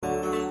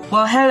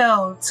Well,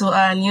 hello to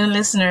our new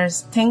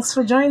listeners. Thanks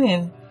for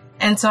joining.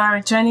 And to our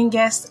returning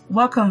guests,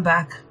 welcome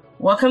back.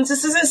 Welcome to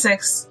Season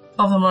 6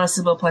 of the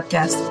Morosibo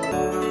Podcast.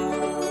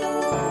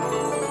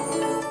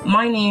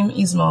 My name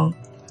is Mo.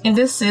 In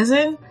this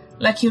season,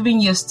 like you've been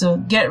used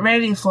to, get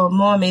ready for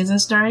more amazing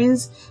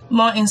stories,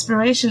 more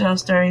inspirational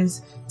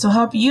stories to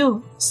help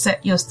you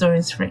set your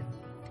stories free.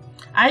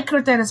 I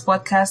created this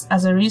podcast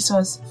as a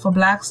resource for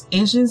Blacks,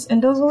 Asians,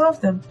 and those who love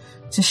them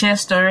to share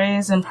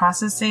stories and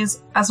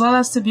processes, as well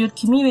as to build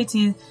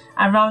community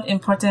around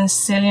important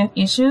salient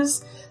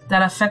issues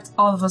that affect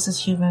all of us as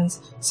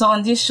humans. So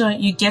on this show,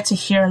 you get to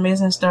hear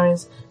amazing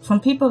stories from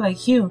people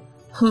like you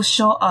who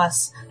show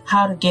us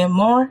how to get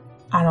more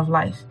out of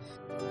life.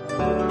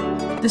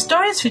 The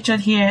stories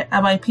featured here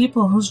are by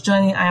people whose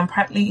journey I am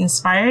partly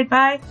inspired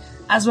by,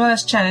 as well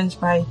as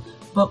challenged by,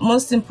 but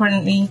most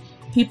importantly,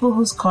 people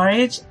whose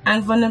courage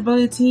and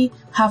vulnerability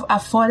have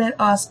afforded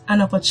us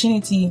an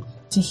opportunity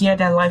to hear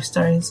their life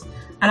stories.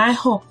 And I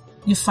hope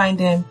you find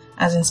them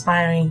as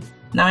inspiring.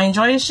 Now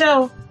enjoy the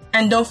show,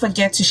 and don't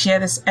forget to share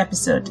this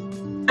episode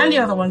and the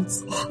other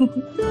ones.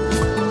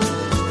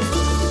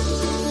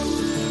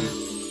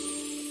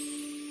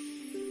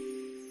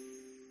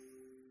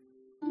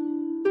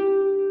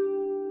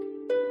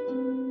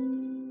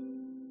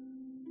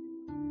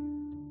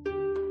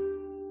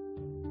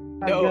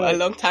 A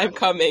long time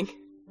coming.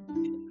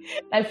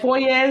 Like 4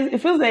 years.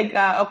 It feels like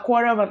a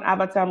quarter of an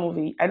Avatar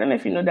movie. I don't know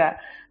if you know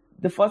that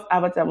the first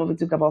Avatar movie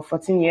took about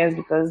 14 years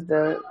because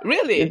the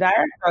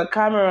director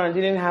Cameron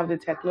didn't have the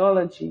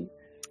technology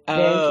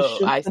to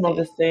shoot some of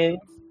the scenes.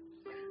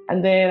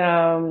 And then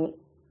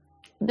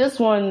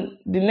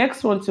the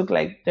next one took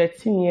like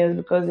 13 years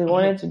because they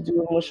wanted to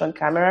do motion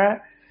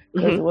camera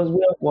because it was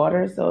real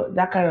water. So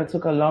that kind of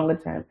took a longer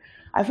time.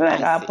 I feel like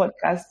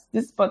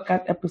this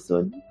podcast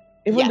episode,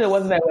 even though it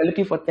wasn't like we're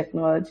looking for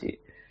technology,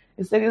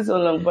 it's taking so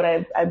long, but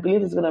I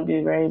believe it's going to be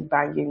a very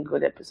banging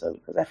good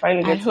episode because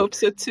I hope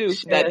so too,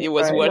 that it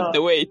was worth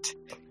the wait.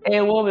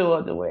 It will be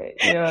worth the wait.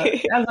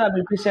 That's why I've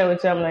been pushing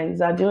with you. I'm like,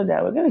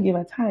 Adeodat, we're going to give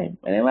her time.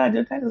 Whenever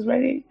Adeodat is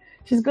ready,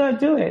 she's going to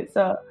do it.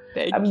 So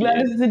I'm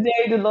glad this is the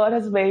day the Lord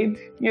has made,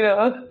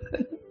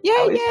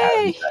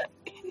 Yay!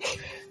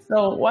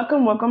 So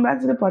welcome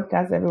back to the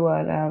podcast,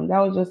 everyone. That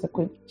was just a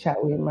quick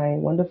chat with my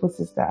wonderful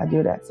sister,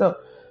 Adeodat. So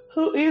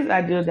who is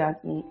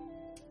Adeodat?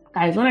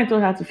 Guys, when I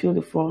told her to fill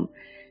the form,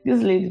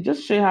 this lady,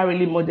 just show you how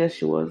really modest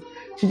she was.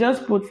 She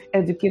just put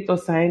educator,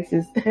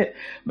 scientist.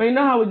 But you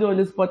know how we do on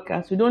this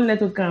podcast. We don't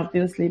let those kind of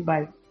things slip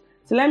by.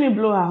 So let me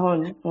blow her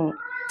horn.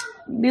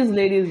 This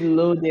lady is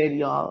loaded,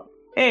 y'all.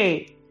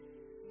 Hey,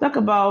 talk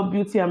about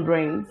beauty and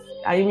brains.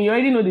 I mean, you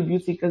already know the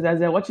beauty because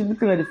as you're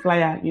looking at the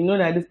flyer, you know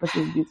that this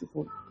person is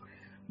beautiful.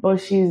 But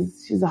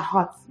she's a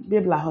hot,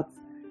 babe la hot.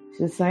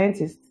 She's a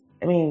scientist.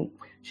 I mean,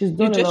 she's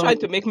done. You're just trying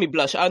to make me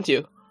blush, aren't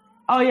you?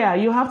 Oh, yeah,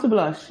 you have to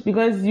blush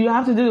because you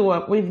have to do the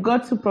work. We've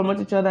got to promote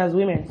each other as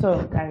women.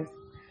 So, guys,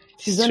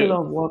 she's done a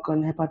lot of work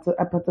on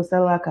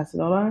hepatocellular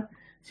carcinoma.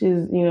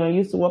 She's,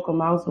 used to work on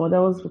mouse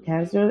models for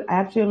cancer. I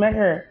actually met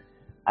her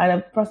at a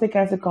prostate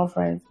cancer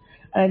conference.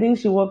 And I think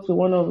she worked with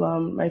one of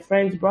my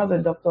friend's brother,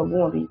 Dr.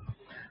 Gwobi.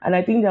 And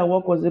I think their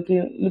work was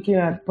looking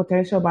at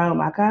potential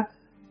biomarker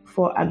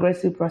for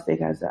aggressive prostate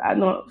cancer. I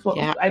know for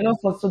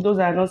those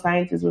that are not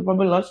scientists, we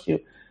probably lost you.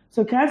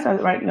 So cancer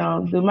right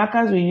now, the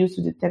markers we use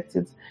to detect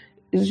it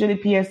is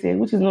usually PSA,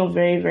 which is not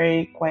very,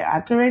 very quite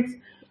accurate.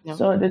 No.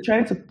 So they're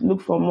trying to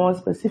look for more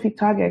specific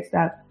targets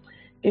that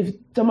if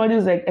somebody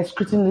is like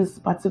excreting this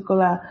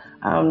particular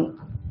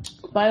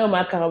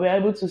biomarker, we're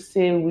able to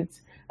say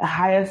with a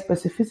higher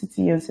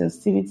specificity and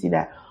sensitivity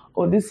that,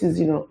 this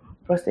is,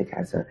 prostate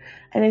cancer.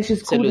 And then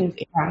she's schooled in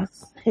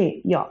France.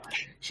 Hey, y'all.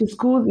 She's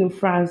schooled in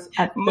France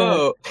at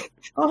Mo.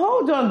 Oh,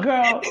 hold on,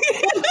 girl.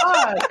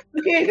 Hold on.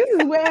 Okay, this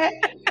is where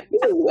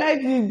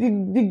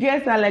the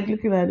guests are like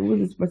looking at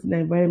who's this person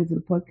that invited me to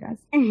the podcast.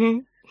 Mm-hmm.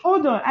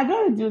 Hold on, I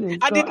gotta do this.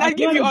 I did not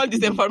give you all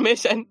this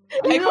information.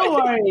 Don't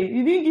worry,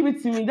 you didn't give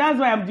it to me. That's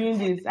why I'm doing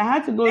this. I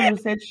had to go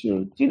research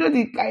you. Do you know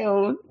the kind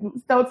of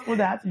stout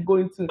food I had to go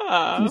into?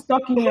 She's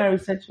talking and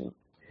researching.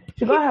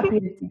 She got her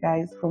PhD,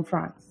 guys, from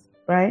France,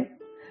 right?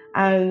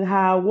 And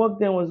her work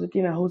then was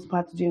looking at host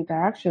pathogen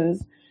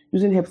interactions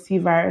using Hep C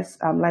virus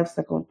life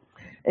cycle.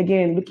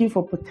 Again, looking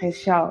for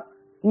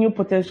new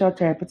potential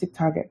therapeutic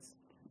targets.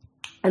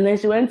 And then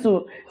she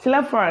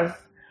left France,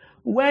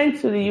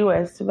 went to the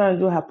US to go and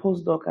do her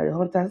postdoc at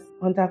the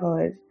Hunter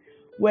College,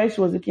 where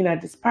she was looking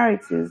at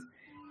disparities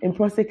in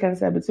prostate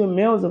cancer between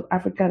males of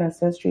African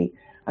ancestry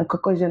and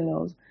Caucasian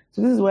males.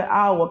 So this is where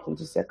I work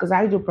into set, because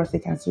I do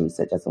prostate cancer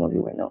research, as some of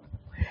you may know.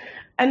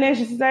 And then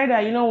she decided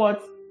that, you know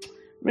what,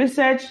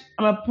 research,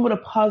 I'm going to put a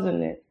pause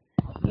on it.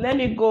 Let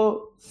me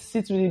go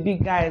sit with the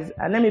big guys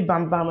and let me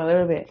bam a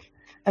little bit.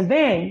 And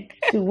then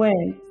she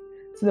went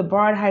to the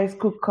Bard High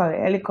School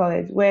Early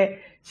College, where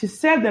she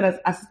served as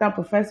assistant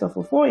professor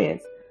for 4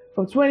 years,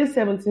 from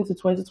 2017 to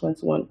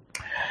 2021.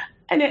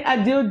 And then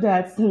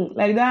Adeodat,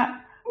 like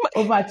that,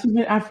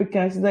 overachieving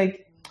African. She's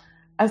like,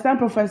 assistant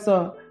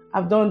professor,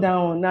 I've done that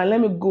one. Now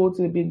let me go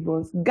to the big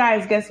bones.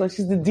 Guys, guess what?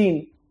 She's the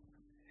dean.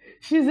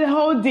 She's a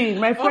whole dean.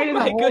 My friend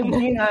is a whole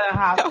dean and a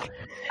half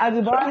at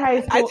the Bar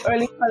High School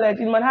Early College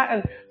in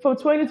Manhattan from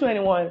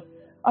 2021.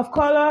 Of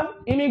color,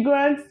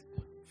 immigrants,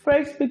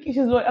 French speaking.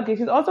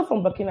 She's also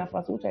from Burkina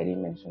Faso, which I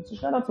didn't mention. So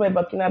shout out to my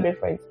Burkinabe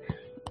friends.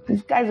 If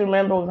you guys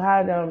remember, we've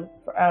had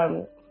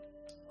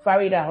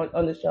Farida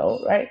on the show,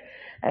 right?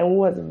 And who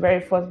was the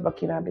very first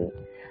Burkinabe.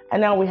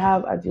 And now we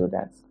have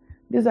Adeodat.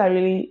 These are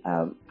really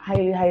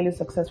highly, highly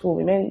successful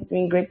women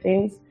doing great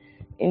things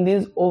in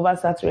this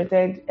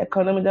oversaturated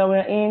economy that we're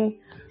in.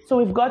 So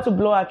we've got to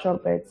blow our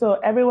trumpet. So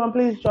everyone,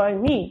 please join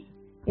me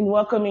in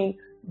welcoming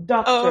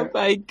Dr. Oh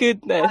my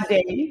goodness.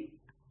 Ade,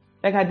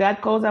 like her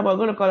dad calls her, but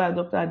we're going to call her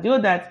Dr.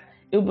 Adeodat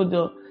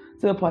Ilboudo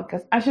to the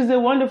podcast. And she's a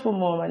wonderful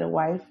mom and a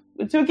wife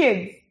with 2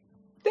 kids.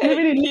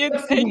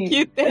 Thank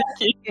you.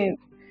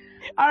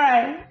 All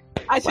right.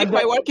 I think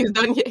my work is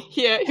done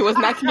here. He was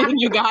not leaving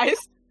you guys.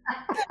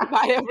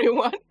 Bye,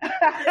 everyone.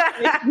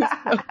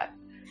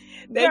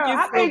 Thank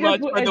you so much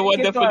for the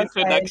wonderful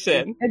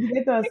introduction.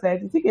 Educator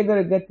said, you think you're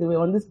going to get away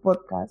on this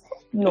podcast?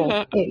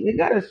 No. Hey, we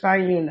got to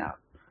shine you now.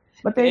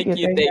 But thank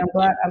you.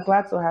 I'm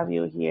glad to have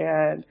you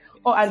here.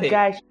 And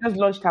guys, she just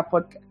launched her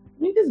podcast. I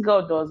mean, this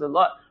girl does a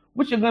lot,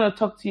 which we're going to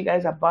talk to you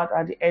guys about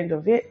at the end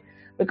of it.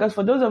 Because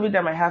for those of you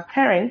that might have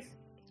parents,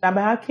 that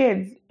might have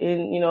kids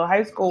in,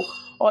 high school,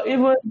 or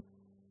even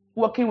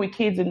working with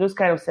kids in those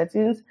kind of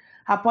settings,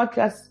 her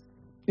podcast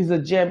is a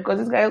gem because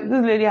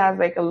this lady has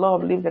like a lot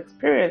of lived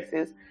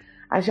experiences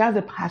and she has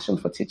a passion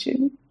for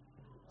teaching.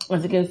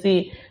 As you can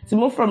see, to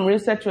move from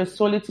research to a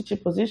solely teaching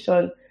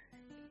position,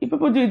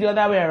 people do it the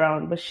other way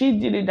around, but she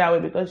did it that way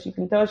because you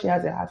can tell she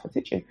has a heart for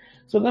teaching.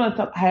 So we're going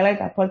to highlight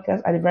her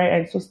podcast at the very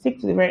end. So stick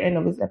to the very end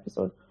of this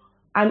episode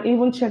and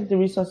even check the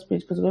resource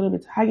page because we're going to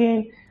be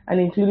tagging and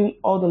including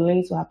all the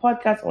links to her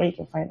podcast where you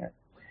can find her.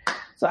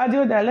 So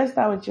Adeodat, let's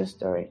start with your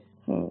story.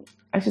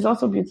 And she's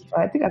also beautiful.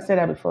 I think I said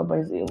that before, but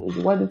it's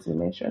wanted to be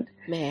mentioned.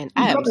 Man,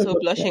 I am so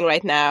blushing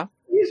right now.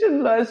 You should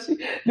blush. The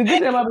good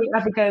thing about being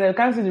African, I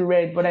can't see the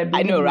red, but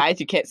I know, right?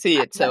 You can't see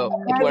it, so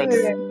it works.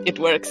 It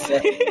works.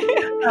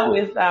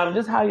 With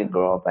just how you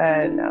grow up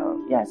and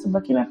so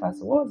Burkina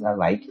Faso, what was that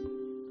like?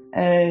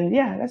 And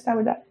let's start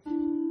with that.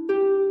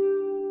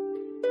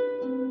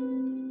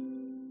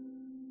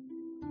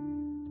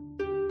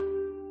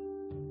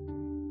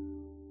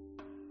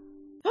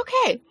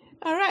 Okay.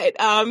 All right.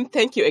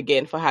 Thank you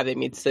again for having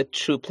me. It's a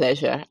true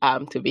pleasure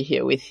to be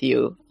here with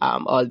you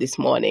all this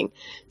morning.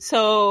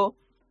 So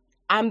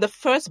I'm the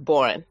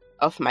firstborn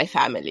of my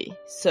family.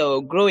 So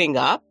growing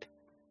up,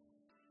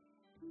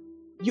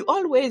 you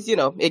always,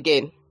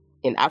 again,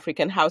 in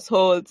African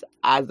households,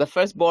 as the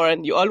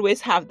firstborn, you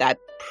always have that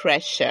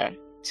pressure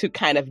to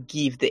kind of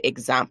give the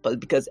example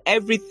because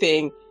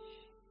everything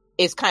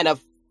is kind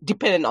of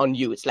dependent on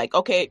you. It's like,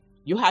 okay,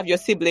 you have your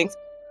siblings.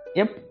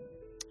 Yep.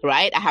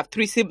 Right? I have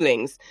 3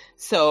 siblings.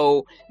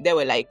 So they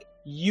were like,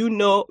 you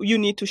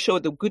need to show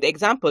the good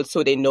example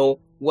so they know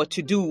what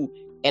to do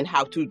and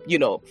how to,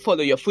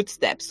 follow your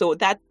footsteps. So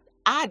that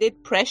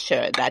added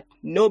pressure that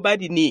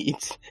nobody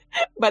needs,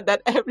 but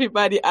that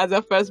everybody as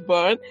a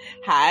firstborn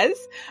has.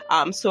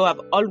 So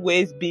I've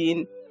always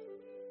been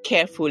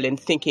careful in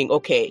thinking,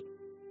 okay,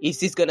 is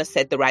this going to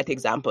set the right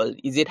example?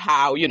 Is it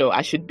how,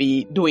 I should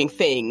be doing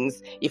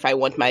things if I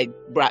want my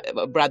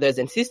brothers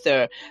and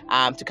sister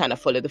to kind of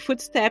follow the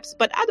footsteps?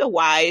 But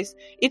otherwise,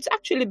 it's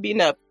actually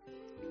been a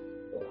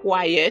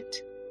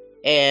quiet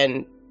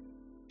and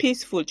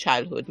peaceful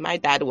childhood. My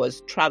dad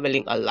was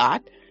traveling a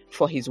lot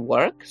for his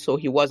work, so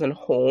he wasn't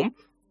home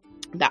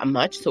that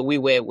much. So we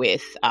were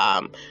with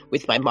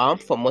my mom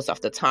for most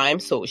of the time.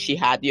 So she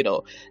had,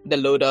 the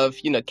load of,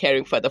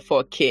 caring for the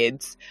 4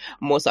 kids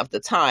most of the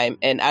time.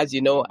 And as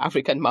you know,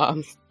 African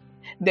moms,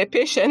 their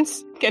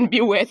patience can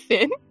be wear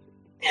thin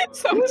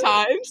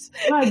sometimes.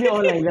 Why are they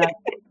all like that?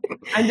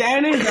 And the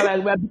irony is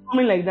that we're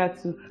becoming like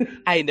that too.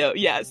 I know.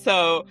 Yeah.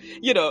 So,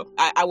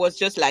 I was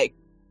just like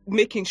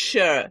making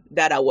sure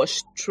that I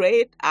was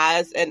straight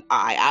as an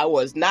eye. I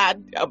was not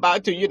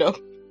about to,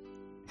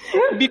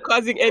 be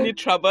causing any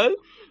trouble,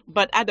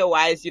 but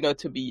otherwise,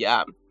 to be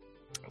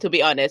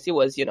honest, it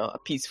was, a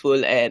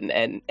peaceful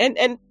and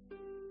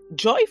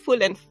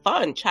joyful and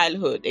fun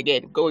childhood.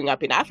 Again, growing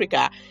up in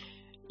Africa,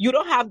 you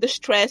don't have the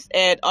stress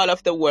and all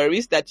of the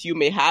worries that you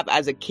may have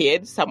as a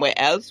kid somewhere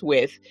else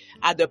with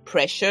other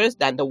pressures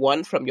than the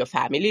one from your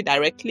family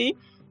directly.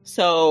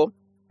 So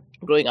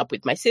growing up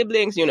with my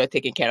siblings,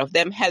 taking care of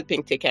them,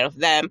 helping take care of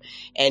them,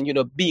 and,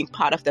 being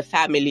part of the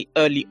family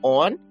early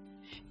on.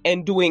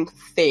 And doing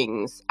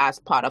things as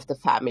part of the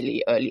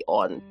family early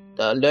on,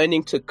 the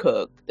learning to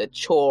cook, the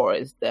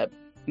chores, the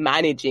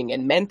managing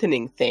and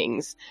maintaining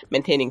things.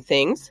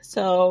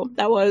 So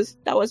that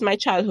was my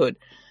childhood.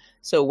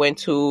 So went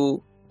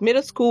to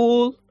middle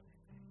school,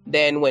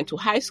 then went to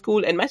high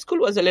school, and my school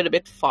was a little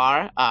bit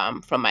far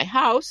from my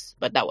house,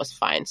 but that was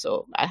fine.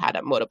 So I had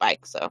a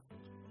motorbike, so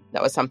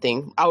that was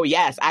something. Oh,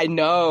 yes, I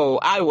know.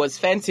 I was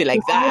fancy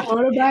like that.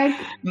 Motorbike?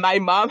 My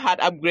mom had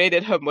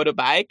upgraded her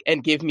motorbike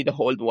and gave me the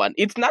old one.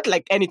 It's not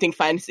like anything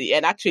fancy.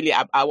 And actually,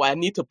 I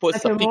need to post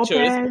like some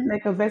pictures. Moped,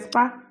 like a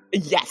Vespa?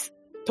 Yes.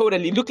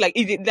 totally looked like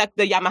the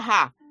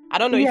Yamaha. I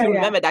don't know if you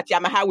remember that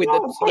Yamaha with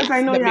of course,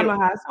 I know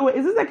Yamaha. So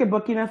is this like a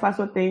Burkina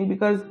Faso thing?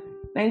 Because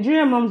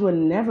Nigerian moms would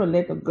never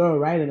let a girl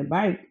ride on a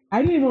bike.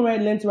 I didn't even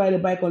learn to ride a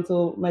bike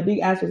until my big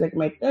ass was like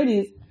my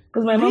 30s.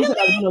 Because my mom said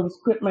I was going to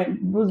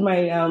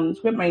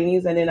scrape my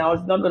knees, and then I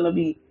was not going to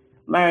be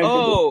married.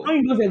 Oh, I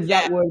don't use the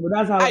exact word, but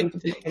that's how I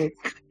interpreted it.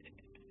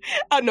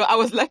 Oh no, I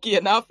was lucky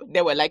enough.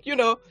 They were like, you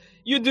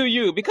do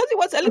you, because it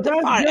was a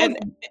little far.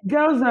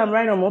 Girls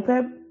ride on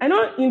moped. I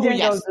know Indian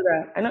girls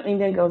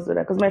do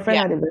that. Because my friend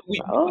had a we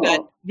do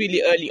that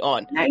really early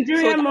on.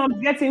 Nigerian moms,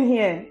 get in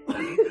here.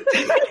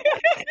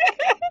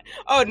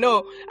 Oh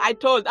no,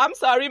 I'm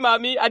sorry,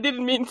 mommy. I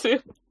didn't mean to.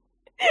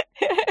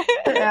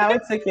 Yeah,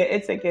 it's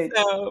okay.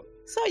 So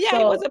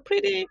it was a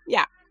pretty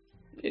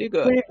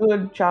good. Pretty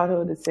good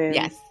childhood the same.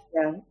 Yes.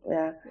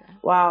 Yeah.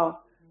 Wow.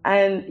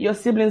 And your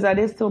siblings, are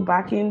they still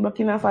back in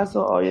Burkina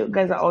Faso, or you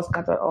guys are all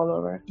scattered all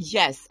over?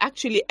 Yes,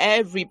 actually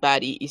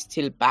everybody is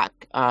still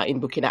back in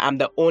Burkina. I'm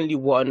the only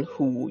one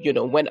who,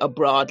 went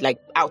abroad, like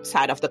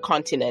outside of the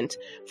continent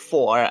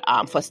for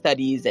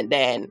studies, and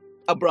then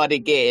abroad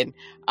again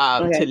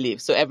to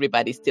live. So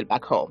everybody's still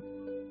back home.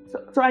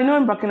 So I know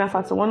in Burkina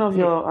Faso, one of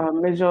your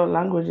major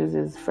languages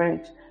is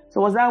French. So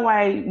was that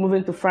why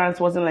moving to France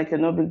wasn't like a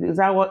no big deal? Is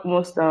that what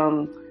most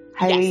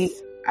highly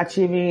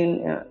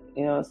achieving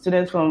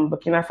students from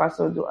Burkina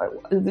Faso do?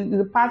 Is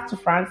the path to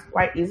France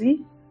quite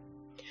easy?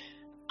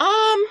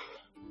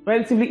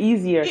 Relatively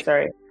easier,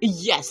 sorry.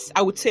 Yes,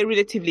 I would say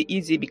relatively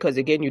easy, because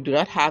again, you do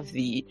not have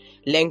the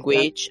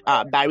language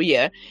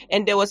barrier.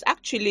 And there was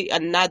actually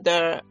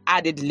another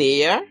added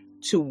layer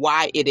to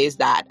why it is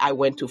that I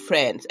went to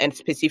France, and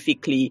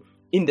specifically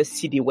in the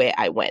city where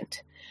I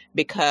went.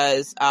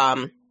 Because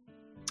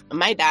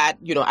my dad,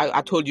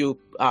 I told you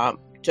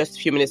just a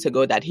few minutes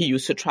ago that he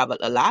used to travel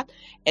a lot.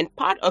 And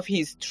part of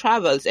his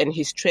travels and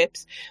his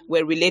trips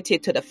were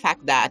related to the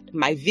fact that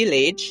my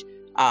village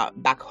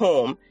back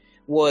home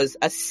was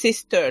a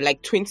sister,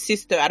 like twin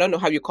sister. I don't know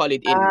how you call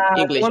it in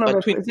English,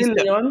 but twin sister.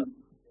 Leon?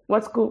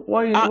 What school?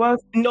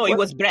 No, it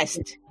was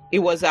Brest. It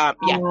was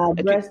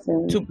Brest.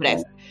 To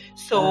Brest.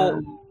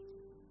 So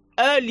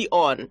early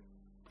on,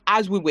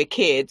 as we were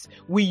kids,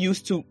 we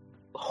used to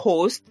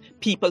host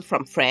people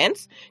from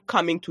France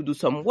coming to do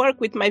some work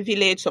with my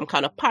village, some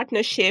kind of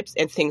partnerships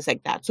and things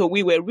like that. So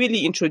we were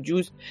really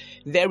introduced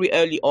very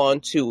early on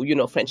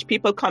to, French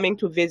people coming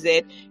to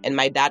visit, and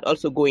my dad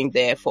also going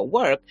there for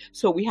work.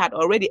 So we had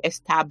already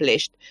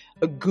established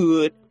a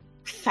good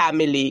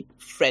family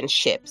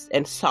friendships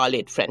and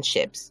solid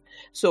friendships.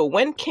 So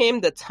when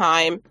came the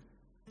time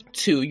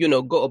to,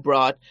 go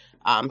abroad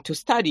to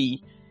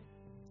study,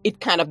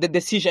 the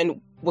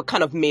decision was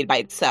kind of made by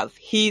itself.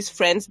 His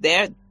friends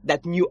there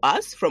that knew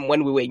us from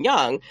when we were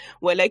young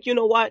were like, you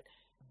know what?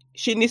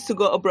 She needs to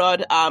go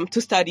abroad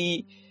to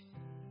study.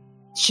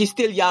 She's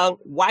still young.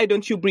 Why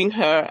don't you bring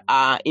her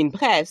in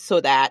Brest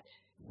so that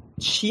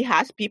she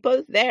has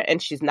people there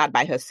and she's not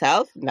by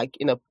herself, like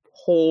in a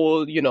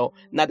whole,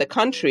 another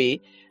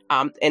country.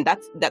 And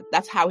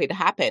that's how it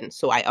happened.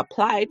 So I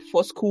applied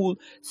for school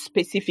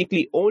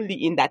specifically only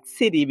in that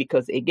city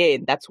because,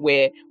 again, that's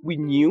where we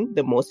knew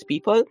the most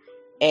people.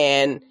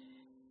 And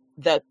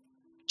the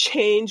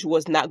change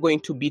was not going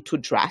to be too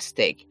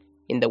drastic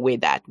in the way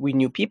that we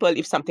knew people.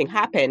 If something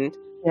happened,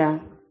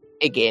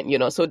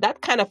 again, so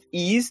that kind of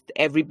eased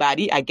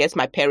everybody. I guess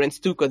my parents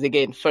too, because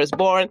again,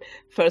 firstborn,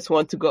 first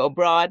one to go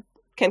abroad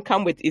can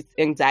come with its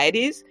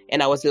anxieties.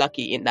 And I was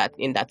lucky in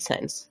that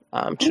sense,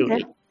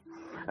 truly.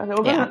 Okay,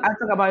 we're going to talk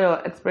about your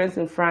experience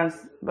in France,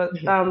 but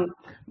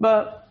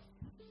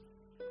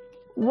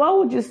what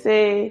would you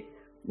say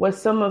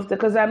was some of the,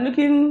 because I'm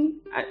looking,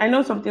 I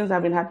know some things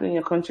have been happening in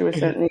your country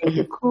recently,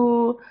 the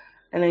coup,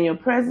 and then your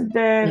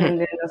president, and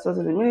then also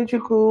the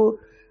military coup,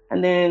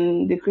 and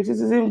then the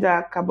criticism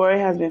that Kabore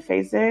has been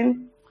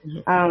facing.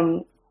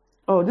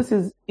 This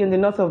is in the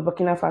north of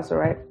Burkina Faso,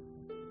 right?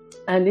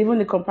 And even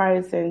the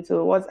comparison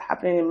to what's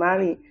happening in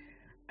Mali.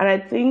 And I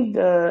think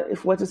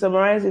if we're to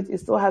summarize it, it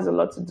still has a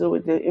lot to do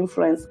with the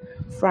influence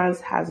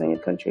France has in your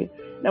country.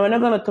 Now, we're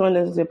not going to turn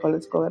this into a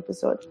political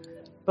episode,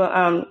 but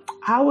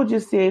how would you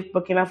say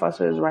Burkina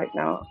Faso is right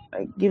now?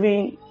 Like,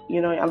 giving,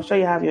 I'm sure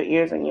you have your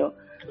ears and your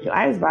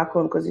eyes back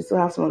home because you still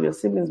have some of your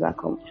siblings back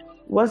home.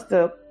 What's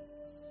the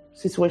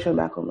situation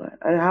back home,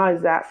 and how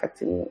is that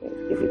affecting you,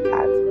 if it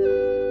has?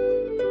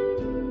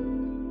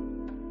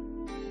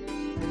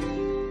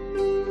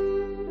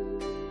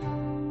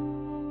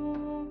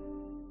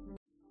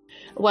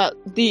 Well,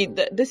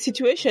 the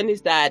situation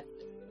is that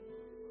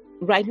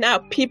right now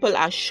people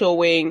are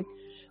showing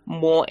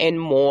more and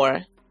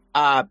more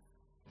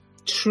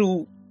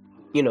true,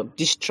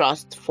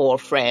 distrust for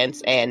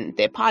France and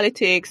their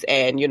politics,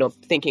 and,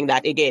 thinking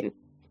that, again,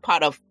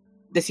 part of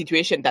the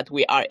situation that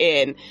we are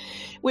in,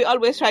 we're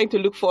always trying to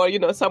look for,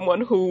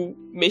 someone who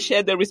may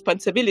share the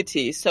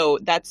responsibility. So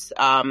that's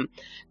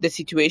the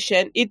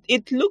situation.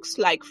 It looks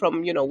like,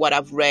 from, what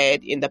I've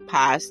read in the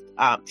past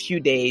few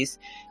days,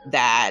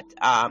 that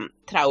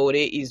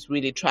Traore is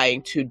really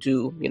trying to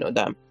do,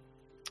 the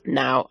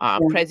now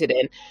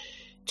president,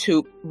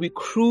 to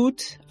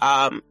recruit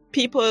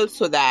people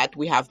so that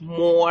we have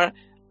more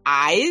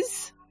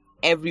eyes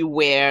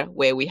everywhere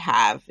where we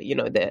have,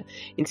 the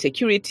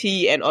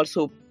insecurity, and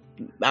also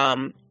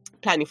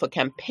planning for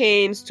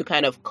campaigns to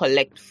kind of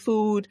collect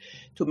food,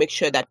 to make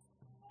sure that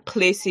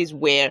places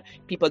where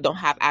people don't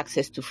have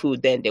access to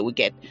food, then they will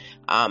get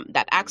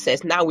that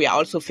access. Now we are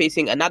also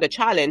facing another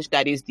challenge,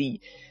 that is the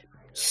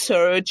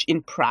surge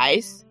in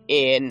price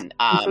in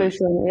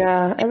inflation,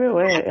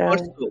 everywhere,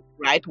 also,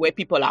 right, where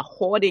people are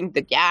hoarding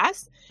the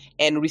gas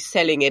and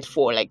reselling it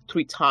for like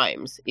 3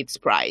 times its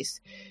price.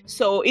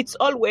 So it's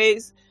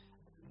always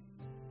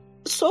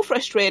so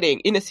frustrating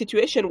in a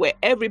situation where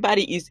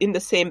everybody is in the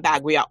same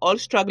bag. We are all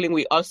struggling,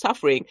 we are all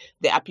suffering.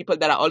 There are people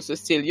that are also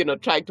still,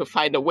 trying to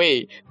find a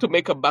way to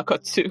make a buck or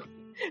two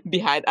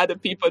behind other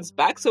people's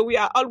back. So we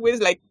are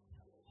always like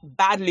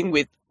battling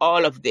with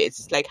all of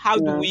this. Like, how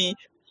do we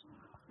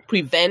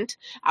prevent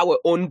our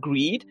own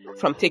greed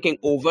from taking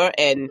over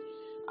and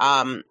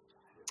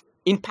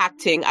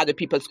impacting other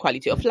people's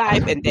quality of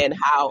life? And then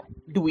how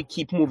do we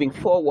keep moving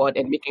forward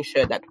and making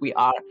sure that we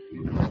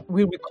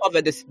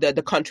recover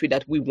the country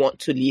that we want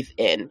to live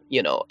in,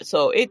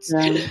 So it's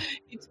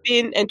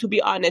been, and to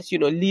be honest,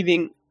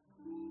 living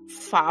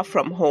far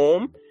from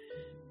home,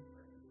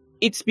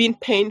 it's been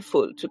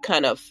painful to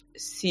kind of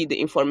see the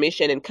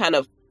information and kind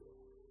of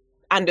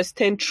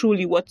understand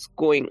truly what's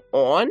going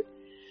on.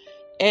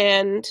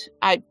 And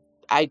I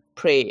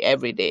pray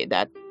every day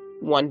that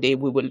one day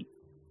we will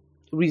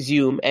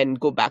resume and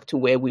go back to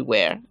where we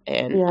were.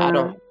 And I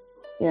don't.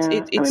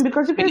 It's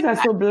because you guys are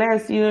so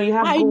blessed. You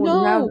have gold,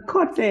 you have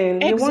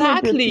cotton. Exactly. You're one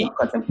of the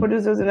cotton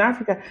producers in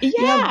Africa. Yeah.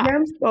 You have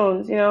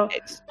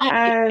gemstones,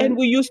 and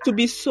we used to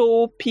be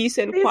so peace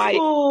and quiet.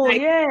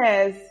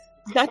 Yes.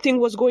 Nothing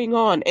was going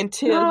on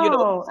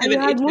until,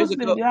 7-8 years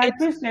ago. You had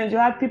Christians, you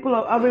had people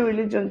of every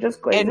religion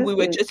just coexisting. And we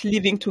were just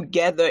living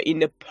together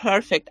in a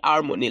perfect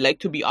harmony, like,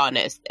 to be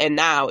honest. And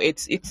now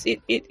it's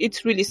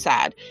really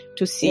sad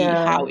to see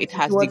how it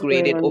has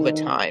degraded over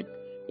time.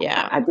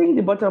 Yeah. I think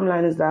the bottom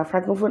line is that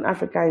Francophone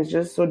Africa is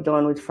just so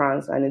done with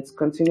France, and it's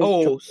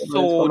continuing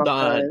so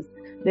done.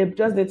 They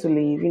just need to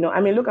leave.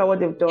 Look at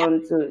what they've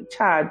done to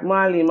Chad,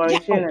 Mali,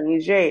 Mauritius, and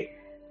Niger.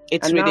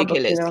 It's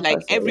ridiculous. Like,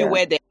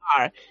 everywhere they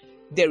are,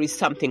 there is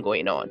something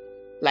going on.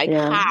 Like,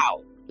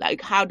 how?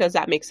 Like, how does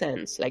that make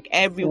sense? Like,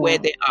 everywhere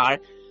they are,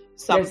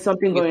 there's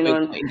something going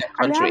on.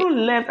 And they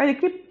haven't left. And they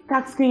keep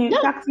taxing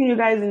you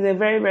guys in a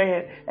very,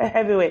 very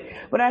heavy way.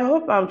 But I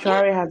hope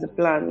Traore has a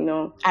plan,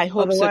 I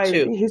hope Otherwise,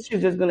 so too. History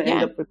is just going to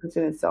end up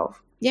repeating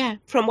itself. Yeah.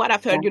 From what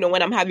I've heard,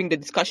 when I'm having the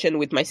discussion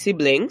with my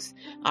siblings,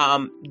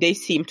 they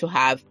seem to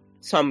have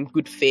some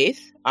good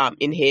faith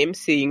in him,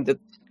 seeing the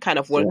kind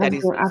of work that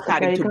is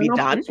starting to be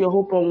done. Put your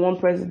hope on one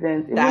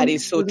president. That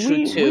is so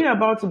true too. We're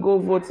about to go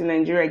vote in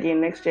Nigeria again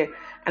next year,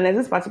 and there's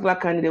this particular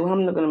candidate who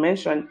I'm not going to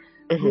mention,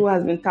 who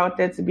has been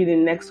touted to be the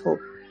next hope.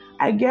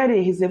 I get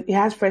it. He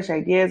has fresh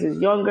ideas. He's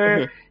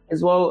younger,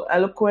 as well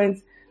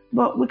eloquent,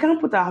 but we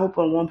can't put our hope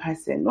on one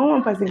person. No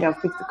one person can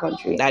fix the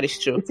country. That is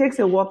true. It takes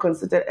a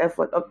well-considered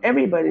effort of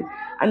everybody,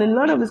 and a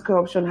lot of this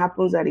corruption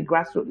happens at the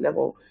grassroots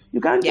level.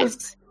 You can't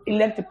just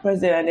elect a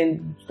president and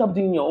then stop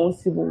doing your own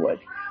civil work.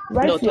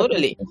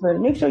 Totally.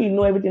 Make sure you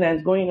know everything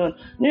that's going on.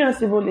 Know your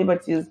civil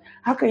liberties.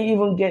 How can you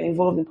even get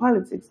involved in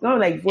politics? Not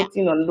like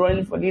voting or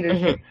running for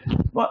leadership.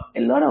 But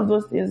a lot of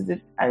those things,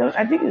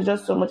 I think it's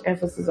just so much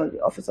emphasis on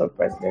the office of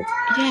president.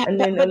 Yeah,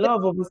 and then a lot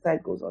of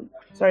oversight goes on.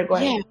 Sorry, go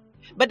ahead.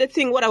 But the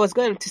thing, what I was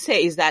going to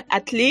say is that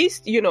at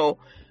least,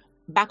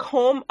 back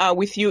home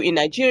with you in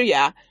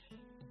Nigeria,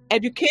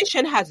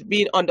 education has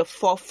been on the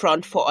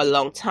forefront for a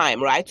long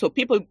time, right? So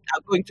people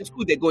are going to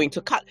school, they're going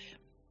to college.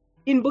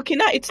 In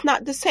Burkina, it's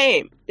not the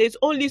same. There's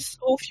only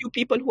so few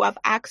people who have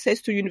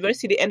access to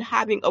university and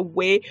having a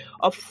way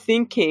of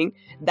thinking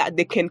that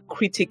they can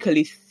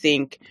critically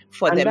think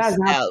for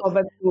themselves.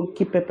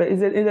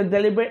 It's a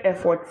deliberate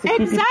effort.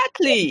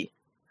 Exactly.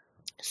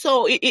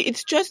 So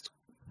it's just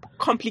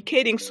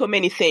complicating so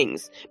many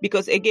things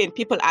because, again,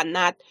 people are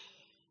not,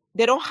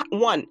 they don't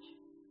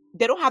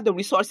have the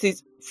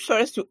resources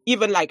first to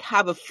even like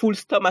have a full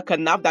stomach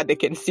enough that they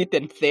can sit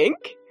and think,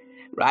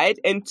 right?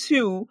 And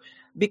two,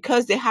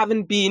 because they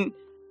haven't been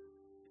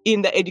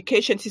in the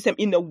education system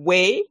in a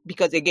way,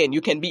 because again, you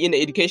can be in the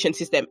education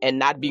system and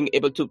not being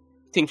able to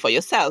think for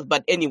yourself.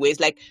 But anyways,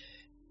 like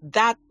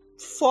that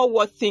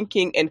forward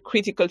thinking and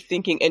critical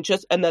thinking and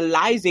just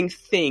analyzing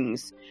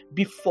things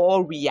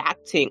before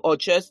reacting or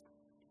just,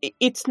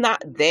 it's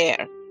not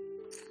there.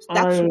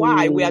 That's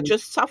why we are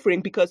just suffering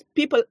because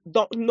people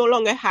no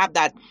longer have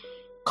that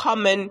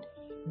common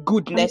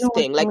goodness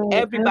thing, like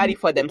everybody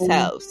for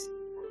themselves.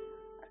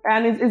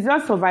 And it's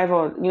just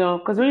survival,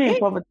 because when you're in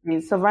poverty,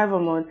 it's survival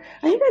mode.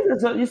 And you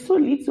guys you're so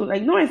little.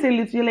 Like, no, I say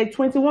little, you're like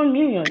 21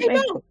 million. I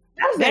know.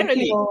 That's like,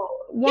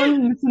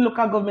 one little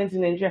local government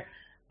in Nigeria.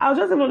 I was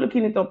just even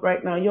looking it up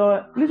right now.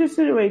 Your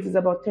literacy rate is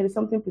about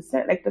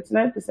 30-something%, like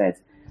 39%.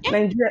 Yeah.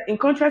 Nigeria, in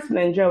contrast to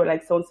Nigeria, we're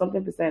like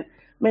 7-something%.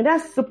 Man,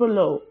 that's super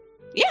low.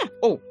 Yeah.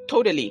 Oh,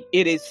 totally.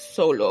 It is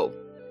so low.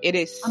 It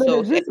is I mean,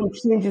 so. there's some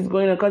changes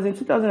going on because in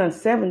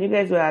 2007, you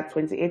guys were at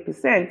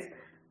 28%.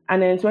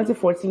 And then in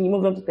 2014, you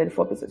moved on to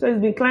 34%. So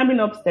it's been climbing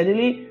up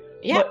steadily,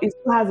 but it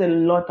still has a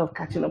lot of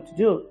catching up to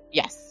do.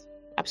 Yes,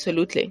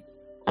 absolutely.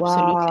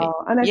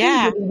 Wow. And I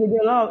think there's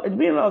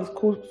been a lot of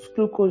school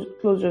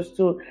closures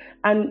too.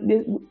 And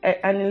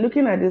in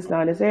looking at this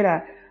now, they say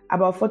that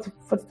about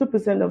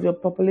 42% of your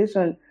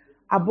population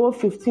above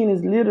 15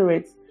 is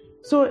literate.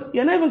 So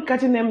you're not even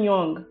catching them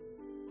young.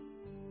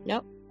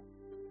 No.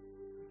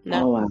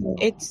 Oh,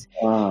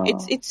 wow.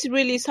 It's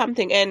really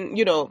something. And,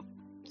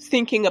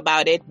 thinking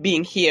about it,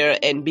 being here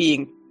and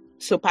being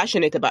so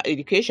passionate about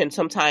education,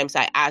 sometimes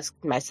I ask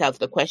myself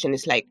the question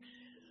is like,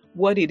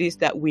 what it is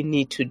that we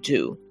need to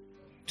do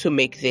to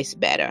make this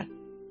better?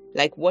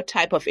 Like what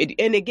type of,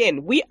 and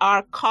again, we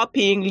are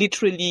copying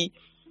literally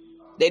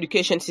the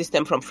education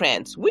system from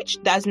France,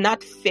 which does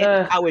not fit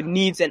our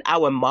needs and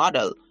our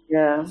model.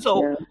 Yeah.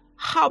 So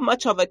how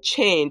much of a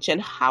change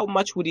and how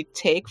much would it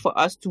take for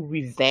us to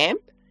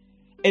revamp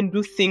and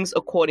do things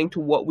according to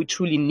what we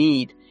truly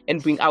need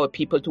and bring our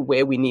people to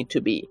where we need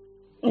to be?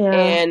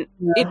 And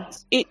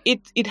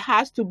it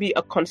has to be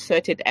a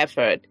concerted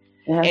effort.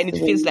 And it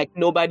feels like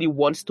nobody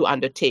wants to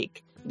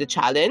undertake the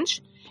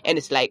challenge. And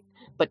it's like,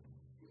 but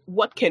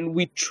what can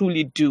we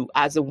truly do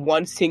as a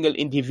one single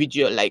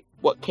individual? Like,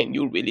 what can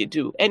you really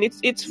do? And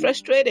it's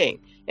frustrating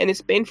and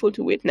it's painful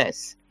to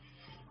witness.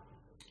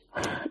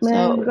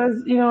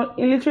 Because,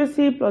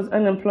 illiteracy plus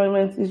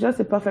unemployment is just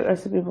a perfect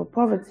recipe for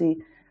poverty.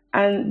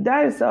 And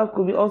that itself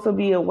could also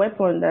be a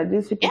weapon that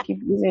these people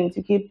keep using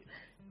to keep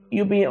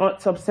you being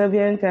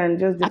subservient and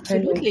just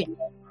dependent. Absolutely.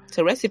 It's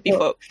a recipe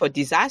for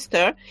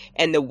disaster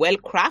and a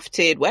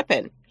well-crafted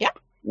weapon. Yeah.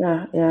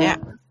 Well,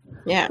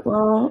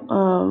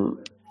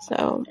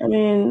 I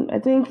mean, I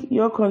think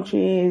your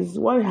country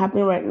what's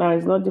happening right now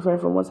is not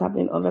different from what's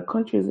happening in other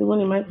countries,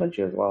 even in my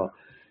country as well.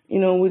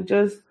 With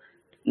just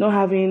not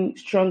having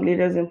strong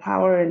leaders in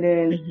power, and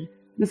then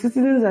the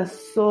citizens are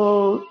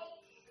so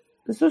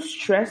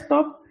stressed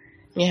up.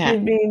 Yeah.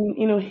 They've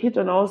been, hit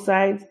on all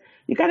sides.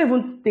 You can't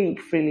even think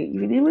freely.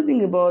 If you even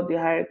think about the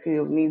hierarchy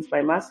of needs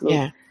by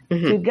Maslow,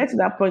 to get to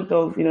that point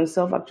of,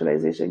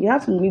 self-actualization, you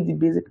have to meet the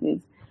basic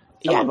needs.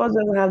 Some of us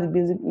don't have the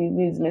basic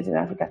needs met in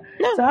Africa.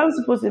 No. So how are we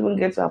supposed to even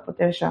get to our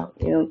potential,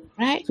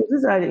 Right. So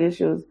these are the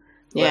issues.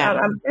 Yeah.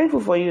 I'm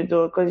thankful for you,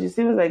 though, because it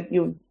seems like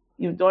you've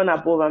done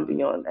above and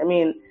beyond. I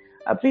mean,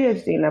 a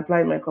PhD in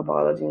applied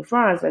microbiology in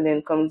France and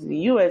then coming to the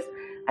US,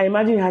 I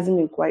imagine it hasn't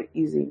been quite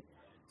easy.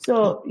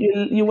 So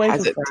you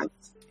went to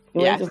France.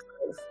 You went to France.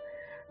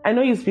 I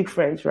know you speak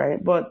French,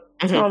 right? But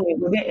tell me,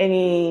 were there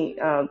any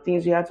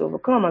things you had to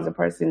overcome as a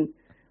person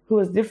who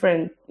was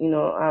different,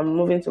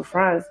 moving to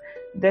France,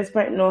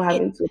 despite not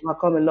having to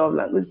overcome a lot of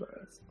language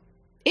barriers?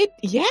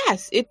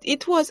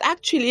 It was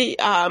actually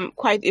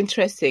quite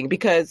interesting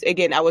because,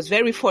 again, I was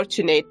very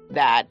fortunate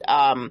that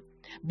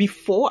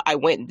before I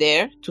went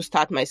there to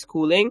start my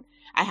schooling,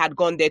 I had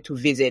gone there to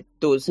visit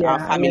those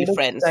family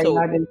friends. So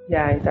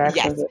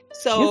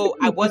so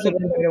I wasn't.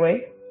 By the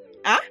way,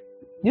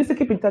 you used to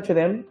keep in touch with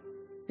them.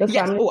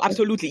 Yes. Oh,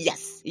 absolutely.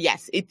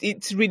 Yes.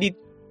 It's really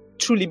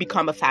truly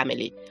become a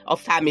family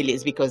of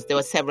families because there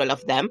were several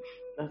of them.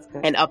 That's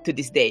good. And up to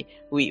this day,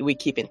 we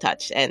keep in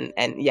touch. And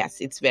yes,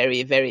 it's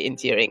very, very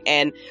endearing.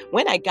 And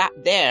when I got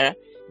there,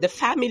 the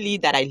family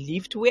that I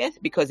lived with,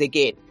 because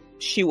again,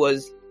 she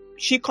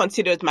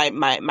considered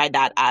my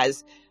dad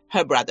as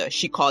her brother.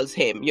 She calls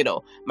him,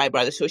 my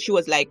brother. So she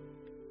was like,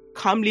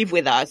 come live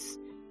with us.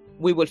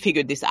 We will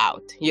figure this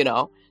out,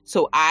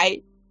 So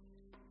I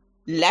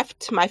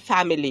left my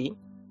family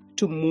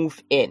to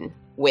move in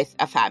with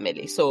a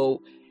family.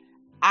 So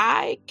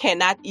I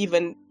cannot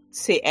even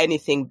say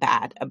anything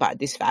bad about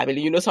this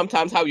family.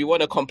 Sometimes how you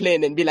want to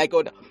complain and be like,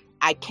 oh, no,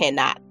 I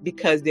cannot,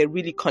 because they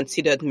really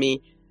considered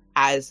me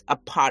as a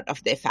part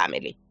of their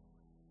family.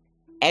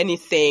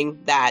 Anything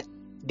that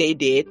they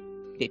did,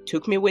 they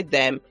took me with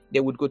them.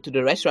 They would go to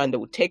the restaurant. They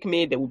would take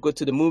me. They would go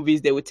to the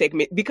movies. They would take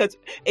me because,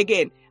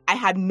 again, I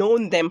had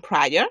known them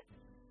prior.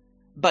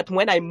 But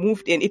when I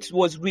moved in, it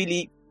was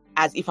really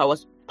as if I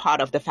was part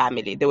of the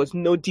family. There was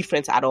no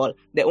difference at all.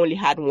 They only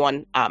had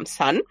one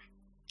son.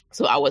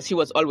 So she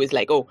was always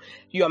like, oh,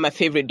 you are my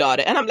favorite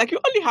daughter. And I'm like, you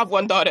only have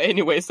one daughter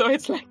anyway. So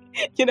it's like,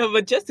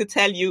 but just to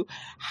tell you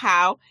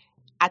how,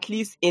 at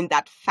least in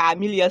that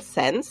familial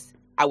sense,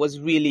 I was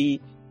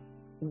really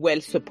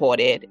well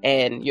supported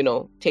and,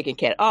 taken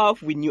care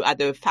of. We knew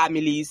other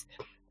families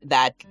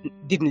that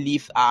didn't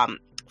live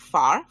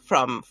far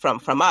from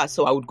us.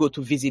 So I would go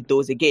to visit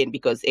those again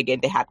because, again,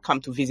 they had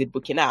come to visit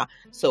Burkina.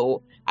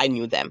 So I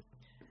knew them.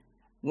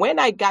 When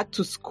I got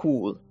to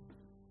school,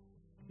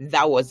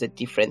 that was a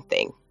different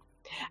thing.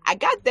 I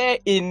got there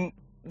in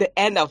the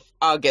end of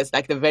August,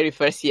 like the very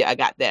first year I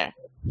got there.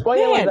 What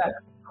year was that?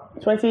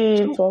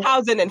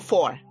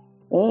 2004.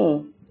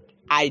 Oh.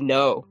 I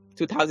know,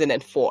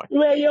 2004. You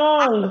were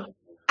young.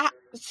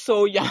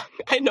 So young.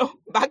 I know,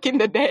 back in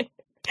the day.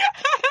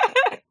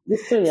 You're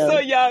so young. So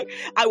young.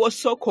 I was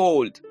so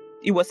cold.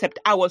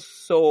 I was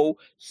so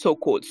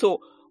cold.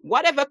 So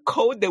whatever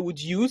coat they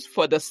would use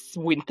for the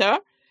winter,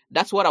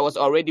 That's what I was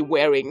already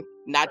wearing.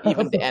 Not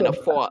even the end of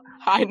fall.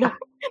 I know.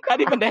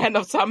 Not even the end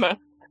of summer.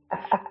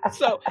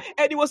 So,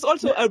 and it was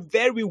also a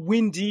very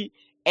windy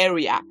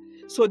area.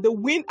 So the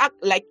wind,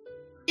 like,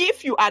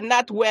 if you are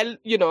not well,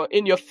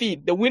 in your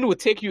feet, the wind will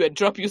take you and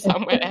drop you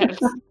somewhere else.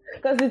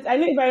 Because I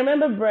think if I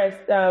remember Brest,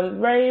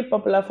 very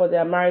popular for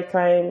their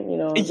maritime,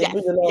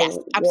 Yes,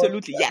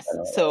 absolutely, yes.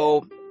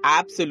 So,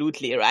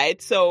 absolutely,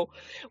 right? So,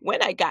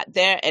 when I got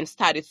there and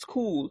started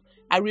school,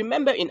 I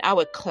remember in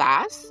our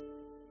class,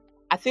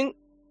 I think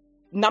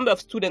number of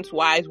students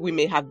wise, we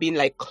may have been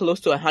like close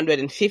to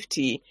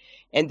 150,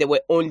 and there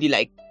were only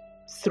like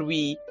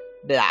 3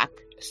 Black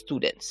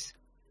students.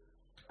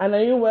 And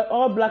you were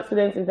all Black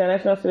students,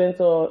 international students,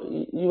 or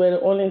you were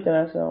the only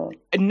international?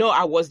 No,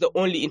 I was the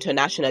only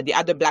international. The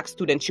other Black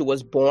student, she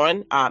was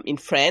born in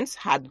France,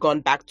 had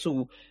gone back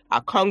to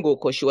Congo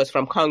because she was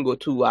from Congo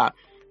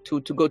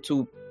to go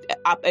to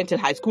up until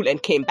high school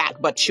and came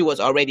back. But she was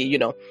already,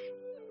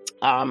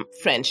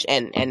 French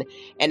and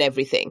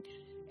everything.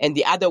 And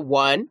the other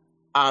one,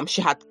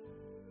 she had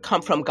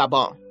come from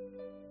Gabon,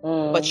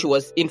 but she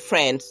was in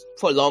France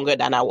for longer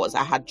than I was.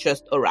 I had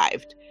just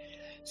arrived.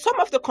 Some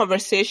of the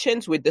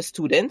conversations with the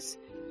students,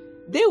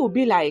 they will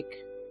be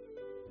like,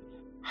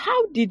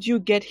 how did you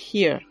get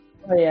here?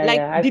 Oh,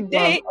 yeah, did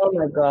they, oh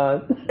my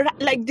God.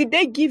 Like, did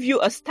they give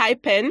you a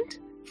stipend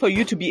for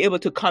you to be able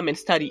to come and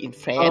study in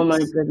France? Oh my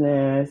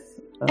goodness.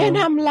 And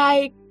I'm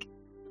like,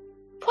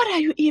 what are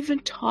you even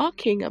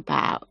talking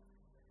about?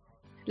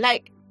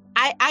 Like,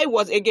 I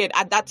was, again,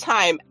 at that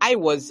time, I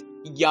was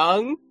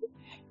young.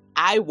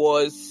 I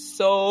was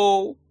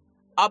so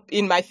up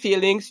in my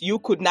feelings. You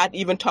could not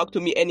even talk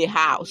to me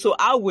anyhow. So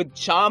I would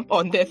jump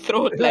on their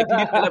throat like,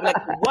 I'm like,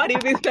 what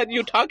is it that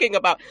you're talking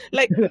about?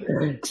 Like,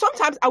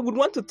 sometimes I would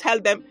want to tell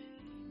them,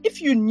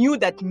 if you knew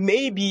that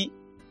maybe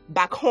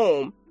back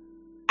home,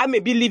 I may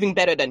be living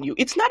better than you.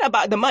 It's not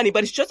about the money,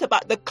 but it's just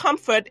about the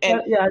comfort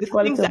and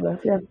the things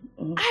that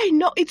I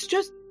know. It's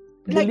just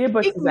like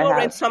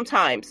ignorance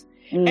sometimes.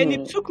 And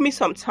it took me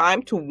some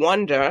time to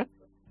wonder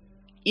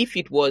if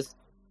it was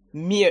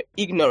mere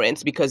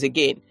ignorance, because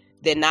again,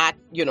 they're not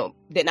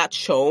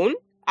shown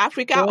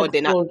Africa, or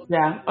they're not.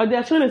 Or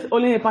they're shown as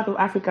only a part of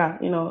Africa,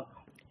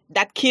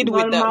 That kid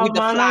with the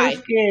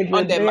fly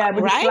on the right?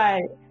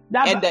 Fly.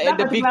 And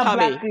the big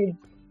tummy.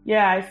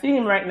 Yeah, I see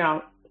him right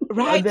now.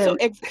 Right. So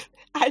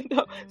I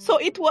know. So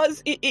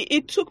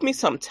it took me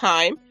some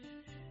time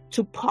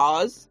to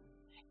pause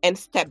and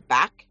step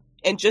back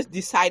and just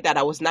decide that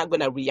I was not going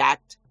to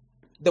react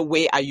the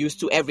way I used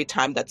to every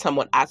time that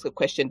someone asked a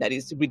question that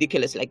is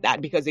ridiculous like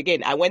that. Because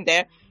again, I went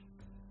there.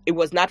 It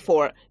was not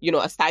for,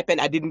 a stipend.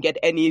 I didn't get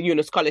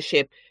any,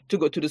 scholarship to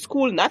go to the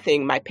school,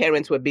 nothing. My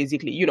parents were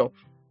basically,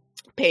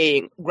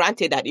 paying.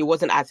 Granted that it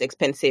wasn't as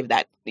expensive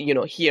that,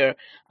 here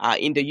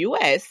in the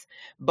US,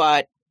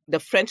 but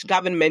the French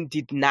government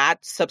did not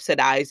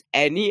subsidize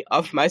any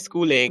of my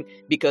schooling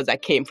because I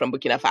came from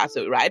Burkina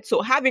Faso, right?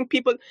 So having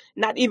people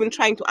not even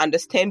trying to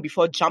understand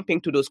before jumping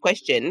to those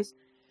questions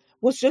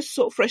was just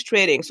so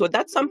frustrating. So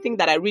that's something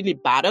that I really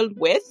battled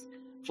with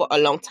for a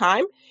long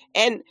time.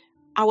 And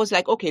I was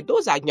like, okay,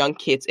 those are young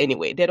kids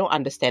anyway. They don't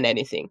understand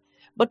anything.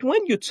 But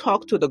when you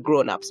talk to the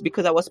grown-ups,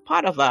 because I was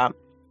part of a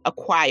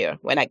choir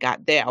when I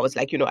got there, I was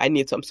like, I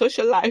need some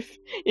social life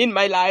in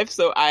my life.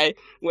 So I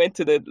went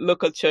to the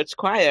local church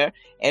choir,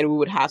 and we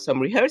would have some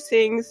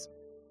rehearsings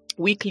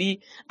weekly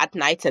at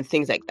nights and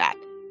things like that.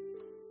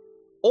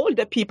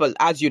 Older people,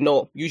 as you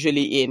know,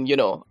 usually in,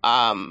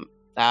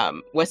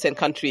 Western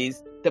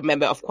countries, the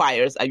member of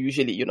choirs are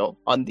usually,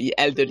 on the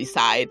elderly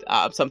side,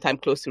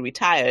 sometimes close to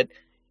retired.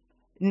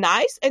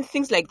 Nice and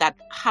things like that.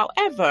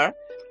 However,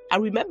 I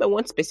remember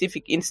one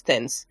specific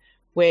instance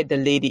where the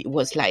lady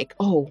was like,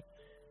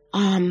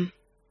 I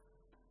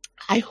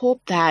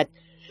hope that,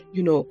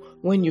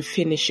 when you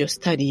finish your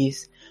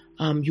studies,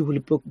 you will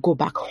go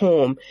back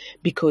home,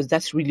 because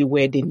that's really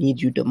where they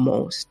need you the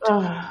most.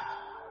 They're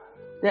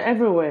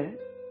everywhere.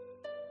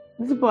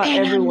 These people are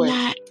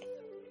everywhere.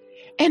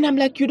 I'm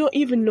like, you don't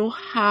even know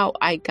how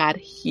I got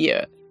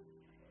here.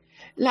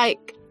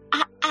 Like,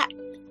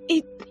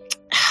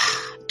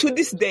 to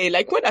this day,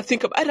 like when I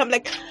think about it, I'm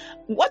like,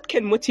 what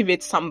can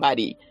motivate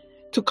somebody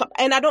to come?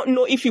 And I don't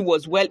know if it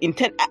was well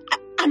intended.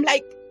 I'm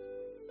like,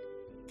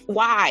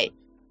 why?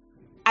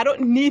 I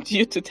don't need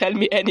you to tell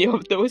me any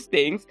of those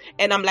things.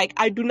 And I'm like,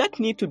 I do not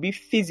need to be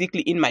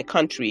physically in my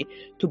country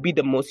to be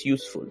the most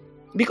useful,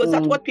 because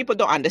that's what people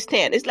don't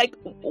understand. It's like,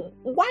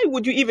 why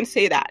would you even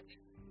say that?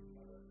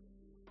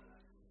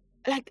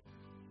 Like,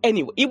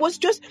 anyway, it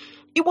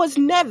was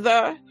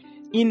never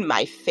in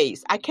my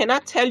face. I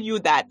cannot tell you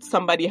that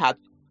somebody had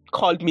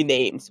called me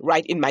names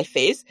right in my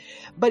face,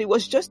 but it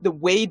was just the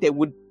way they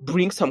would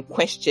bring some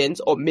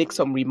questions or make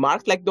some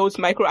remarks, like those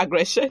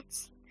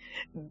microaggressions.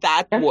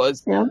 That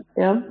was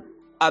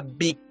a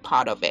big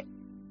part of it.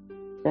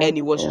 And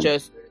it was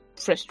just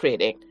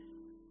frustrating.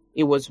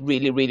 It was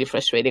really, really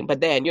frustrating.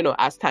 But then,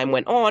 as time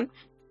went on,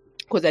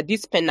 because I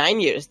did spend 9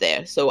 years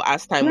there. So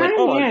as time went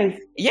on,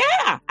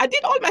 I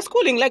did all my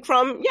schooling, like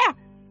from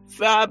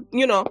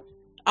your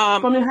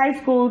high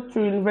school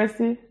to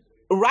university.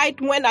 right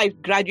when I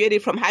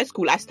graduated from high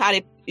school, I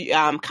started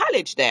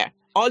college there,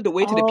 all the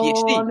way to the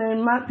PhD. Oh,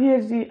 then my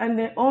PhD, and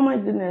then, oh my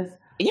goodness.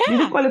 Yeah. Did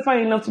you qualify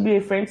enough to be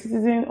a French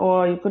citizen,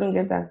 or you couldn't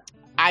get that?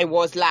 I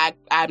was like,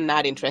 I'm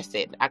not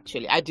interested,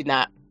 actually. I did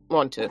not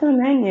want to. After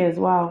 9 years,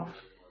 wow.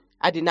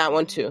 I did not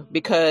want to,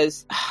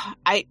 because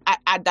I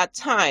at that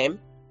time,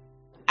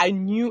 I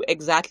knew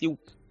exactly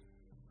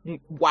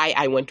why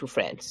I went to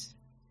France.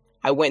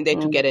 I went there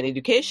to get an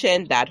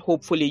education that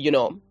hopefully, you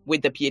know,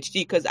 with the PhD,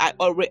 because I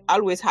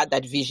always had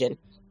that vision.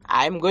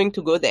 I'm going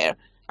to go there.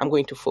 I'm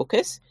going to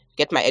focus,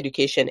 get my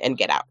education, and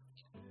get out.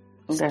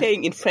 Okay.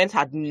 Staying in France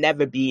had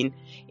never been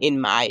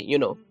in my, you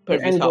know,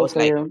 purview. So I was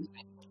like,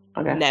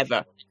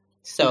 never.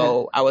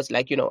 So I was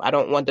like, you know, I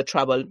don't want the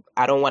trouble.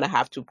 I don't want to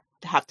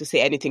have to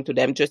say anything to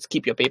them. Just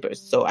keep your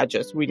papers. So I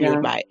just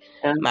renewed my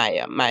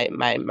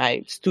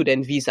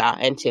student visa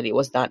until it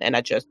was done, and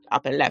I just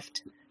up and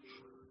left.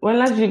 When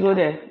last did you go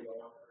there?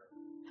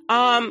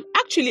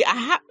 Actually,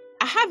 I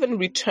haven't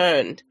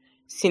returned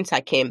since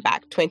I came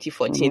back,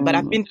 2014. But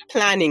I've been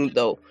planning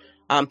though,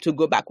 to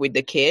go back with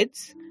the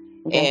kids.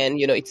 Okay. And,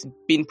 you know, it's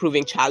been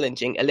proving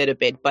challenging a little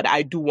bit, but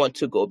I do want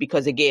to go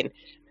because, again,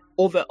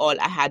 overall,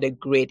 I had a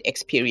great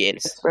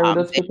experience.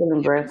 Those people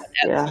in Brest.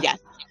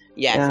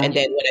 Yes. And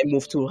then when I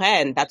moved to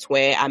Rennes, that's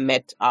where I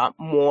met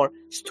more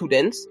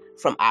students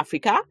from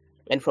Africa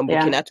and from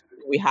Burkina.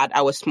 We had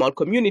our small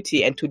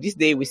community, and to this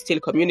day, we still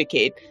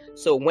communicate.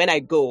 So when I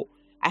go,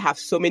 I have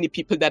so many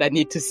people that I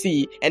need to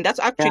see. And that's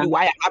actually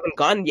why I haven't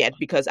gone yet,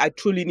 because I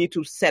truly need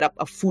to set up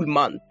a full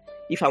month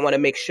if I want to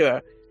make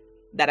sure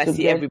that I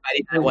see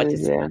everybody that I want to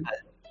see.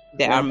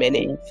 There are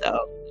many. So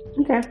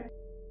okay.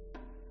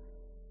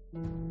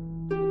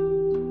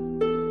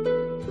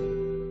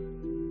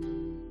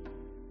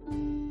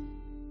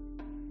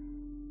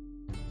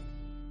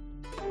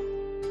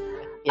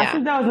 I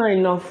think that was not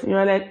enough. You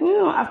were like, you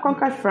know, I've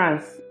conquered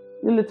France,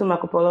 you little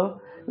Marco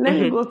Polo. Let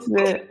me go to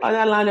the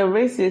other land of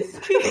races.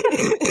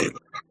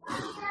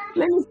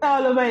 Let me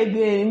start all over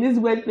again in this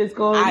weird place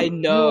called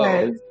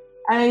US.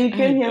 And you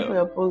came here for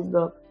your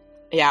postdoc.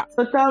 Yeah.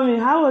 So tell me,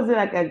 how was it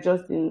like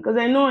adjusting? Because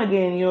I know,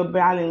 again, you're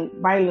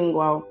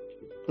bilingual.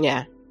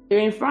 Yeah.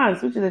 You're in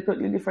France, which is a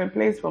totally different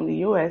place from the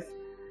US.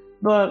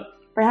 But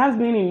perhaps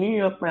being in New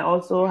York might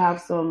also have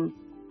some,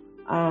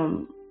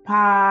 how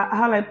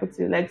do I put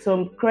it? Like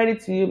some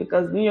credit to you,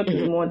 because New York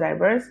is more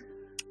diverse.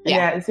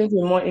 Yeah. It seems to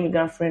be more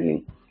immigrant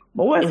friendly.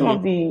 But what are some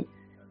of the,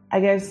 I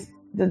guess,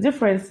 the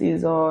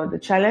differences or the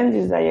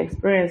challenges that you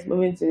experienced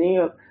moving to New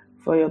York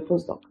for your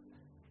postdoc?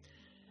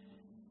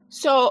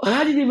 So, and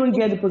how did you even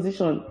get the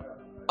position?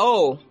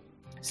 Oh,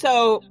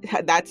 so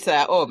that's,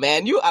 oh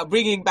man, you are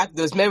bringing back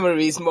those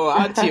memories more,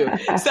 aren't you?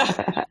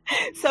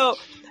 So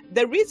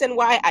the reason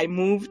why I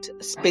moved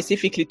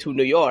specifically to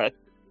New York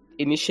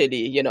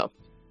initially, you know,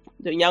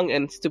 the young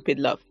and stupid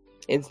love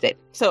instead.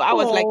 So I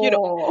was like, you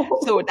know,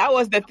 so that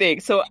was the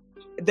thing. So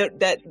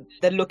the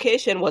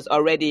location was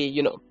already,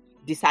 you know,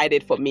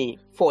 decided for me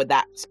for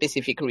that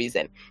specific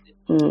reason.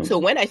 So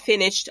when I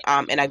finished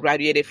and I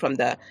graduated from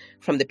the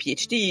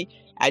PhD,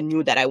 I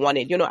knew that I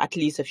wanted, you know, at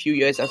least a few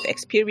years of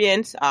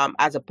experience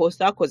as a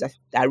postdoc, because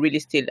I really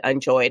still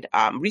enjoyed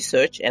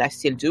research, and I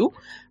still do.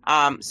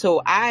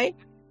 So I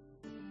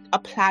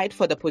applied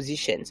for the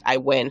positions. I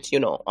went, you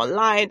know,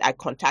 online. I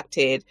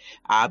contacted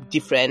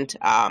different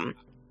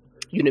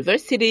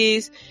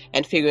universities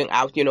and figuring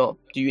out, you know,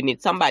 do you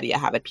need somebody? I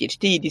have a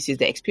PhD. This is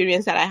the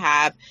experience that I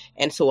have,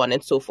 and so on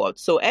and so forth.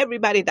 So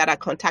everybody that I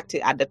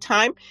contacted at the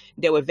time,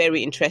 they were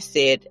very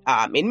interested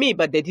in me,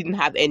 but they didn't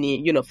have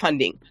any, you know,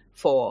 funding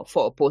for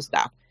a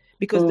postdoc.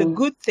 Because the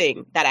good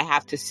thing that I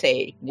have to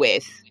say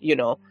with, you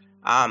know,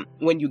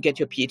 when you get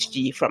your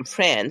PhD from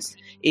France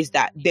is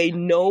that they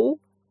know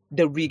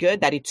the rigor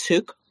that it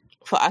took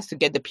for us to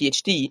get the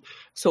PhD.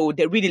 So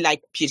they really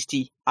like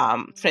PhD,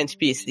 French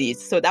PhDs.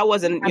 So that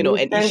wasn't, you know,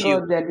 an issue.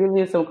 God, they're giving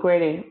you some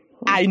credit.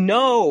 I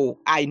know.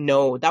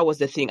 That was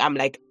the thing. I'm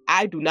like,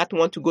 I do not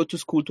want to go to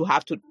school to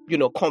have to, you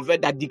know,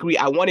 convert that degree.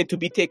 I want it to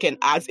be taken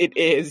as it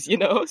is, you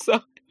know. So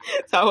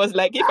I was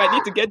like, if I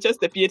need to get just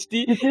the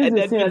PhD and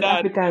then be done.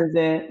 Africans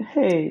there.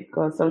 Hey,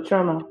 got some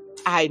trauma.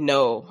 I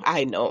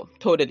know,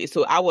 totally.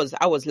 So I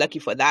was lucky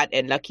for that,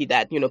 and lucky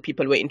that, you know,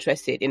 people were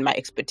interested in my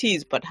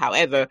expertise. But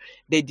however,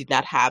 they did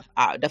not have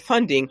the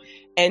funding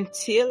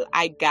until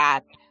I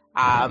got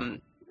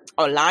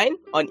online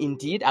on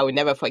Indeed. I will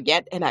never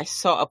forget, and I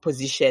saw a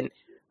position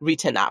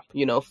written up,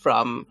 you know,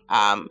 from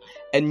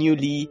a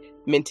newly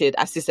minted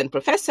assistant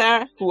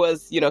professor who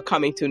was, you know,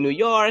 coming to New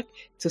York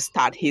to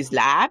start his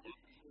lab,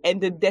 and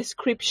the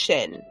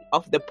description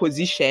of the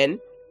position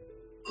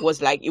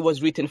was like, it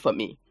was written for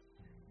me.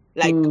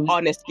 Like,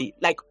 honestly,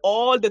 like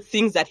all the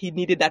things that he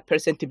needed that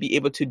person to be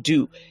able to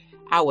do.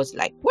 I was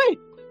like, wait,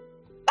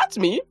 that's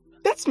me.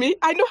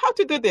 I know how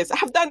to do this.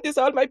 I've done this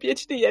all my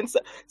PhD. And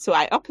so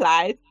I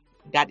applied,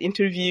 got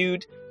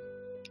interviewed,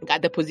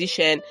 got the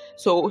position.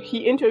 So he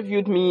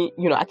interviewed me,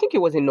 you know, I think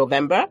it was in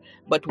November,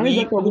 but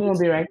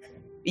right?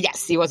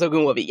 Yes, he was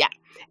Ogunwobi, yeah.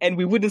 And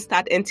we wouldn't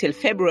start until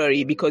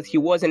February because he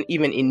wasn't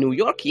even in New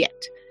York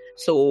yet.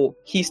 So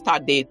his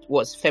start date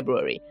was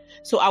February.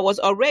 So I was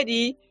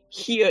already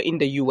here in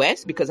the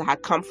US because I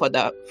had come for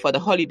the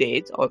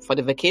holidays or for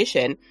the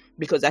vacation,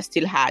 because I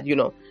still had,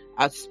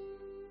 a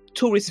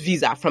tourist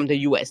visa from the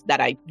US that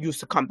I used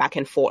to come back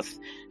and forth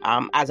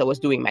as I was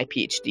doing my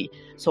PhD.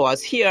 So I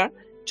was here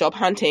job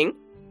hunting,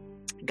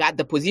 got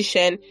the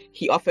position.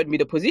 He offered me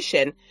the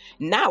position.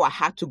 Now I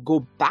had to go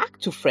back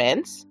to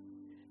France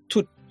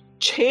to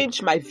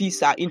change my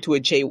visa into a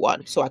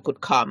J1 so I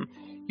could come,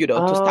 to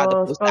start the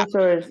postdoc.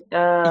 Sponsors.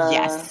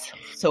 Yes.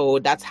 So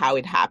that's how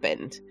it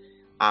happened.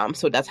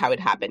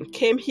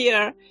 Came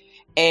here,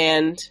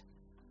 and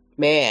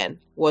man,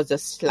 was a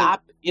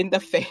slap in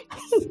the face.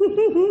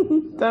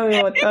 Tell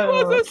me what. It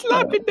was a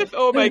slap in the face.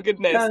 Oh my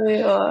goodness. Tell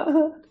me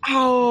what.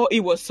 Oh,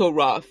 it was so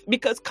rough,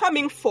 because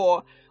coming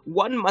for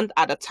 1 month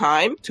at a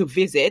time to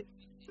visit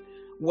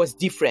was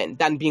different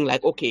than being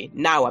like, okay,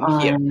 now I'm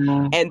here.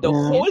 And the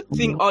whole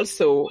thing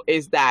also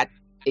is that,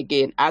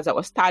 again, as I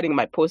was starting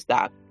my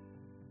postdoc,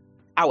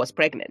 I was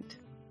pregnant.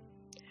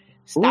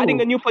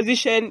 Starting a new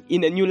position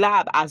in a new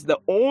lab as the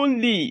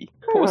only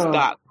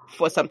postdoc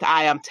for some time.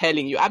 I am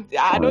telling you,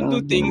 I don't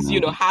do things,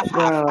 half.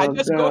 I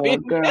just go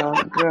in. Girl.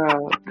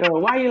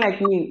 Why are you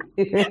like me?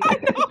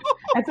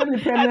 I told the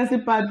pregnancy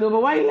part though,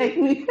 but why are you like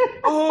me?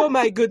 Oh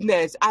my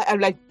goodness.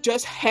 I'm like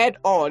just head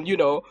on,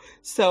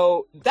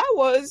 So that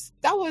was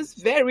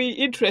very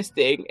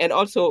interesting. And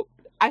also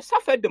I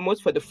suffered the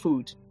most for the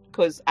food,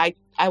 because I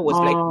was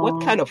like,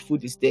 what kind of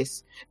food is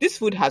this? This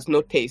food has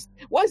no taste.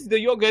 What's the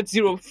yogurt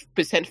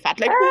 0% fat?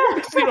 Like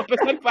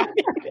 0% fat.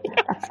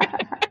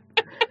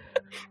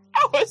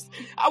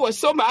 I was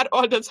so mad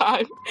all the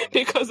time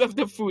because of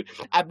the food.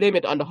 I blame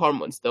it on the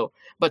hormones though.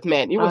 But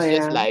man, it was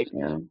just like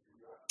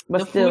But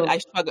the still, food I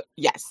struggled.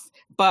 Yes.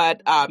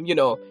 But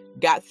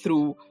got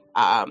through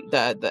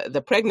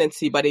the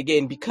pregnancy. But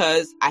again,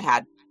 because I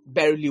had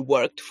barely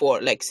worked for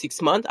like 6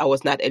 months, I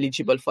was not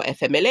eligible for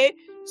FMLA.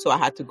 So I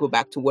had to go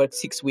back to work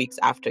 6 weeks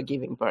after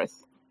giving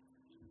birth.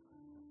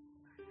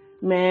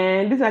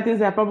 Man, these are things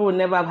that probably would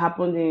never have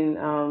happened in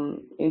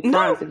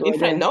France. In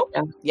France, no.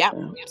 Yeah.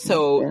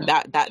 So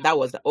that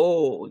was,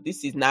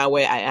 this is now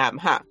where I am,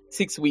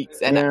 6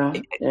 weeks.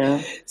 And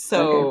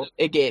so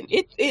again,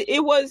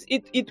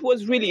 it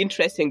was really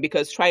interesting,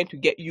 because trying to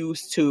get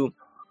used to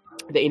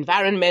the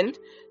environment,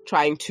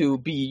 trying to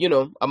be,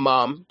 a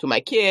mom to my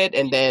kid,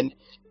 and then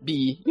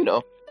be,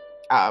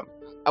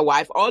 a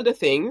wife, all the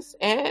things.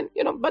 And,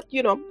 but,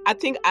 I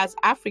think as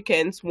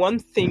Africans, one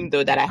thing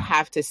though that I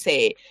have to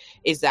say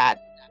is that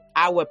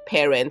our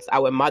parents,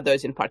 our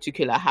mothers in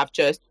particular, have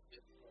just,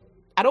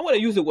 I don't want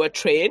to use the word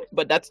trained,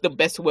 but that's the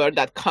best word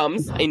that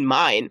comes in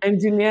mind.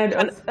 Engineered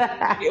us.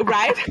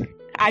 Right?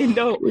 I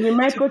know. With the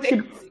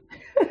microchip.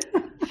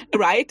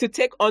 Right? To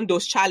take on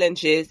those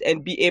challenges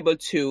and be able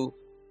to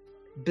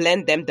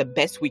blend them the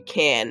best we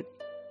can,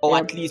 or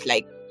at least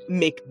like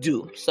make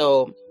do.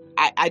 So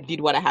I did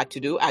what I had to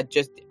do. I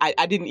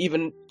didn't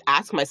even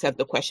ask myself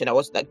the question. I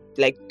was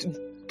like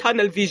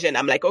tunnel vision.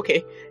 I'm like,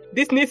 okay,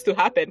 this needs to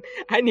happen.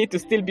 I need to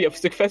still be a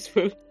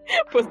successful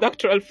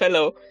postdoctoral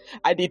fellow.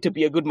 I need to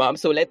be a good mom.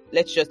 So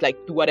let's just like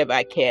do whatever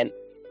I can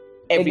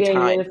every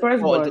time, you're the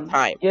firstborn. all the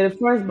time. You're the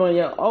firstborn.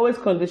 You're always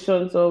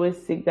conditioned to always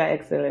seek that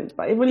excellence.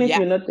 But even if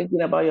you're not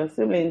thinking about your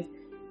siblings,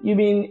 you've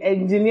been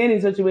engineered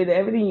in such a way that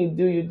everything you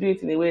do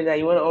it in a way that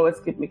you want to always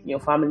keep making your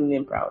family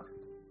name proud.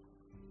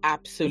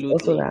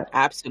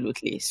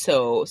 Absolutely.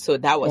 So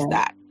that was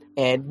that.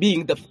 And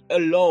being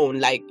alone,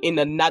 like in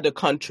another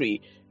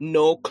country,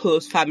 no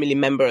close family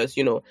members,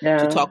 to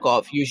talk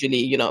of. Usually,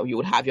 you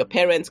would have your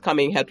parents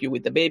coming help you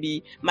with the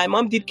baby. My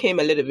mom did come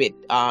a little bit,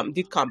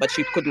 but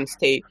she couldn't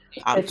stay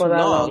too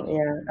long.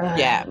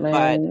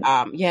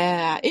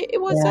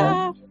 It was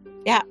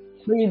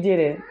But you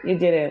did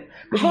it.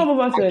 Before I move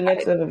on to the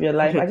next step of your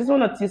life, I just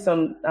want to teach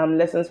some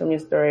lessons from your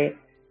story.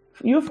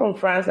 You from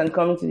France and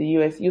coming to the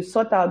US, you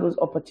sought out those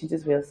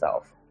opportunities for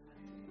yourself.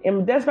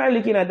 And despite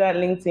looking at that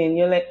LinkedIn,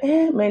 you're like,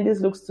 man,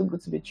 this looks too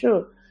good to be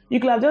true. You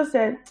could have just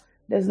said,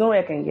 there's no way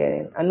I can get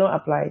in, and not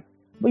applied.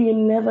 But you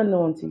never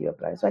know until you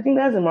apply. So I think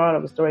that's the moral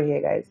of the story here,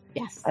 guys.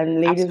 Yes.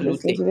 And ladies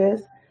listening to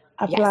this,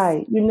 apply.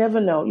 Yes. You never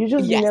know. You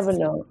just never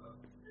know.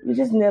 You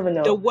just never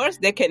know. The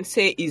worst they can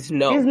say is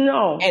no. Is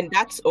no. And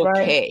that's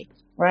okay.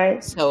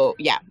 Right? So,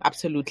 yeah,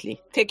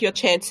 absolutely. Take your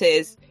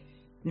chances.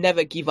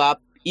 Never give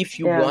up. If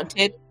you want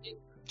it,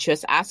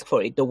 just ask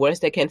for it. The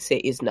worst they can say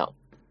is no.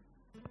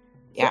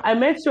 Yeah. So I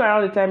met you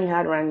around the time you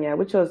had Rania,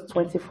 which was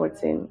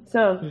 2014.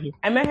 So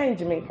I met her in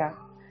Jamaica.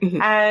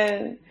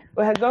 And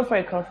we had gone for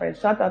a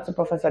conference. Shout out to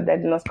Professor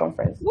Dedino's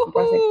conference.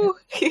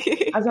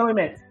 That's how we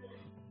met.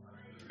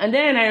 And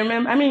then I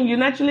remember, you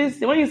naturally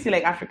see, when you see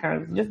like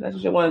Africans, you just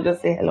naturally want to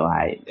just say hello,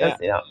 hi.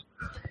 Just, even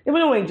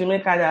though we're in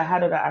Jamaica, there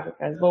had other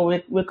Africans,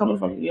 but we're coming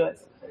from the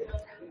US.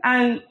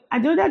 And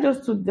Adeodat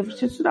just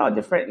she stood out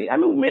differently.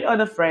 We made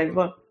other friends,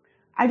 but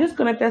I just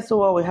connected so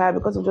well with her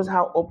because of just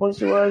how open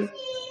she was,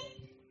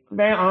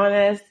 very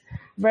honest,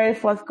 very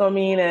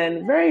forthcoming,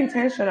 and very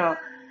intentional.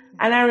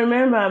 And I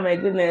remember, my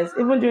goodness,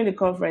 even during the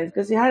conference,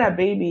 because she had a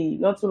baby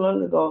not too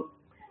long ago,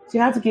 she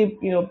had to keep,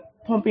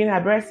 pumping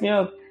her breast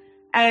milk.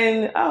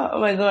 And oh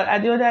my God,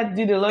 Adeodat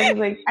did a lot. She's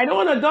like, I don't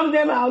want to dump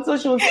them out, so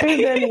she was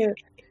space them in.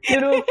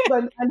 And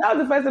that was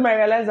the first time I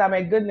realized that,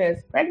 my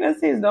goodness,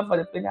 pregnancy is not for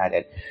the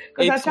faint-hearted.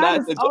 Because our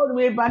child is all the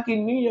way back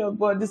in New York,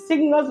 but the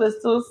signals were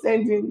still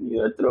sending,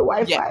 through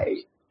Wi-Fi.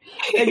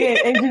 Yeah. Again,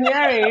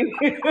 engineering.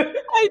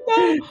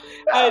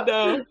 I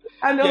know.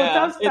 And the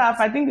hotel staff,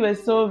 I think they were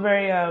so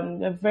very,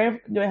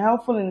 they were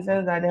helpful in the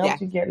sense that they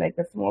helped you get like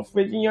a small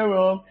fridge in your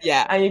room.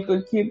 Yeah. And you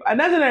could keep, and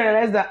that's when I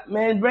realized that,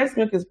 man, breast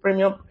milk is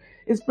premium.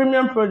 It's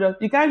premium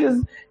product. You can't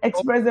just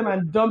express them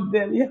and dump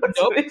them. You have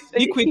to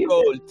liquid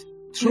gold.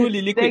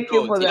 Truly liquid Thank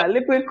gold. You for that.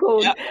 Liquid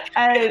gold.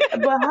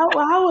 But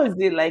how was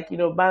it like,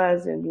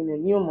 balancing being a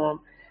new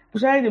mom,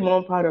 especially the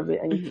mom part of it,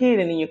 and your kid,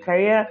 and in your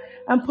career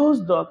and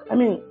postdoc? I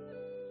mean,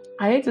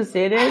 I hate to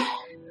say this,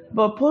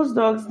 but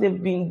postdocs, they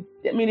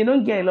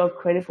don't get a lot of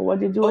credit for what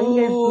they do. And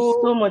you guys do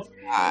so much.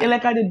 They're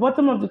like at the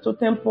bottom of the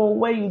totem pole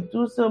where you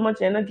do so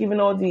much and not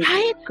giving all the...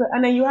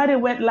 And then you had a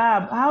wet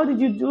lab. How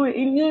did you do it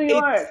in New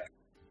York?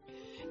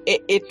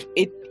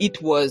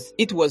 It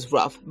was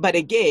rough. But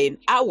again,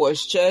 I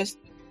was just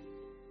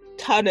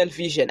tunnel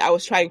vision. I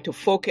was trying to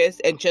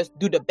focus and just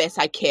do the best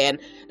I can,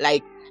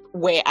 like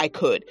where I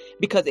could.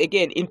 Because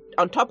again,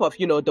 on top of,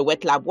 the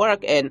wet lab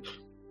work and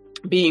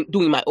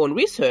doing my own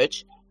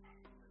research,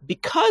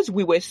 because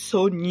we were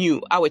so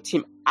new, our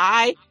team,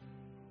 I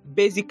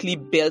basically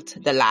built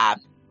the lab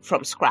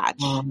from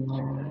scratch.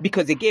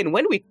 Because again,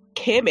 when we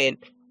came in,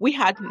 we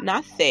had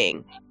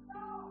nothing.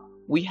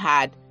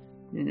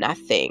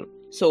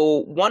 So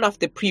one of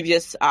the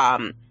previous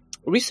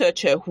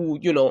researcher who,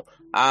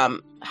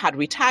 had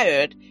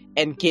retired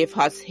and gave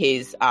us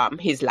his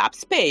lab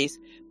space,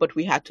 but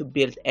we had to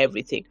build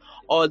everything,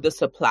 all the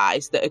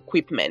supplies, the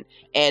equipment.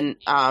 And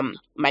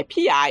my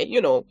PI,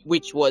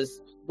 which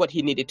was what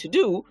he needed to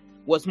do,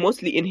 was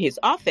mostly in his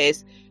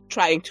office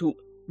trying to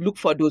look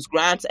for those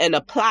grants and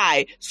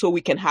apply so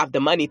we can have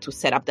the money to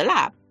set up the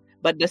lab.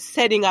 But the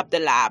setting up the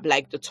lab,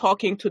 like the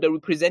talking to the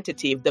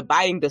representative, the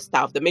buying the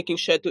stuff, the making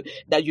sure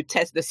that you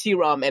test the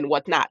serum and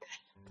whatnot,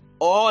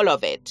 all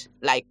of it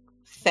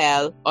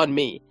fell on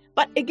me.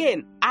 But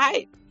again,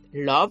 I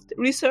loved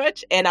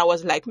research and I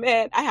was like,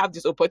 man, I have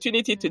this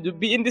opportunity to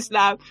be in this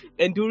lab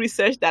and do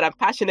research that I'm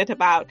passionate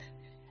about.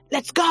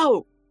 Let's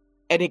go.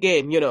 And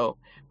again,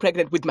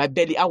 pregnant with my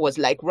belly, I was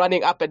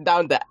running up and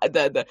down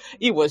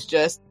it was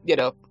just,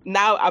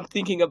 now I'm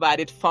thinking about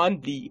it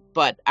fondly,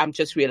 but I'm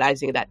just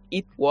realizing that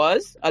it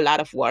was a lot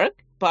of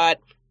work. But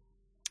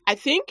I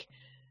think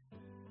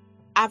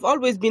I've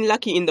always been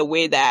lucky in the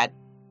way that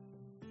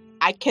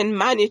I can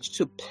manage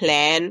to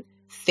plan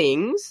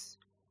things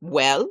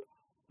well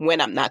when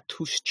I'm not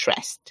too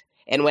stressed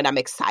and when I'm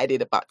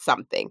excited about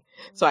something.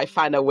 So I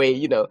find a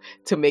way,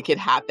 to make it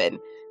happen.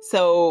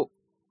 So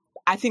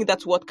I think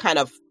that's what kind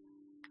of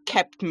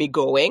kept me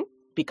going,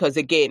 because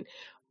again,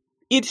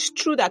 it's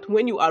true that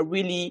when you are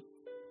really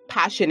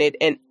passionate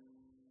and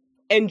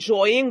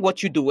enjoying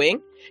what you're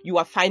doing, you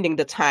are finding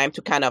the time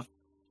to kind of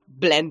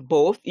blend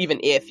both, even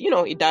if,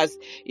 it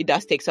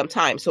does take some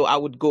time. So I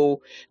would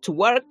go to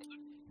work,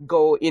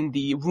 go in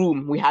the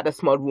room. We had a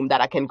small room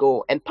that I can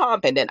go and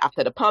pump. And then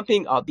after the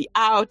pumping, I'll be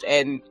out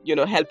and,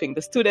 helping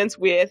the students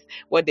with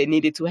what they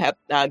needed help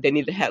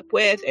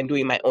with, and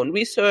doing my own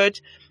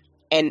research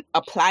and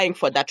applying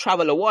for that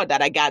travel award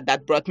that I got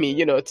that brought me,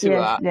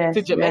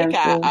 to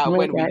Jamaica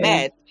when we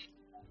met.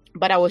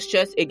 But I was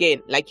just,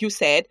 again, like you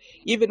said,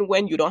 even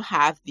when you don't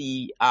have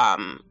the,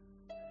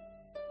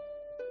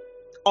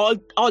 all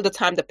the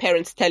time the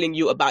parents telling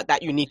you about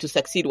that you need to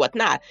succeed,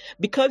 whatnot,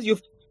 because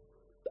you've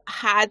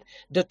had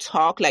the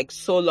talk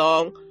so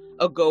long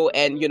ago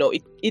and,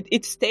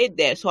 it stayed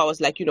there. So I was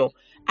like,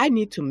 I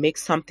need to make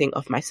something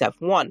of myself.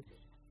 One,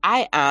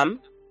 I am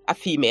a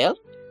female.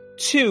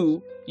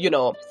 Two,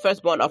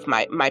 firstborn of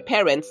my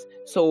parents.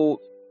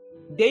 So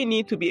they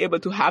need to be able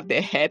to have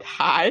their head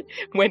high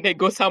when they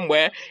go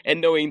somewhere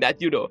and knowing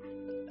that,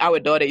 our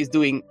daughter is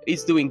doing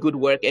good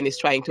work and is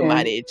trying to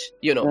manage,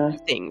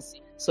 things.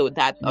 So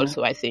that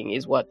also, I think,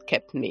 is what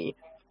kept me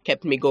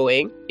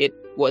going. It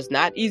was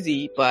not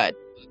easy, but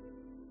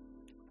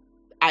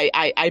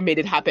I made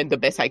it happen the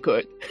best I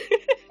could.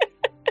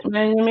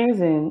 Man, you're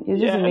amazing. You're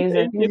just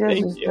amazing.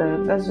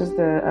 That's just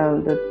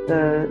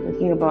the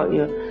thing about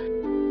you.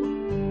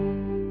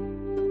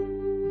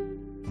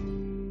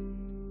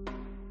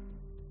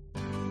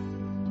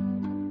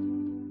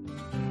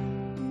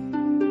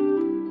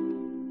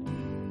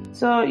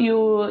 So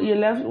you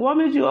left. What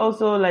made you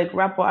also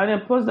wrap up? I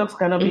mean, postdocs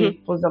cannot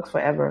be postdocs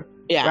forever,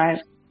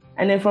 right?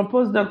 And then from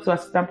postdoc to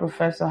assistant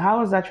professor, how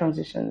was that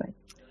transition like?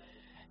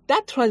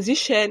 That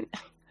transition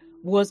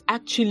was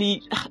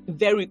actually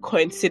very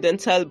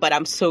coincidental, but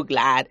I'm so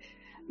glad,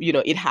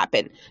 it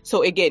happened.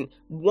 So again,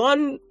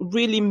 one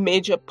really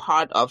major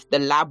part of the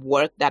lab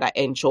work that I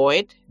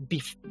enjoyed,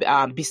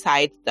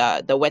 besides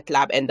the wet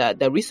lab and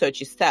the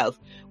research itself,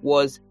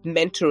 was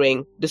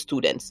mentoring the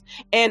students.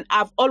 And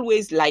I've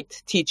always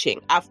liked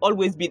teaching. I've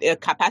always been in a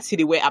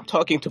capacity where I'm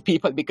talking to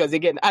people because,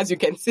 again, as you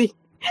can see,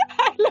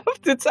 I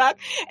love to talk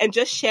and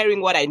just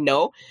sharing what I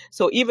know.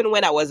 So even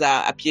when I was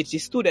a PhD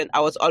student,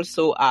 I was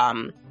also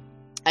a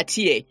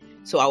TA.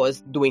 So I was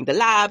doing the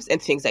labs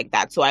and things like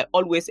that. So I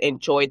always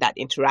enjoyed that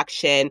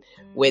interaction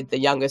with the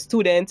younger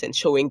students and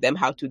showing them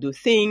how to do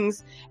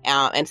things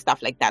and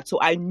stuff like that. So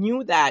I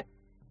knew that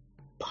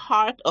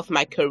part of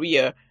my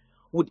career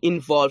would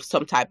involve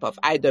some type of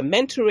either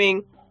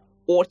mentoring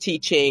or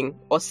teaching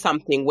or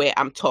something where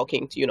I'm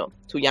talking to,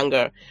 to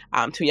younger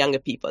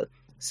people.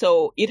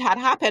 So it had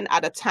happened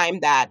at a time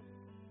that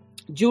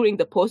during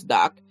the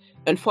postdoc,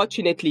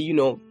 unfortunately,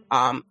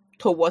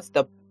 towards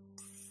the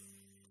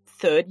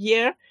third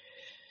year,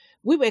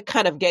 we were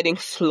kind of getting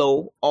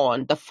slow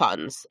on the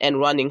funds and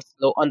running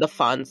slow on the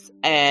funds.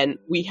 And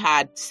we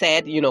had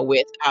said,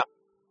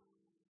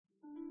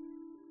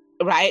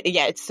 right.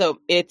 Yeah. So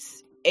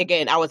it's,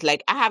 again, I was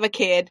like, I have a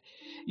kid,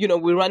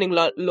 we're running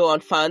low on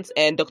funds.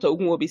 And Dr.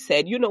 Ogunwobi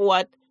said, you know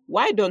what,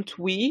 why don't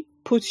we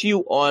put you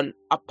on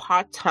a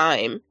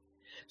part-time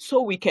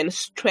so we can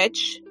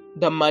stretch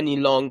the money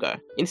longer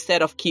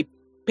instead of keep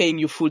paying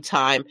you full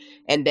time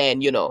and then,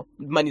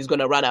 money's going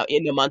to run out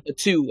in a month or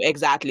two.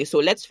 Exactly. So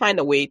let's find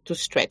a way to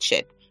stretch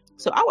it.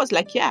 So I was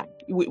like, yeah,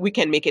 we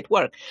can make it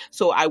work.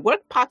 So I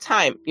worked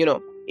part-time,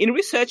 in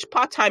research,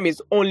 part-time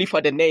is only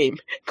for the name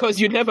because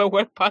you never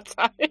work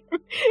part-time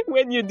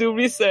when you do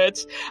research.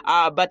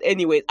 But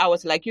anyways, I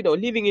was like,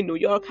 living in New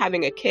York,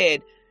 having a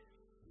kid,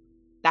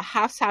 the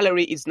half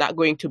salary is not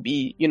going to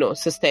be,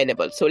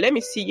 sustainable. So let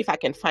me see if I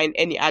can find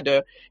any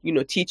other,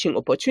 teaching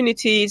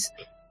opportunities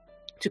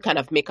to kind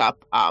of make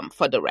up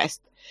for the rest.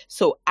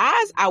 So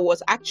as I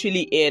was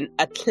actually in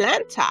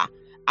Atlanta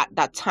at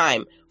that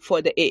time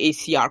for the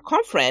AACR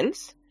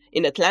conference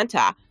in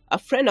Atlanta, a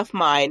friend of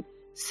mine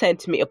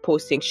sent me a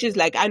posting. She's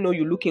like, I know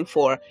you're looking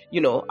for,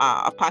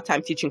 a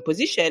part-time teaching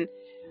position.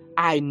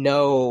 I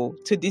know.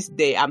 To this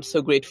day, I'm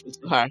so grateful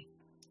to her.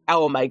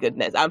 Oh my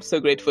goodness. I'm so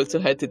grateful to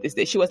her to this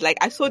day. She was like,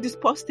 I saw this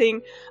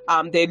posting.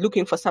 They're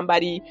looking for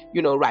somebody,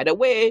 right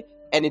away.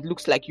 And it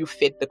looks like you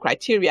fit the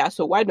criteria.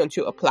 So why don't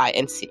you apply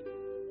and see?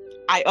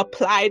 I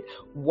applied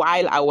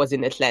while I was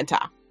in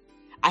Atlanta.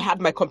 I had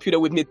my computer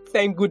with me.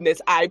 Thank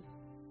goodness. I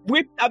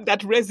whipped up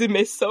that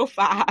resume so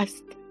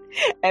fast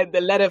and the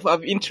letter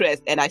of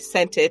interest. And I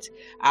sent it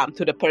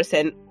to the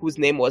person whose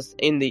name was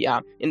in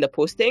the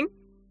posting.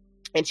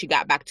 And she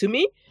got back to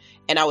me.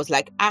 And I was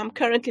like, I'm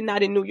currently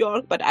not in New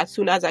York, but as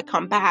soon as I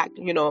come back,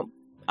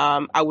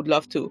 I would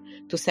love to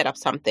set up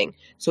something.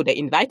 So they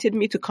invited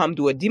me to come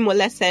do a demo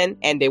lesson,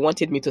 and they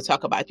wanted me to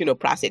talk about,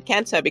 prostate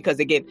cancer, because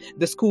again,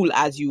 the school,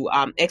 as you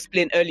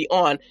explained early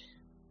on,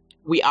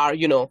 we are,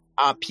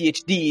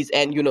 PhDs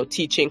and,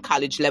 teaching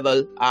college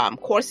level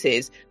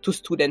courses to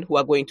students who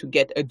are going to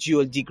get a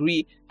dual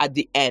degree at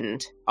the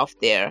end of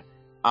their,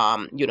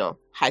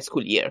 high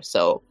school year.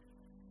 So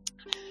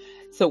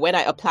when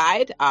I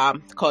applied,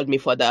 called me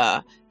for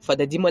the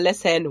demo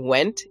lesson,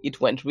 it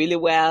went really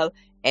well.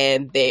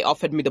 And they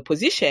offered me the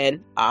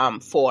position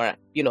for,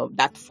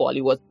 that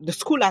fall. The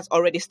school has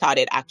already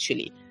started,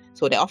 actually.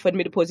 So they offered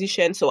me the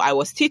position. So I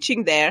was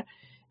teaching there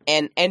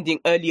and ending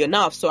early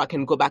enough so I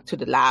can go back to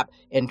the lab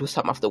and do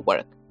some of the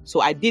work. So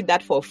I did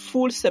that for a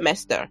full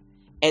semester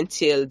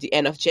until the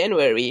end of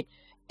January.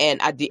 And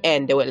at the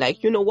end, they were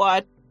like, you know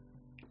what?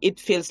 It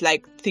feels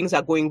like things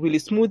are going really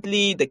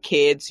smoothly. The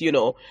kids,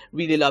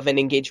 really love and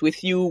engage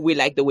with you. We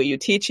like the way you're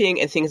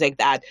teaching and things like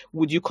that.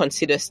 Would you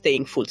consider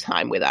staying full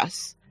time with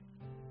us?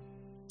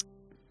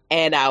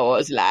 And I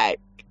was like,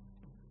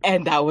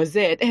 and that was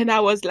it. And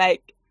I was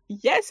like,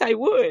 yes, I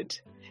would.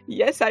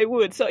 Yes, I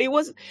would. So it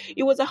was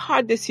a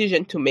hard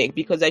decision to make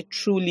because I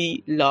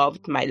truly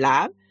loved my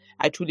lab.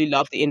 I truly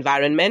loved the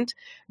environment.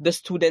 The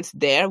students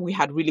there, we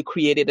had really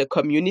created a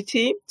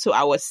community. So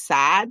I was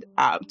sad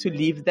to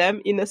leave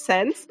them in a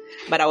sense,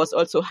 but I was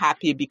also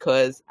happy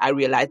because I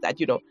realized that,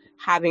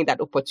 having that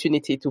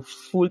opportunity to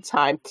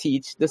full-time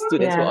teach the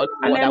students. Yeah.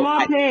 And then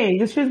more pay.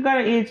 The streets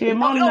gotta eat your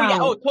mom now. Yeah.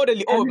 Oh,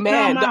 totally. Oh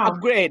man,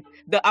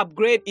 the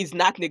upgrade is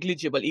not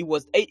negligible.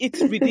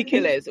 It's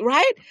ridiculous,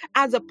 right?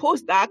 As a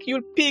postdoc,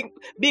 you're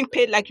being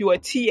paid like you're a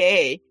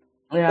TA.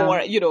 Yeah.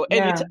 Or,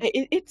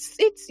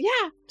 it's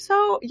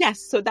So yes,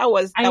 so that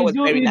was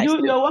very nice.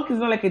 Your work is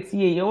not like a TA.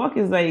 Your work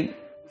is like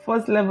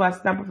first level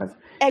assistant professor.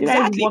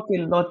 Exactly. You guys work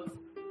a lot.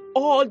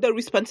 All the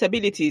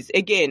responsibilities,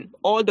 again,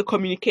 all the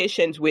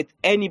communications with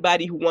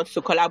anybody who wants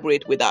to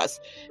collaborate with us,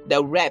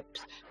 the reps,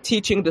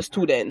 teaching the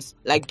students,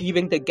 like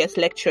giving the guest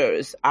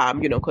lectures,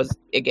 because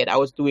again, I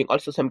was doing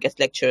also some guest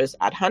lectures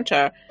at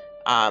Hunter,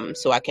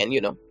 so I can,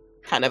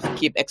 kind of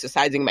keep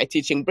exercising my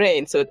teaching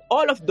brain. So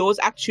all of those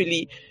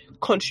actually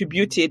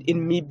contributed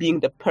in me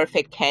being the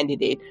perfect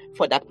candidate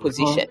for that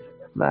position.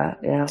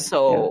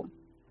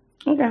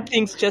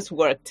 Things just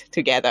worked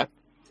together.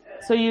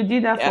 So you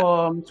did that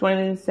from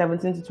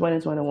 2017 to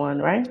 2021,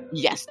 right?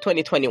 Yes,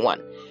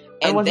 2021.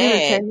 And was it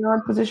a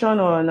tenured position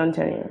or a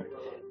non-tenured?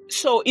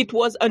 So it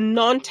was a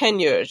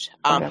non-tenured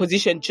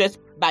position just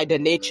by the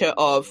nature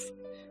of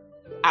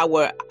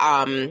our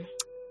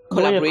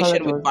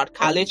collaboration with Bard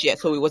College. Yeah,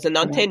 so it was a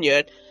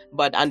non-tenured,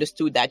 but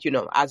understood that,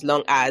 as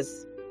long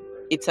as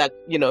it's a,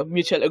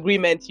 mutual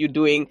agreement. You're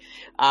doing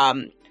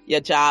your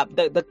job.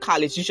 The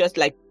college, you just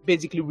like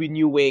basically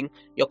renewing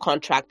your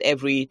contract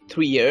every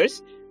 3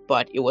 years.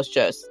 But it was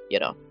just,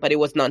 but it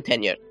was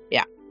non-tenured.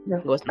 Yeah,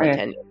 it was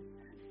non-tenured.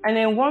 And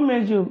then what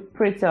made you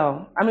pray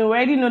tell? I mean, we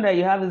already know that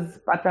you have this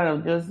pattern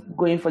of just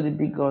going for the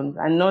big guns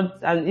and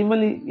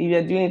even if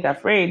you're doing it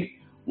afraid,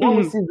 one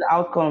will see the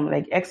outcome,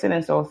 like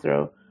excellence all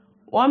through.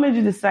 What made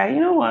you decide, you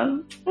know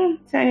what,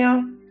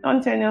 tenure,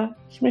 non-tenure,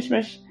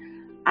 shmish,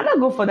 I'm going to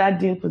go for that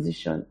dean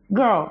position.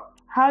 Girl,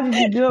 how did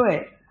you do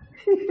it?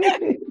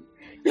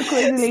 You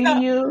crazy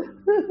lady, you.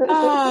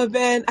 Oh,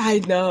 man, I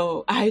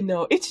know.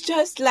 It's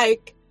just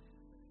like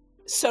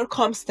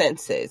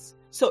circumstances.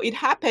 So it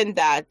happened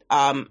that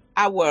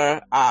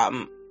our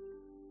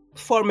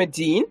former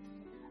dean,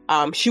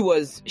 she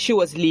was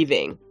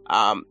leaving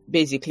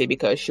basically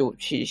because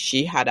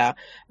she had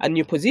a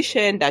new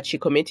position that she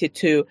committed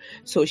to,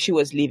 so she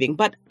was leaving.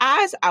 But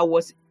as I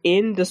was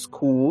in the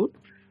school,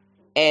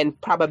 and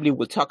probably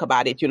we'll talk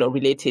about it,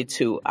 related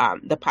to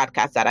the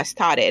podcast that I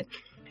started,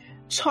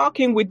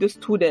 talking with the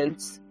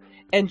students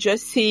and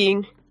just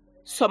seeing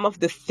some of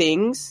the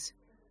things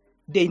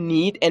they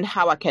need and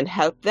how I can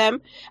help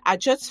them, I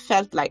just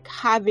felt like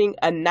having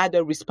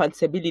another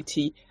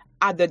responsibility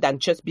other than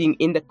just being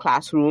in the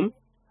classroom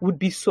would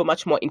be so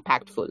much more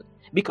impactful.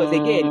 Because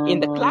again, in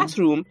the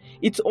classroom,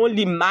 it's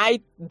only my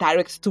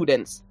direct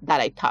students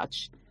that I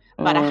touch.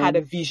 But I had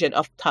a vision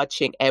of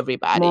touching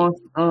everybody.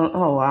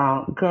 Oh,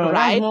 wow. Girl,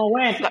 right? That's more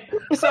work.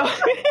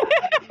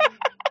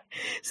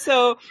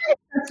 So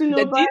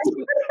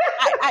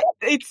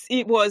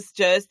it was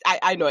just,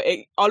 I know,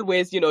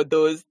 always,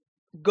 those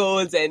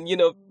goals and,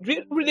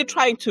 really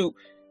trying to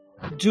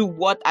do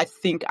what I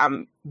think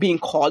I'm being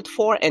called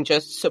for and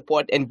just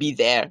support and be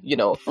there,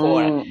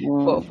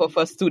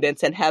 for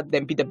students and help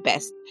them be the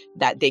best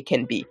that they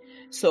can be.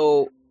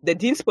 So the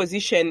dean's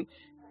position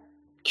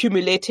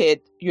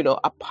accumulated,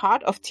 a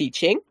part of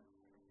teaching,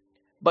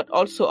 but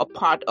also a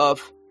part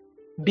of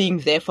being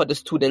there for the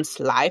students'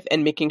 life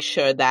and making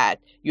sure that,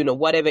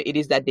 whatever it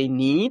is that they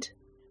need,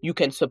 you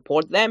can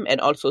support them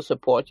and also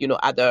support,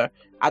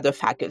 other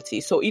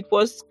faculty. So it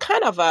was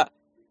kind of a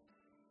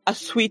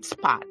sweet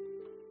spot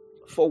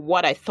for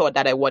what I thought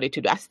that I wanted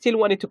to do. I still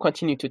wanted to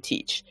continue to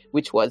teach,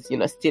 which was,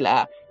 still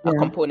a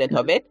component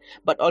of it,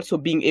 but also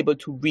being able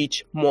to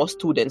reach more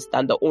students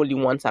than the only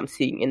ones I'm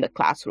seeing in the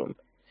classroom.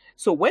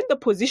 So when the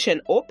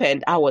position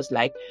opened, I was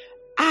like,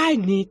 I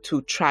need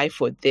to try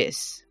for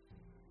this.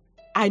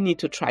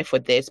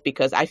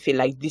 Because I feel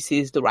like this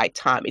is the right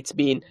time. It's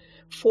been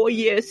 4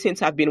 years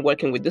since I've been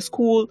working with the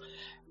school.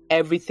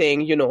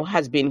 Everything,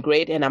 has been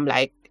great. And I'm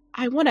like,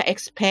 I want to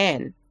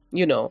expand,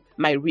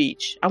 my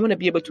reach. I want to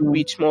be able to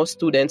reach more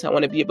students. I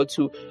want to be able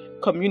to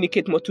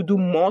communicate more, to do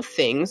more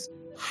things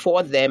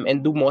for them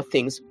and do more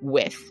things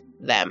with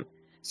them.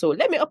 So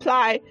let me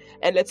apply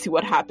and let's see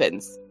what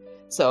happens.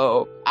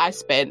 So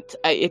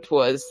it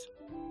was.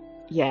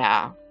 You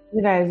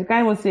guys, you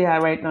can't even see her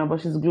right now,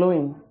 but she's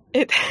glowing.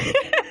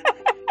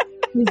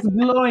 She's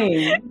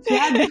glowing. She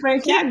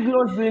had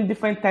glows during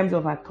different times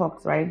of her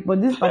talks, right?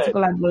 But this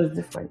particular glow is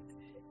different.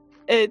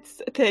 Thank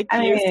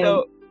you.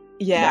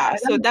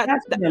 So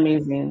that's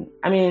amazing.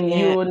 I mean,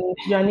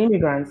 you're an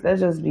immigrant.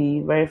 Let's just be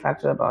very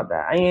factual about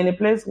that. And you're in a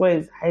place where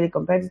it's highly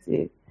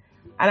competitive.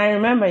 And I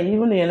remember,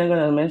 even though you're not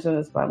going to mention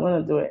this, but I'm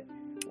going to do it.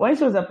 When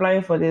she was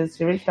applying for this,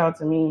 she reached out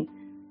to me.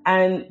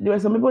 And there were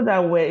some people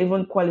that were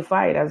even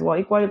qualified as well,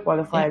 equally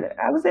qualified.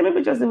 Yeah. I would say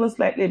maybe just even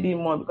slightly a bit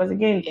more because,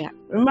 again,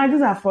 remember,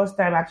 this is her first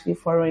time actually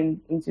following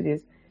into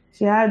this.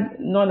 She had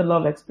not a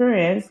lot of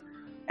experience,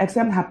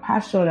 except her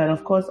passion and,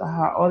 of course,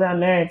 her other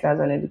merits as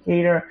an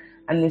educator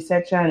and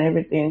researcher and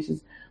everything.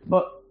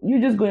 But you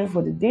just going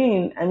for the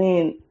dean, I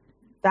mean,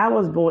 that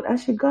was bold. And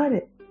she got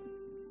it.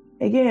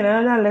 Again,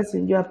 another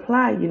lesson, you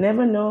apply. You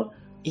never know.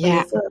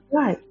 Yeah. You still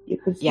apply. You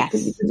could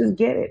just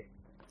get it.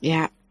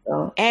 Yeah.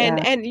 So,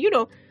 and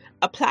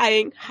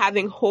applying,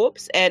 having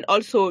hopes, and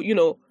also,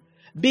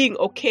 being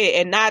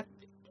okay and not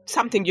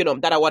something,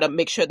 that I want to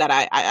make sure that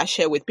I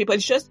share with people.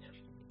 It's just,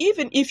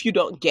 even if you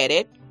don't get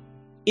it,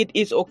 it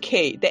is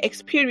okay. The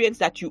experience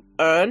that you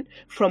earn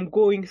from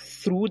going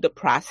through the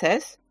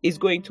process is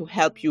going to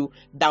help you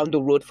down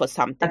the road for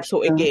something.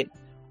 So again,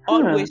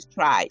 always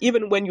try.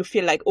 Even when you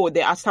feel like,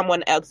 there's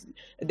someone else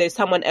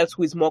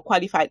who is more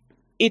qualified.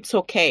 It's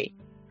okay.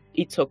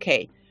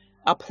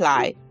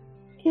 Apply.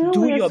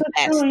 Do your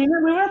best. True. We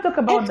want to talk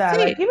about that.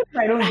 Like, even if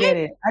I don't get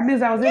it, at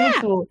least I was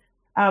able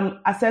to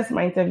assess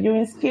my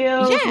interviewing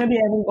skills. Maybe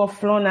I even got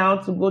flown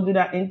out to go do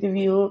that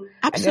interview.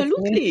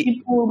 Absolutely.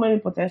 People, many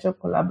potential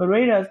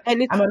collaborators.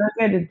 And I'm gonna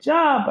get the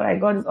job, but I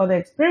got this other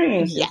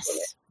experience.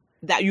 Yes.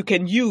 That you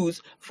can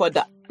use for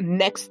the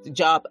next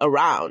job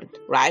around,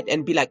 right?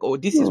 And be like,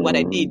 this is what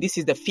I did. This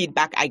is the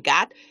feedback I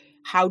got.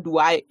 How do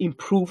I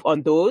improve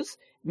on those?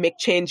 Make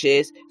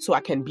changes so I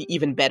can be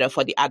even better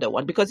for the other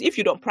one. Because if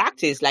you don't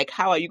practice, like,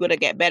 how are you going to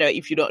get better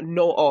if you don't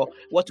know or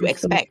what to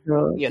expect?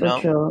 So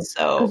true.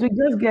 So because we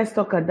just get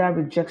stuck at that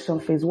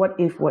rejection phase. What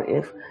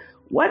if?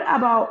 what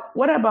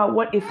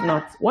if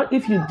not? What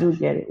if you do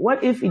get it?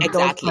 What if it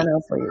don't turn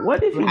out for you?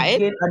 What if you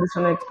get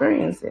additional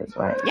experiences,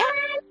 right? Yeah,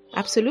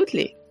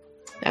 absolutely.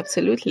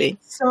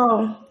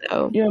 So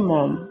your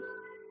mom,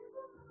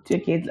 2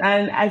 kids,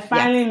 and I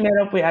finally met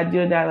up with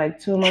Adeodat like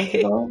 2 months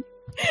ago.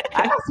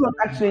 Last month,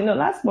 actually, no,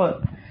 last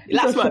month.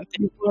 Last month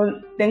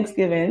before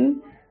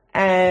Thanksgiving,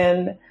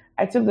 and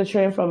I took the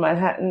train from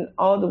Manhattan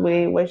all the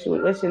way where she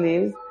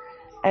lives,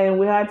 and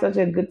we had such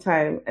a good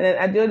time. And then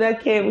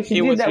Adeodat came. She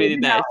did that really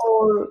nice. That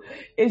whole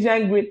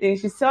Asian greet thing.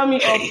 She saw me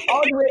up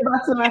all the way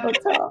back to my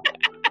hotel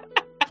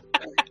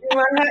in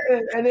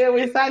Manhattan, and then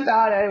we sat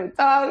down and we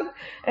talked.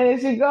 And then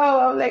she go,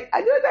 I'm like,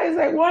 Adeodat is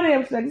like 1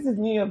 a.m. She's like, this is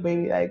New York,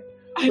 baby. Like,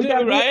 I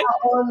know, right?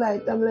 All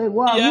night. I'm like,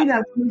 wow, me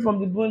not coming from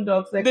the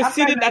boondocks. Like the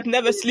city that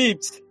never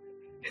sleeps.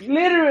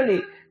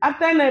 Literally.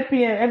 After 9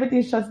 p.m.,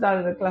 everything shuts down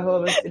in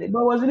Oklahoma City.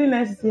 But it was really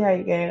nice to see her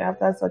again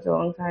after such a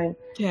long time.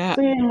 Yeah.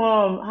 So,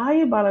 Mom, how are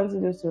you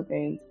balancing those 2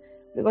 things?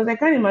 Because I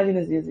can't imagine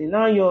it's easy.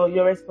 Now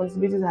your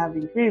responsibilities have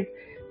increased.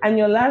 And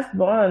your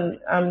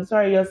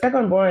your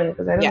second born,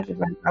 because I don't know if she's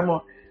like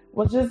Amo,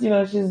 was just,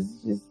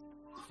 she's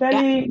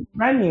fairly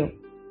brand new.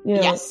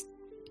 Yes.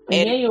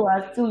 And here you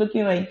are still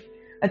looking like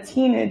a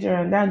teenager,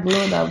 and that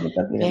glow that we're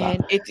talking about.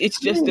 And it's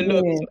just the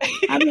look.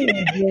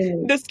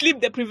 The sleep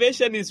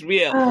deprivation is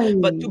real.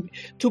 But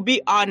to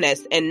be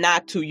honest and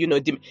not to,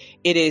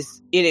 it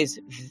is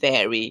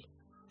very,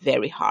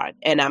 very hard.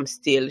 And I'm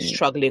still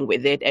struggling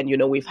with it. And,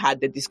 we've had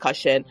the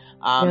discussion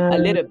a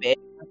little bit,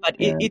 but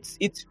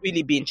it's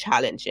really been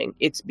challenging.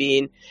 It's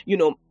been,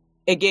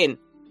 again,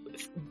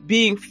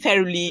 being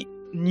fairly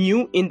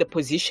new in the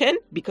position,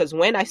 because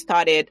when I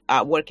started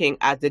working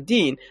as the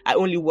dean, I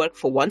only worked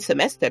for 1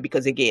 semester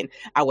because, again,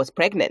 I was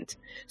pregnant.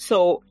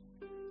 So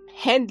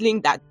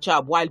handling that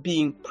job while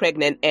being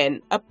pregnant,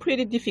 and a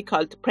pretty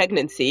difficult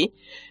pregnancy,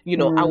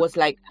 I was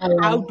like,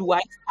 how do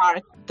I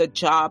start the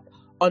job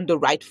on the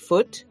right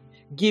foot,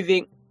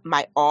 giving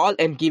my all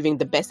and giving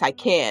the best I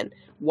can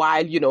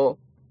while,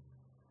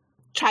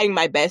 trying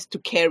my best to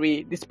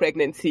carry this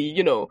pregnancy,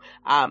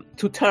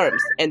 to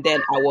terms. And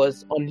then I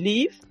was on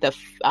leave the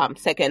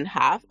second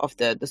half of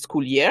the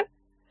school year.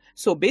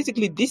 So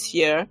basically this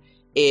year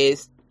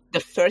is the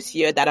first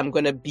year that I'm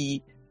going to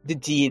be the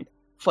dean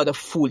for the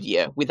full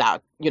year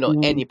without,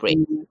 any break.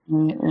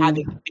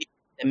 Having a baby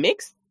in the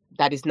mix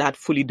that is not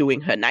fully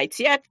doing her nights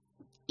yet.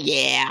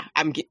 Yeah,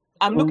 I'm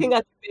looking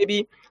at the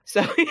baby.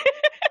 So,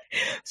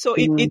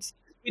 it's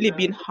really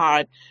been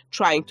hard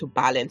trying to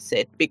balance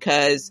it,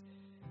 because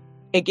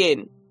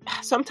again,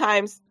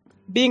 sometimes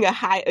being a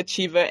high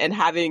achiever and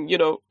having,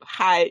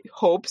 high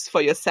hopes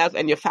for yourself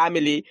and your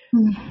family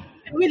can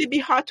really be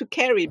hard to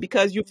carry,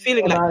 because you're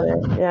feeling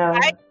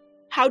like,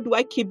 how do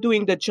I keep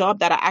doing the job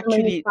that I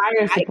actually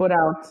to put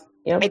out?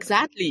 Yep.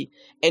 Exactly.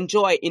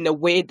 Enjoy in a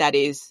way that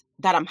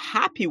I'm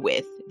happy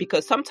with,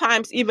 because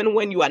sometimes even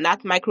when you are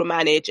not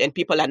micromanaged and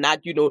people are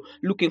not,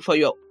 looking for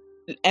your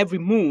every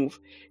move,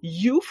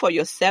 you for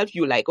yourself,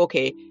 you're like,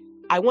 okay,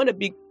 I want to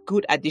be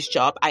good at this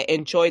job. I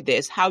enjoy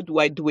this. How do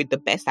I do it the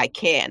best I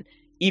can,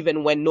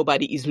 even when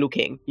nobody is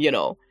looking,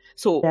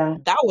 So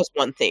that was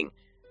one thing.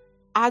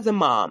 As a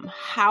mom,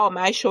 how am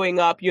I showing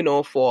up,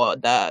 for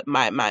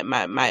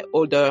my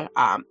older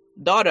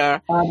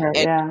daughter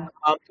and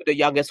to the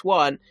youngest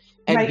one,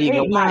 and like being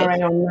a wife?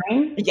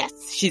 Right?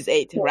 Yes, she's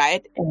 8,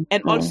 right?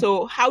 And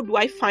also, how do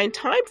I find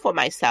time for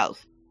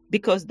myself?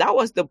 Because that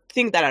was the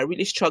thing that I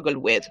really struggled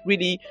with,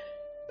 really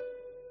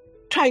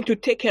trying to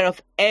take care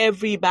of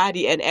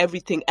everybody and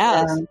everything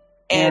else,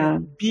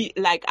 and be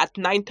like at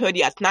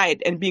 9:30 at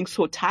night and being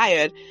so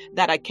tired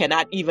that I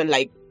cannot even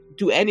like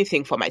do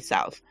anything for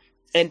myself.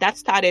 And that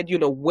started,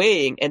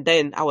 weighing. And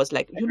then I was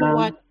like, you know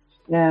what?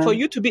 Yeah. For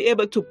you to be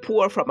able to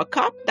pour from a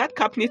cup, that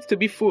cup needs to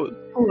be full.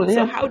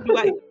 So how do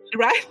I,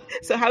 right?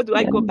 So how do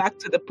I go back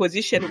to the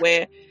position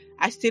where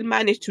I still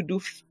manage to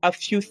do a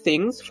few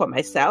things for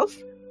myself,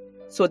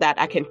 so that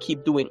I can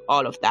keep doing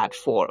all of that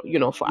for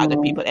other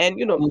people. And,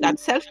 that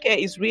self-care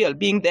is real.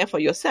 Being there for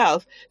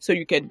yourself so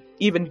you can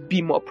even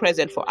be more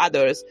present for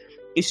others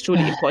is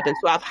truly important.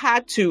 So I've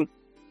had to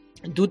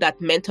do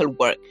that mental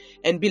work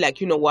and be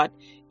like, you know what?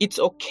 It's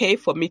okay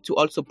for me to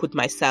also put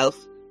myself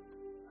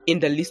in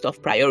the list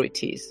of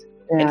priorities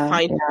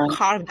and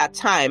carve that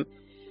time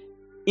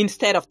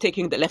instead of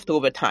taking the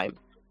leftover time.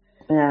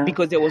 Yeah.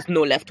 Because there was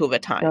no leftover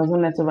time. There was no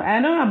leftover.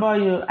 I don't know about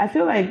you. I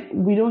feel like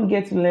we don't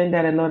get to learn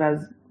that a lot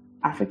as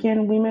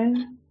African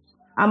women.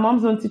 Our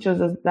moms don't teach us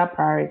that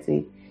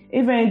priority.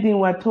 If anything,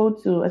 we're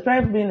told to,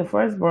 especially being the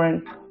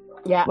firstborn,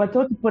 we're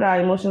told to put our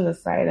emotions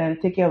aside and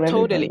take care of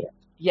everybody. Totally.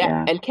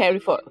 Yeah. And care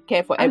for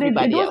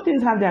everybody. Those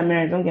things have their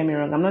merit, don't get me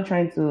wrong. I'm not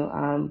trying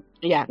to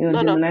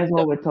demonize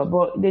what we're taught,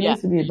 but there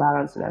needs to be a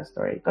balance to that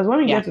story. Because when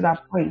we get to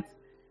that point,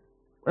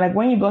 like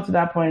when you go to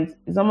that point,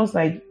 it's almost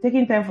like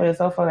taking time for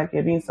yourself felt like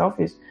you're being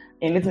selfish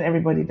and letting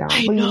everybody down.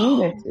 But you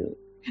needed to.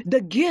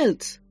 The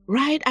guilt.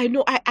 Right. I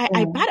know.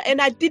 I battle,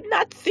 and I did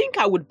not think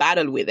I would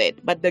battle with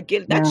it, but the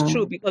guilt, that's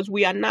true, because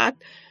we are not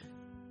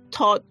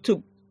taught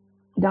to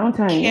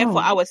downtime, care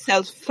for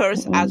ourselves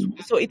first.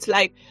 So it's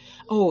like,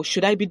 oh,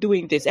 should I be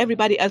doing this?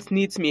 Everybody else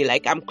needs me.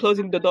 Like, I'm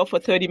closing the door for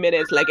 30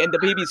 minutes, like, and the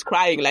baby's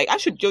crying. Like, I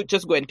should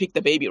just go and pick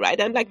the baby, right?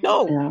 I'm like,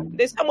 no,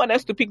 there's someone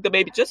else to pick the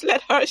baby. Just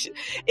let her.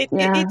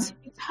 It's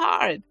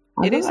hard.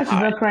 It is hard. She's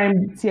not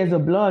crying tears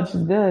of blood.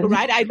 She's good.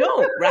 Right, I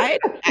know, right?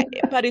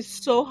 But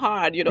it's so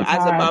hard,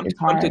 as a mom to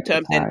come to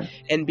terms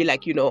and be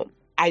like,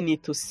 I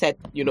need to set,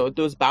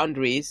 those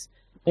boundaries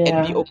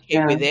and be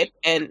okay with it.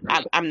 And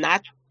I'm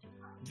not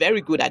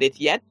very good at it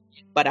yet,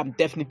 but I'm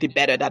definitely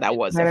better than I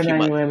was a few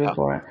months ago.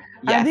 Before.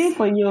 Yes. I think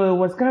for you, it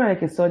was kind of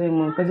like a sudden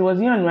move because it was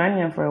you and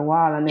Rania for a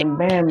while, and then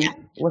bam,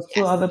 was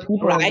two other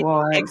people as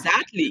well.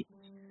 Exactly.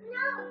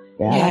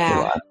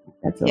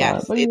 That's a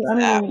lot. But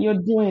you're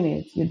doing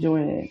it. You're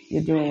doing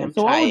it.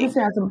 So what would you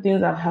say are some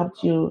things that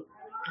helped you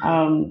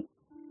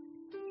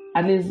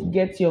at least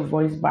get your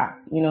voice back?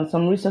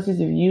 Some resources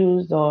you've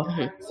used or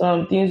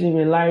some things you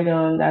relied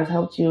on that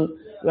helped you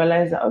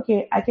realize that,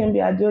 okay, I can be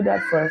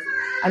Adeodat first.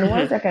 And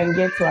once I can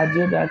get to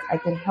Adeodat, I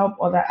can help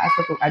other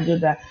aspects of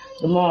Adeodat,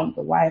 the mom,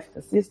 the wife,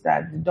 the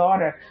sister, the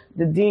daughter,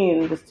 the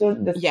dean, the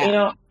student,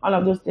 all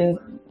of those things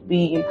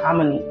be in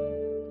harmony.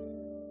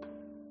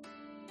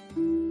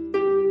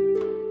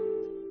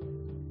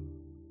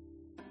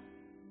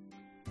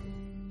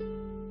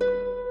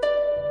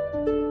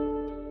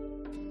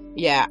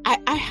 Yeah,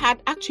 I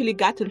had actually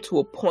gotten to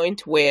a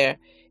point where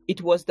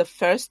it was the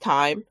first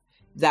time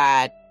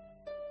that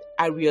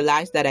I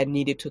realized that I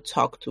needed to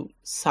talk to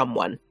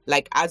someone,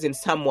 like as in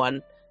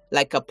someone,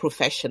 like a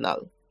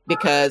professional.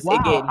 Because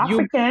again,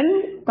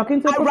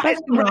 talking to a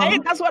professional.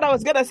 Right? That's what I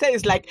was going to say.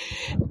 Is like,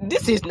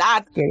 this is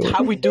not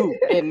how we do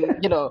in,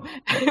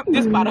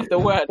 this part of the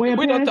world. We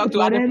don't talk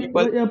to other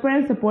people. Were your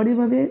parents supportive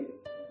of it?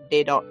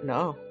 They don't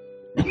know.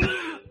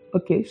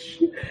 Okay,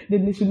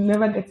 then they should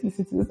never get to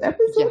listen to this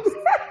episode.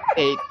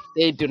 Yes.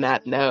 They do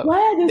not know. Why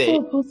are they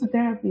so opposed to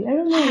therapy? I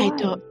don't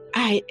know.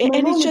 And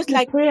it's just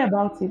like pray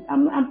about it.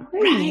 I'm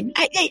praying.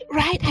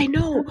 I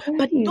know.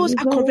 But those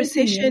are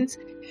conversations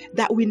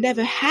that we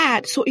never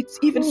had. So it's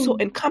even so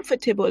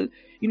uncomfortable,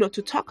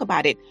 to talk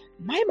about it.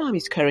 My mom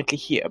is currently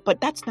here,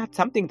 but that's not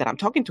something that I'm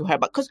talking to her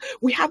about because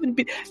we haven't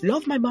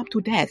love my mom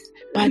to death.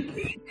 But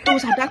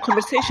those are that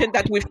conversation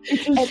that we've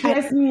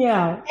stress me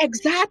out.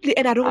 Exactly.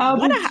 And I don't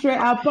want to.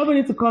 I'll probably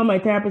need to call my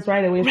therapist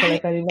right away for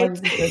like an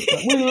emergency.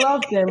 We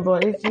love them,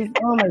 but it's just,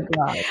 oh my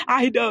God.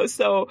 I know.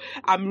 So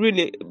I'm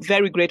really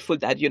very grateful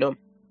that,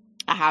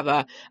 I have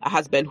a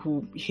husband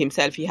who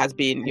himself, he has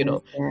been,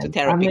 to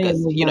therapy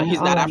because, he's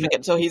not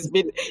African. So he's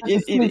been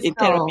in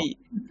therapy,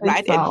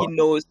 right? And he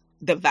knows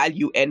the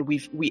value and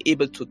we're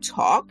able to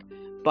talk,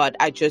 but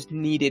I just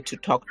needed to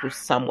talk to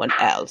someone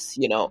else,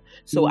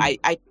 So I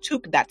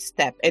took that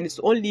step, and it's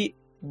only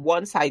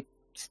once I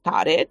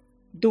started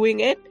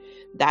doing it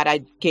that I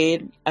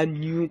gained a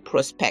new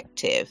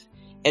perspective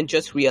and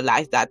just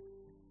realized that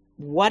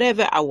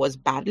whatever I was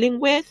battling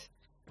with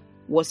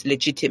was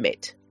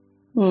legitimate.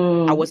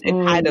 I was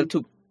entitled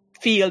to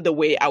feel the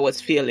way I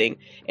was feeling,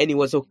 and it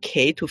was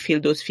okay to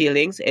feel those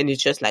feelings. And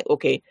it's just like,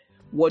 okay,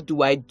 what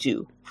do I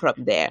do from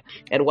there?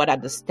 And what are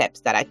the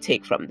steps that I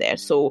take from there?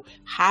 So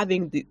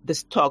having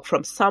this talk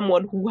from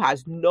someone who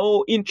has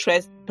no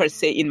interest per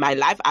se in my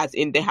life, as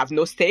in they have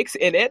no stakes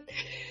in it,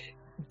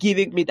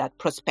 giving me that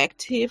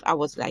perspective, I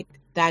was like,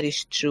 that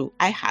is true.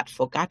 I had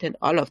forgotten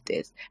all of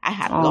this. I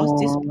had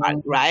lost this part,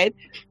 right?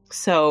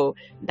 So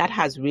that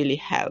has really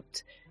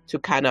helped to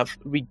kind of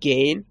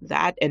regain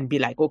that and be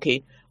like,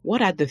 okay,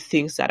 what are the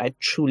things that I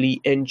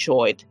truly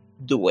enjoyed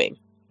doing?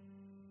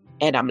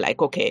 And I'm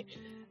like, okay,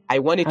 I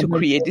wanted to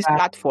create this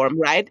platform,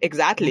 right?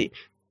 Exactly.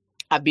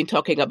 I've been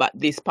talking about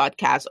this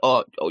podcast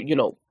or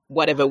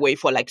whatever way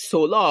for like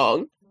so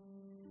long.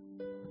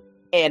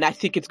 And I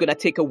think it's going to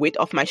take a weight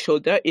off my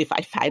shoulder if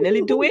I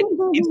finally do it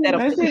instead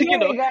of,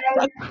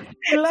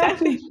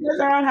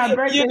 around her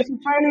birthday, she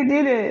finally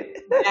did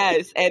it.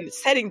 Yes. And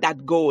setting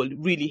that goal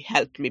really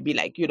helped me be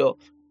like,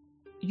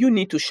 you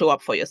need to show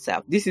up for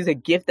yourself. This is a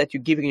gift that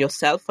you're giving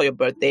yourself for your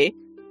birthday.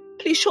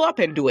 Please show up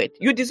and do it.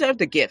 You deserve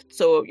the gift.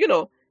 So,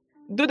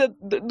 do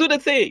the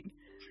thing.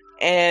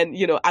 And,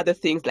 other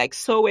things like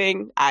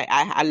sewing.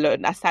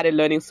 I started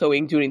learning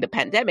sewing during the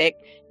pandemic,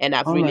 and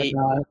I've really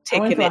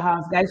taken I went to her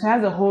house, guys. She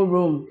has a whole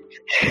room,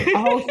 a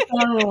whole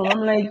store room. I'm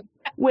like,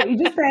 wait, you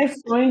just started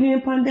sewing during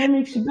the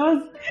pandemic? She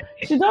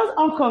does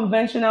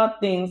unconventional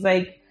things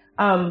like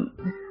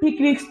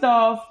picnic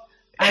stuff,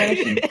 and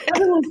she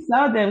doesn't even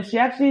sell them. She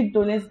actually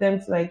donates them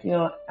to like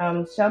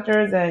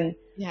shelters and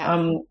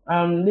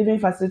living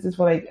facilities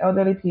for like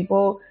elderly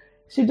people.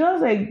 She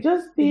does like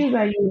just things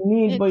that you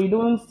need, but you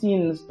don't see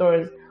in the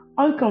stores.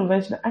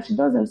 Unconventional, and she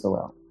does them so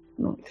well.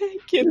 No.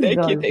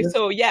 Thank you.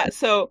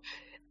 So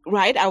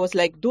right, I was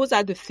like, those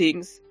are the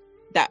things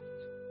that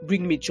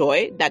bring me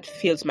joy, that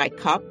fills my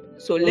cup.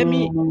 So let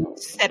me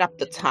set up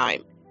the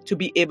time to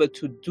be able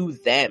to do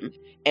them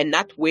and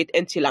not wait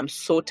until I'm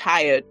so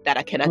tired that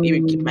I cannot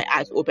even keep my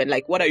eyes open.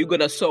 Like, what are you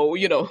gonna sew,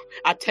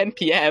 at 10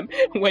 p.m.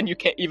 when you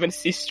can't even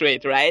see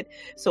straight, right?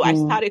 So I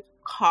started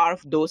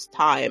carve those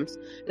times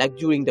like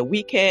during the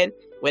weekend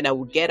when I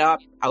would get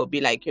up, I would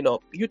be like,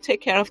 you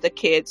take care of the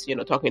kids,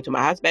 talking to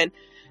my husband.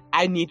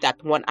 I need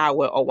that 1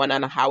 hour or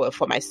 1.5 hours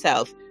for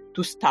myself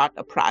to start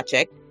a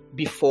project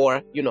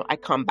before, I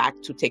come back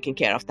to taking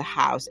care of the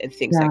house and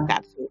things like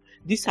that. So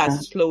this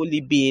has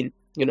slowly been,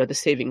 the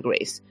saving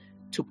grace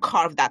to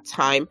carve that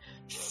time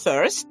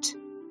first.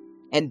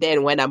 And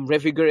then when I'm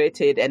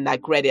revigorated and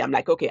like ready, I'm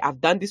like, okay,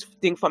 I've done this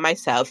thing for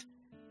myself.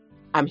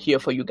 I'm here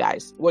for you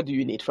guys. What do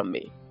you need from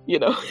me?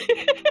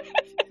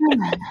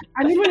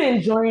 I'm even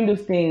enjoying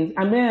those things.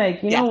 I'm being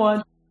like, you know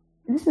what?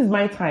 This is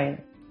my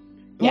time.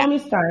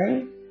 Mommy's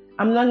time.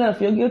 I'm not going to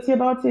feel guilty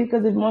about it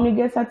because if mommy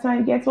gets her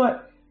time, guess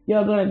what?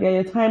 You're going to get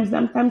your time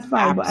times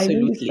 5. But I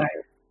need this time.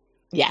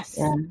 Yes,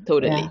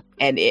 totally. Yeah.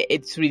 And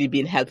it's really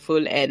been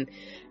helpful. And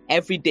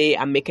every day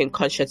I'm making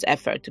conscious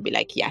effort to be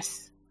like,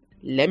 yes,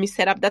 let me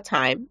set up the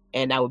time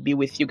and I will be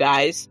with you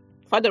guys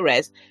for the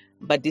rest.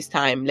 But this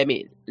time, let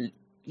me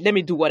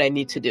do what I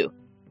need to do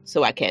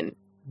so I can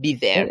be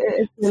there,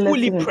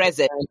 fully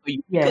present for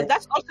you. Yes. Because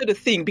that's also the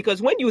thing.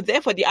 Because when you're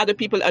there for the other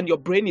people and your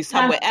brain is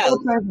somewhere else,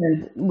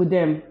 present with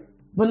them,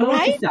 but not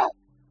right? yourself.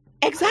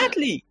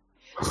 Exactly.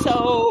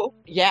 So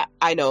yeah,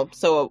 I know.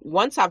 So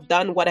once I've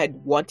done what I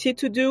wanted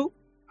to do,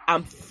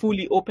 I'm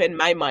fully open.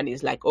 My mind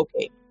is like,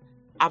 okay,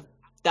 I've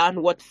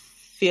done what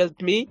filled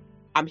me.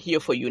 I'm here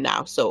for you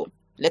now. So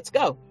let's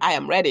go. I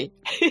am ready.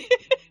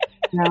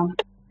 Yeah.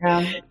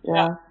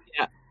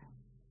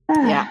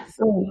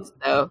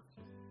 So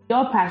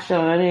your passion,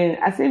 I mean,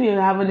 as if you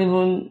haven't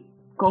even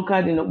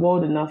conquered the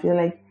world enough. You're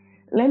like,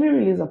 let me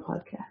release a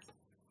podcast.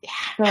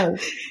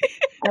 Because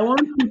I want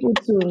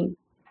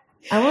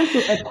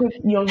to equip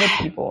younger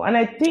people. And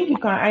I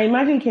think I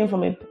imagine it came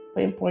from a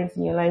point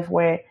in your life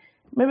where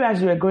maybe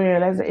as you were growing, you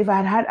realized that if I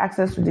had had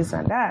access to this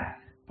and that,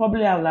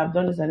 probably I would have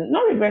done this and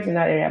not regret in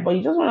that area, but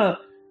you just want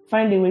to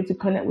find a way to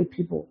connect with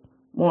people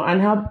more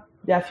and help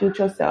their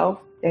future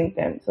self thank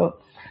them. So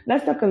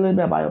let's talk a little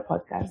bit about your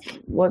podcast.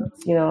 What,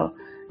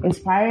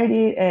 inspired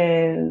it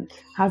and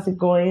how's it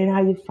going?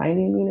 How are you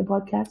finding being a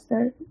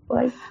podcaster?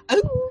 Like,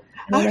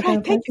 all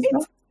right, thank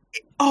you.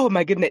 Oh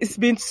my goodness, it's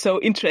been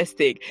so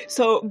interesting.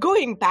 So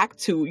going back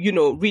to,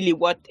 really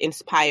what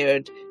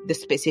inspired the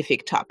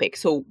specific topic.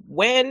 So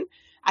when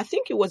I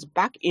think it was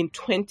back in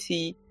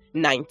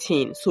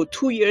 2019, so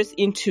 2 years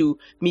into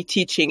me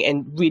teaching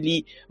and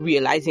really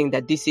realizing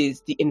that this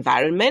is the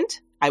environment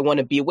I want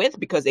to be with,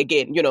 because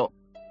again,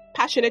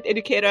 passionate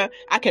educator,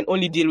 I can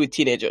only deal with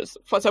teenagers.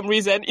 For some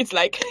reason, it's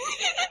like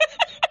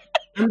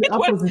I'm the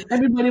opposite.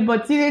 Everybody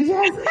but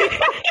teenagers.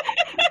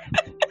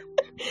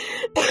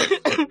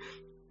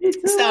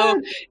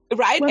 So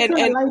right,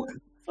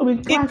 so we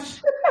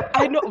clash.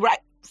 I know, right?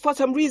 For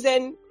some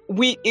reason,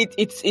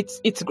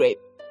 it's great.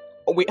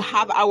 We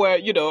have our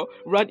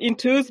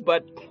run-intos,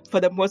 but for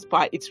the most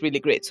part, it's really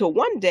great. So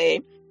one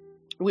day,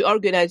 we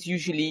organize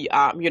usually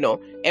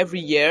every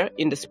year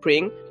in the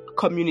spring,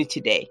 Community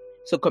Day.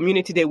 So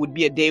Community Day would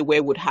be a day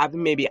where we'd have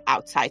maybe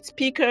outside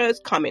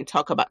speakers come and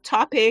talk about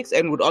topics,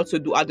 and would also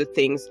do other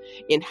things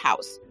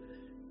in-house.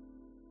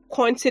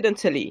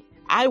 Coincidentally,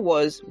 I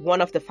was one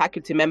of the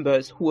faculty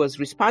members who was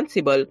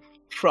responsible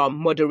from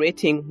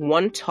moderating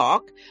one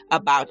talk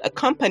about a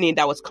company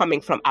that was coming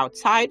from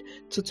outside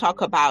to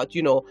talk about,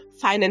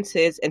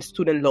 finances and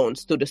student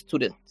loans to the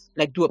students,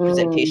 like do a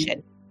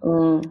presentation.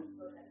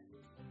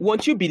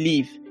 Won't you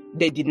believe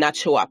they did not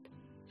show up?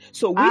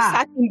 So we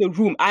sat in the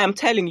room. I am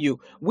telling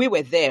you, we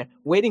were there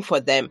waiting for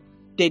them.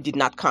 They did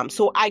not come.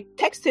 So I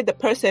texted the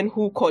person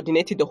who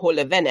coordinated the whole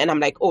event, and I'm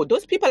like, oh,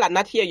 those people are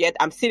not here yet.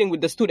 I'm sitting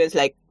with the students,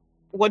 like,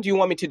 what do you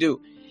want me to do?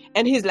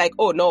 And he's like,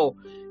 oh, no,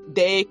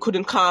 they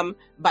couldn't come,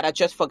 but I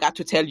just forgot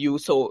to tell you.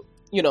 So,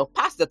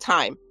 pass the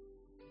time.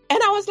 And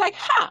I was like,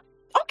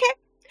 okay,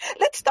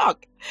 let's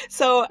talk.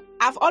 So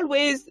I've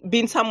always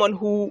been someone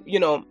who,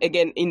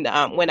 again,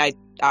 when I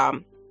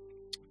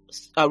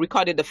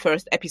recorded the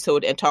first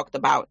episode and talked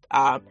about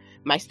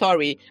my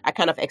story, I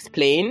kind of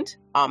explained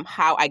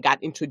how I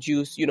got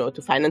introduced,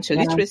 to financial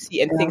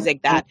literacy and things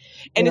like that.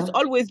 And it's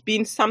always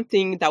been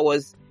something that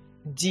was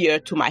dear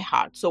to my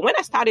heart. So when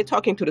I started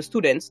talking to the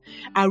students,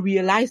 I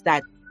realized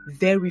that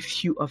very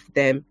few of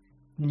them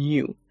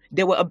knew.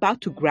 They were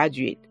about to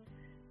graduate.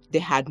 They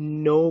had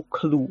no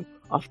clue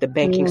of the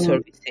banking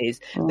services,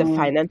 the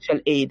financial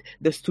aid,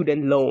 the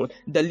student loan.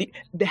 They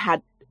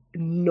had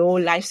no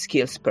life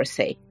skills per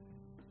se.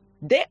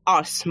 They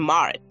are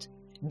smart.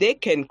 They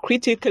can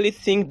critically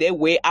think their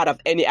way out of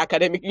any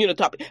academic,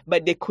 topic,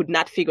 but they could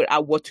not figure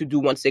out what to do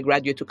once they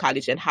graduate to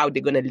college and how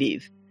they're going to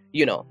live,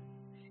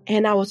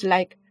 And I was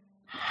like,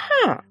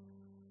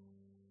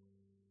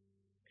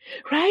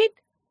 right?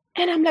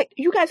 And I'm like,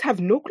 you guys have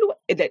no clue?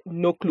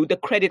 No clue. The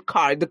credit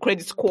card, the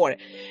credit score.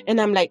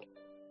 And I'm like,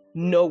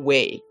 no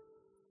way.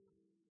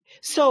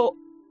 So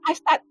I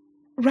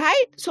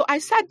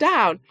sat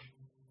down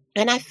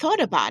and I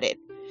thought about it.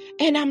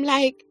 And I'm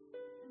like,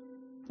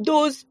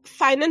 those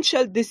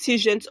financial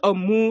decisions or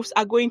moves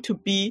are going to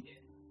be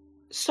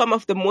some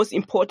of the most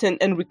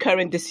important and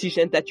recurrent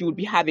decisions that you will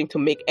be having to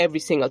make every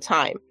single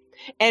time.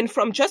 And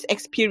from just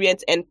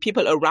experience and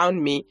people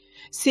around me,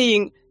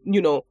 seeing,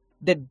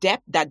 the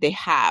debt that they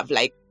have,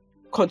 like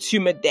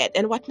consumer debt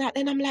and whatnot.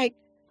 And I'm like,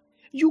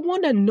 you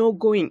want to know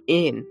going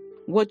in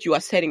what you are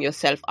setting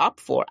yourself up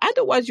for.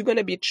 Otherwise, you're going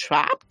to be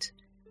trapped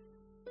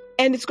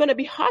and it's going to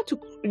be hard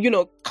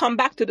to, come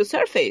back to the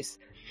surface.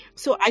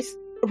 So I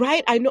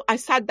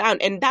sat down,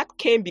 and that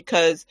came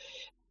because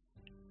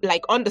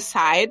like on the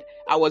side,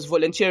 I was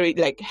volunteering,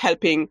 like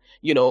helping,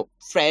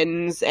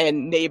 friends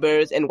and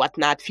neighbors and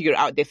whatnot figure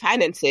out their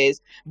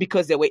finances,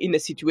 because they were in a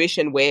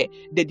situation where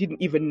they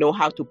didn't even know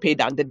how to pay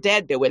down the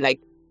debt. They were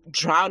like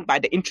drowned by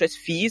the interest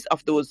fees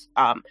of those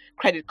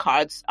credit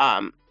cards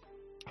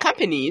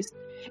companies,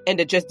 and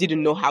they just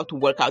didn't know how to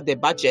work out their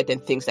budget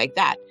and things like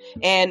that.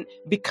 And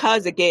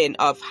because, again,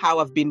 of how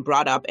I've been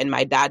brought up and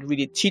my dad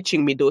really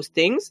teaching me those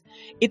things,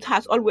 it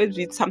has always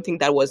been something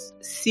that was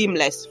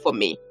seamless for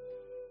me.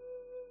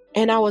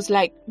 And I was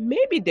like,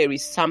 maybe there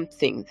is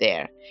something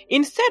there.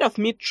 Instead of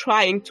me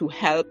trying to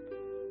help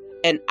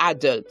an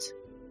adult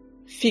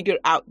figure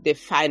out their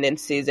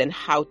finances and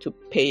how to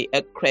pay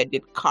a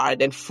credit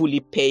card and fully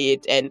pay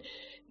it and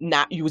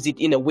not use it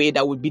in a way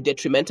that would be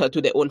detrimental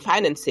to their own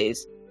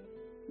finances,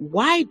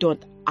 why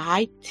don't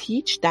I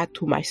teach that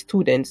to my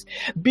students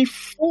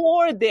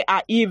before they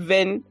are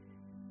even,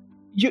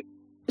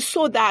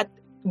 so that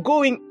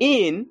going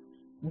in,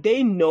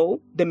 they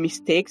know the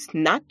mistakes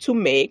not to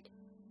make,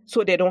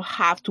 so they don't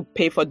have to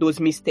pay for those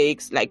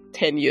mistakes like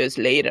 10 years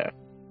later,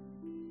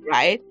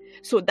 right?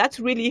 So that's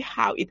really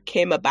how it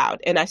came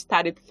about. And I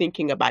started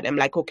thinking about it. I'm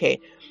like, okay,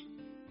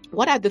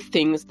 what are the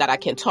things that I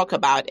can talk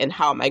about and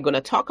how am I going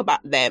to talk about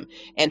them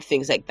and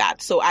things like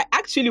that? So I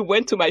actually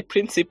went to my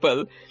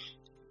principal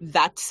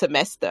that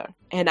semester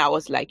and I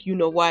was like, you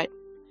know what?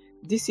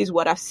 This is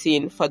what I've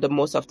seen for the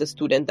most of the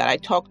students that I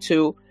talk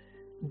to.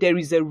 There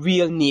is a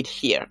real need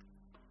here.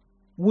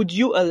 Would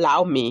you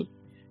allow me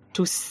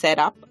to set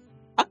up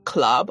a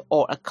club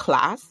or a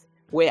class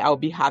where I'll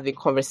be having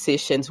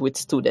conversations with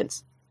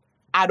students?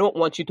 I don't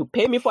want you to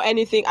pay me for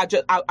anything.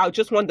 I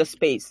just want the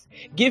space.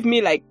 Give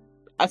me like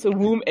as a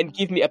room and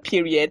give me a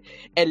period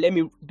and let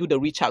me do the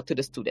reach out to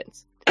the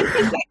students. And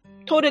it's like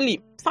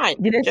totally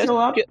fine. Did they show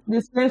up? Did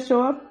the students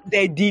show up?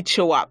 They did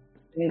show up.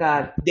 Thank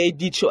God. They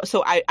did show up.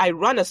 So I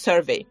run a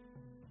survey.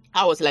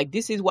 I was like,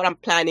 this is what I'm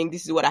planning.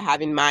 This is what I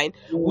have in mind.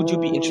 Would you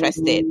be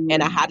interested?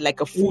 And I had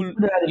like a full,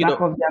 put it at the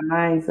back of their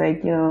minds,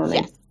 like,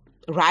 yes,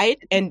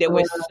 right? And they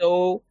were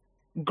so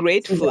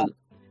grateful. Yeah.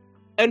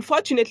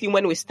 Unfortunately,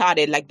 when we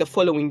started, like the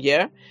following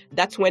year,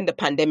 that's when the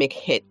pandemic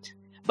hit.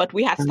 But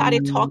we had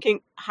started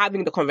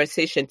having the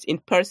conversations in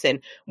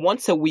person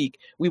once a week.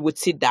 We would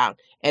sit down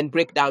and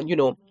break down,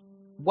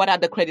 what are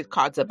the credit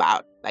cards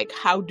about? Like,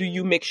 how do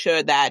you make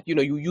sure that,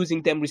 you're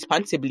using them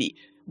responsibly?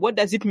 What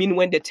does it mean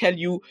when they tell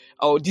you,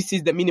 oh, this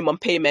is the minimum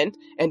payment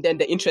and then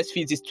the interest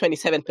fees is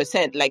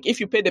 27%? Like, if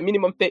you pay the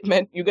minimum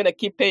payment, you're going to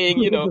keep paying,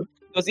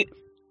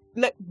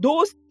 like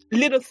those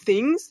little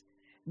things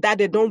that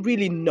they don't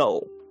really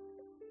know.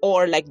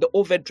 Or like the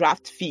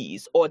overdraft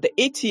fees or the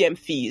ATM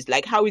fees.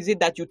 Like, how is it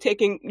that you're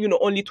taking,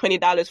 only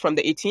 $20 from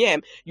the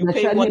ATM? You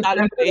pay $1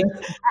 for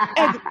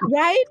it.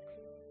 Right?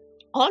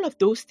 All of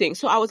those things.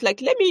 So I was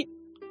like, let me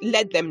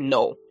let them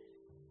know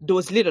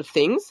those little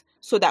things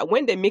so that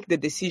when they make the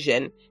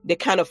decision, they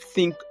kind of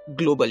think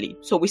globally.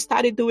 So we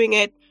started doing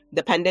it.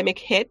 The pandemic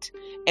hit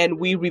and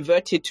we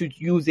reverted to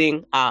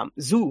using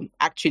Zoom,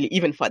 actually,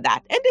 even for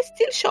that. And they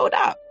still showed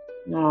up.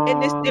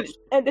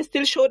 And they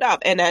still showed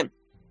up. And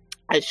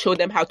I showed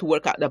them how to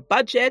work out the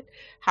budget,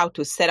 how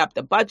to set up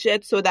the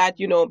budget so that,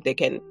 they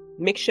can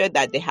make sure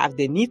that they have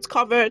their needs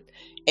covered.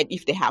 And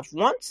if they have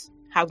wants,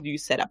 how do you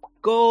set up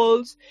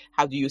goals?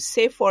 How do you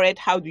save for it?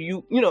 How do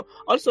you,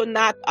 also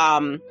not,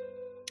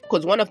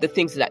 because one of the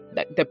things that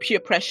the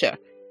peer pressure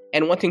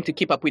and wanting to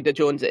keep up with the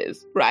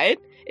Joneses, right?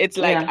 It's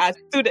like, as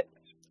student,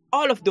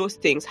 all of those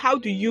things, how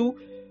do you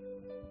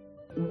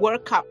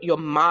work up your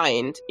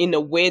mind in a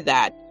way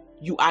that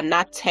you are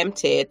not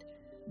tempted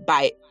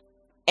by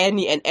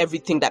any and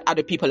everything that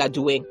other people are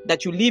doing,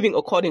 that you're living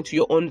according to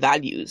your own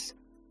values,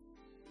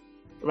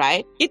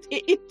 right?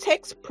 It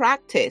takes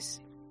practice,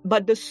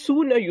 but the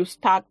sooner you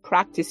start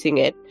practicing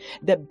it,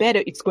 the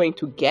better it's going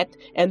to get,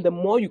 and the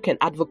more you can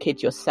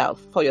advocate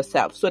for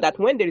yourself, so that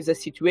when there is a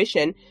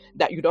situation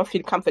that you don't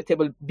feel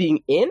comfortable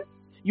being in,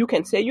 you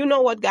can say, you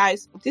know what,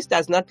 guys, this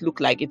does not look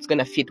like it's going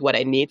to fit what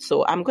I need,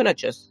 so I'm going to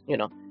just,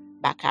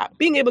 back out.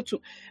 Being able to,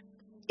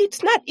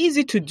 it's not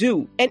easy to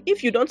do, and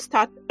if you don't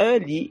start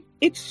early,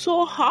 it's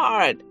so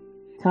hard.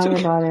 Tell me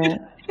about it.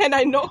 And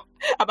I know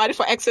about it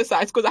for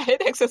exercise because I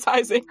hate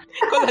exercising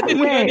because I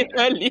didn't learn it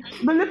early.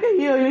 But look at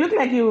you. You look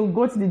like you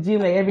go to the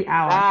gym like every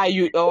hour.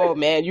 Oh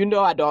man,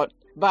 I don't.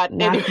 But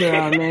natural,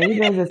 anyway. Man. You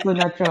guys are so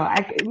natural.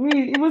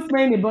 Even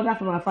smelling the burger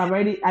from my farm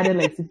already added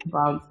like 60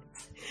 pounds.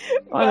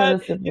 One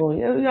of those people.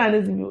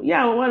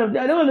 Yeah, one of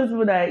those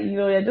people that,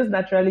 you're just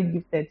naturally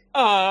gifted.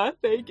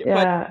 Thank you.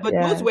 Yeah, but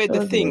those were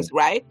the things,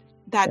 right?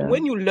 That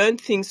when you learn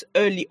things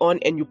early on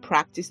and you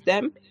practice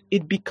them,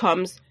 it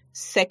becomes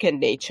second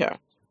nature.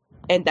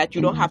 And that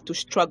you don't have to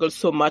struggle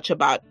so much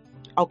about,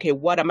 okay,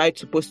 what am I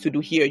supposed to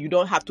do here? You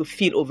don't have to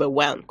feel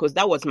overwhelmed, because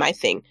that was my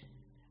thing,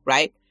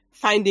 right?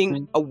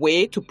 finding a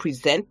way to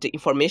present the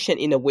information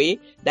in a way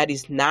that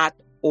is not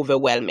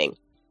overwhelming.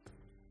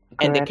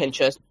 And they can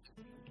just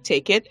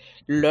take it,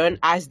 learn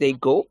as they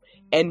go,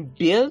 and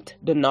build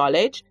the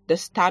knowledge, the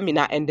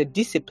stamina, and the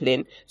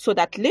discipline so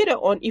that later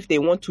on, if they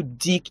want to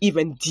dig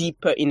even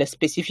deeper in a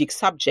specific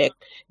subject,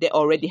 they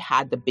already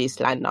had the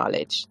baseline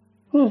knowledge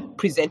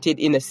presented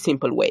in a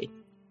simple way.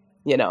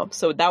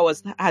 So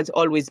that has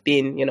always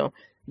been,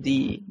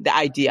 the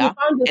idea. You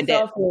found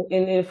yourself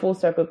in full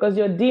circle because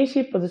your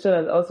deanship position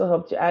has also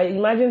helped you. I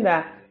imagine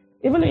that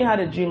even though you had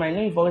a dream, I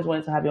know you've always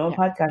wanted to have your own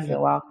podcast in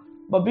a while,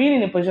 but being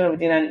in a position of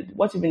within and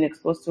what you've been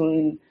exposed to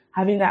in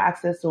having that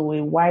access to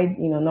a wide,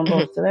 number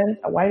of students,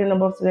 a wider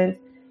number of students,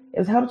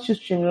 has helped you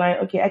streamline.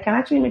 Okay, I can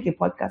actually make a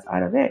podcast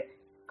out of it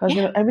because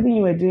everything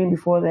you were doing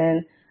before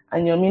then,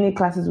 and your mini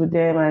classes with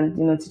them,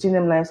 and teaching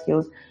them life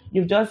skills,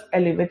 you've just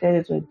elevated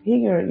it to a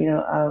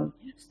bigger,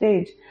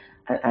 stage,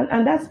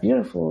 and that's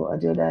beautiful,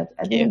 Adeodat.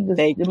 I think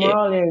the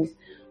moral is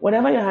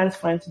whatever your hands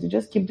find to do,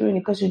 just keep doing it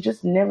because you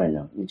just never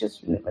know. You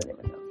just never know.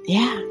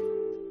 Yeah.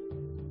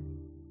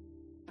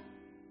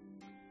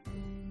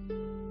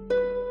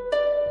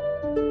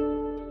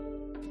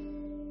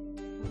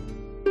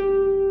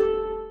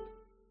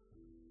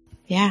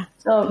 Yeah.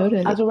 So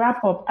totally. As a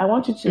wrap up, I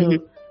want you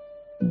to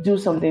do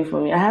something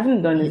for me. I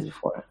haven't done this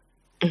before.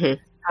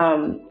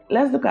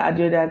 Let's look at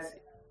Adeodat,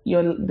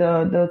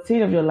 the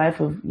state of your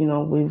life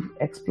we've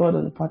explored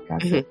on the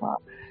podcast so far.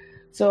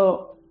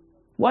 So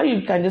what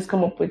you can just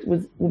come up with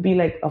would be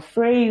like a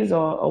phrase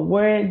or a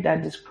word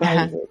that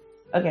describes it.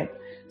 Okay.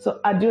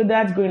 So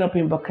Adeodat growing up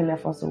in Burkina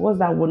Faso, what's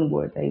that one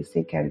word that you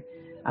say can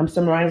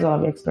summarize all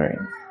of your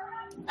experience?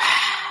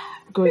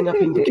 Growing up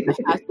in Burkina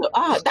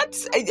Faso.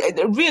 That's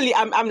really,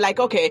 I'm like,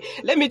 okay,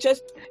 let me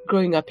just,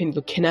 growing up in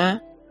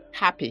Burkina,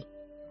 happy.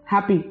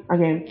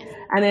 Okay.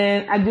 And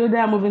then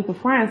Adeodat moving to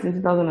France in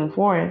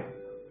 2004.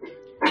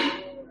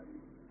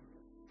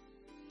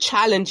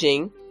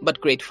 Challenging, but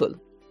grateful.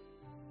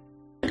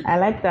 I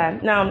like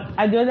that. Now,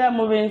 Adeodat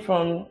moving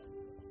from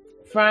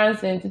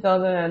France in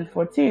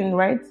 2014,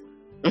 right?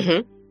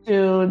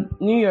 To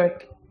New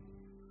York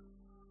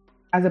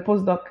as a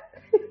postdoc.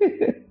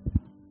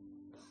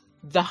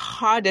 The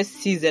hardest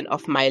season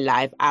of my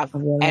life I've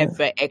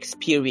ever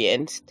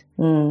experienced,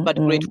 but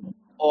grateful for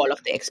all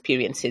of the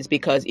experiences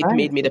because it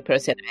made me the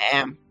person I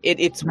am.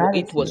 It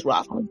was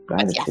rough.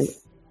 But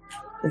yes.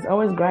 It's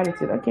always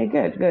gratitude. Okay,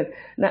 good.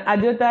 Now,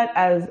 Adeodat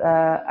as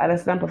an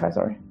assistant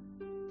professor.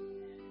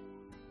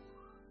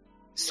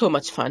 So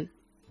much fun.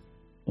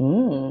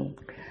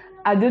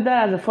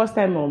 Adeodat as a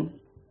first-time mom.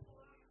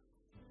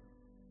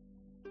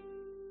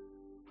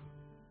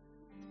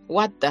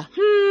 What the?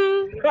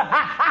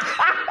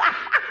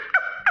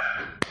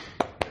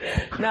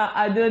 Now,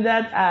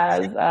 Adeodat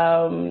as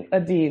a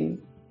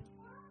dean.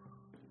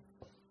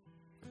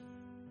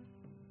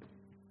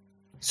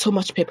 So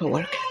much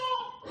paperwork.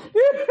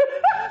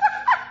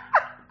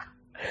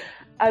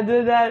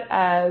 Adeodat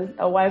as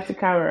a wife to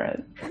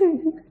Cameron.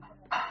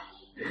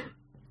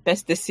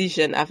 Best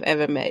decision I've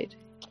ever made.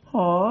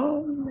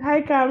 Oh,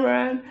 hi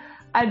Cameron.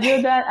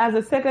 Adeodat as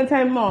a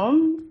second-time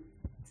mom.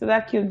 So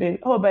that cute baby.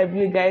 Oh, by the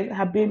way, guys,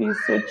 her baby is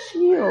so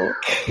chill.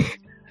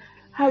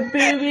 Her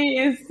baby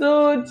is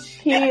so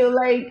chill.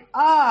 Like,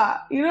 I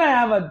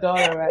have a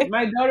daughter, right?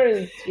 My daughter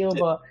is chill,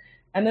 but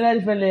another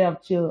different layer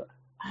of chill.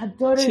 Her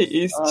daughter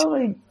is oh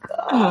my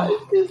God.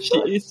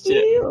 She's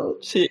chill.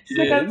 She's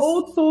like an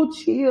old soul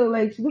chill.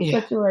 Like, she looks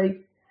at you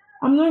like,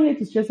 I'm not here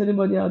to stress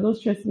anybody out. Don't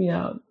stress me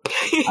out.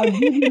 I'll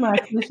give you my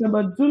attention,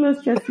 but do not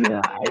stress me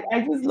out.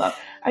 I just love,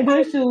 I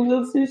know she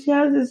looks, she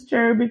has this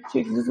cherubic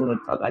chick. She just want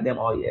to talk at them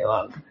all year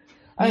long.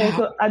 Okay,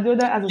 so I do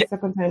that as a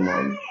second time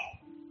mom.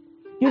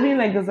 You mean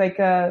like there's like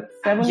a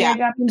 7-year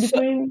gap in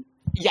between?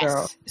 Yes.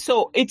 Girl.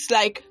 So it's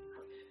like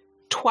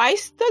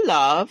twice the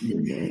love,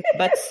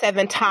 but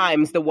 7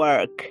 times the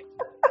work.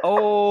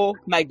 Oh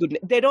my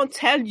goodness. They don't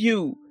tell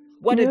you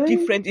what a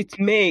difference it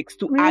makes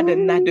to add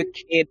another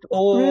kid.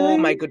 Oh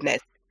my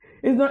goodness.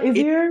 It's not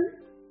easier?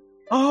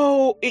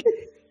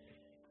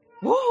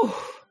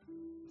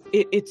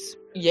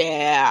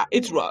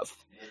 It's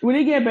rough. Will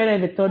it get better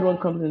if the third one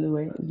comes in the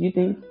way? Do you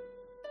think?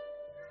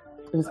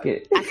 I'm just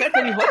kidding. I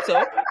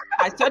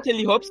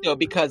certainly hope so.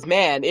 Because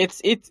man,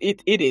 it's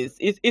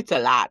a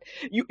lot.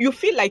 You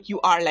feel like you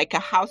are like a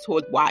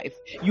household wife.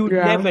 You're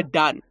never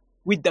done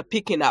with the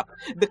picking up,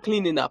 the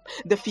cleaning up,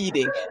 the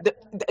feeding,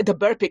 the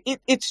burping.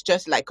 It's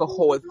just like a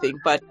whole thing.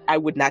 But I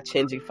would not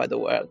change it for the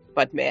world.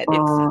 But man,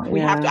 we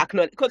have to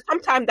acknowledge, because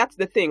sometimes that's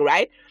the thing,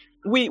 right?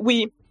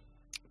 We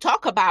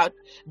talk about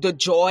the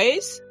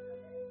joys,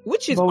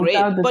 which is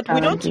great, but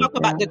we don't talk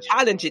about the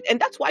challenges.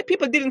 And that's why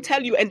people didn't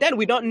tell you. And then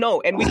we don't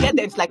know. And we get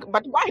there, it's like,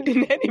 but why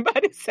didn't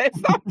anybody say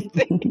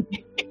something?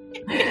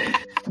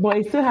 But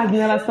it still has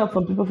never stopped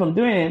from people from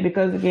doing it,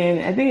 because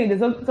again, I think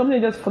there's something you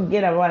just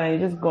forget about and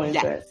you just go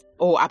into it.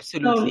 Oh,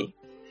 absolutely.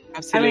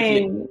 Absolutely. I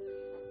mean,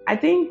 I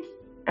think,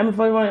 for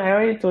everyone, I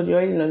already told you,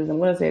 already know this, I'm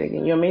going to say it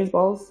again. You're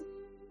amazeballs,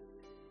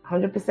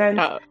 100%.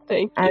 Oh,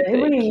 thank you. And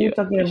everything you're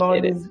talking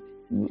about is,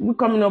 we're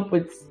coming up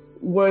with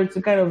word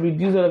to kind of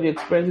reduce all of your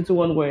experience into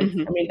one word.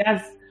 I mean,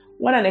 that's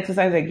what an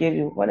exercise I gave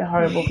you. What a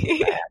horrible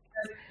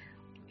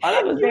all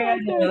of those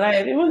things in your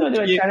life, even though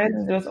there were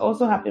challenges, there was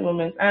also happy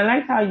moments. And I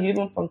liked how you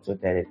even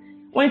punctuated it.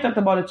 When you talked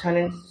about the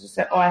challenges, you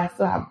said, "Oh, I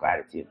still have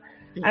gratitude."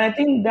 And I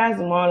think that's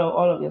the moral of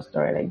all of your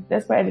story. Like,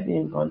 despite everything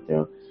you've gone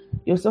through,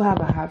 you still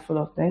have a heart full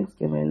of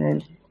Thanksgiving,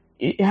 and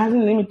it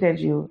hasn't limited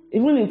you.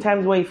 Even in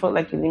times where you felt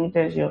like it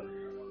limited you,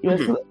 you were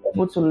still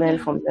able to learn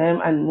from them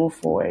and move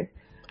forward.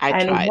 I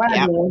and tried, why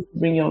I wanted to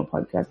bring you on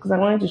podcast, because I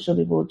wanted to show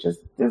people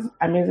just this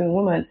amazing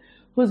woman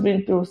who's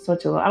been through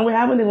such a lot. And we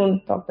haven't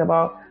even talked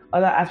about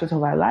other aspects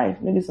of her life.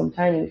 Maybe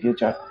sometime in the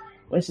future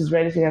when she's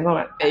ready, she can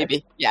come.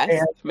 Maybe,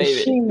 yes,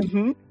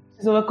 maybe.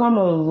 She's overcome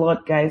a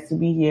lot, guys, to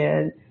be here.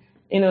 And,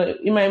 you know,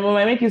 it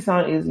might make it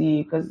sound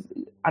easy because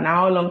an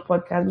hour-long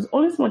podcast, there's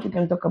only so much you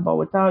can talk about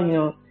without, you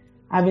know,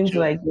 having to,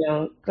 like, you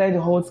know, clear the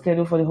whole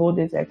schedule for the whole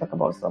day to, like, talk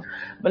about stuff.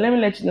 But let me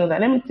let you know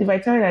that. If I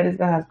tell you that this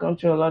girl has gone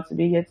through a lot to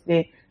be here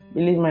today,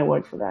 believe my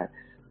word for that.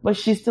 But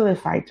she's still a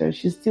fighter.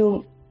 She's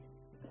still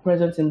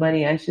present in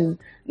body, and she's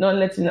not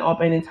letting it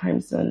up anytime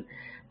soon.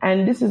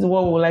 And this is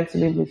what we would like to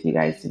leave with you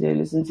guys today.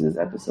 Listen to this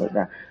episode,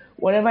 that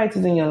whatever it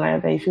is in your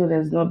life that you feel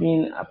there's not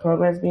been a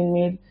progress being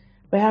made,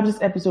 perhaps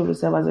this episode will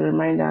serve as a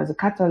reminder, as a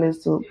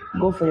catalyst to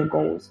go for your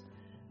goals.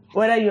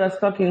 Whether you are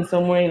stuck in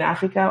somewhere in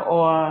Africa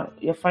or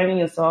you're finding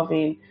yourself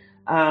in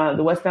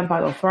the western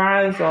part of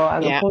France, or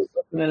as a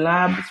postdoc in the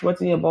lab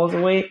sweating your balls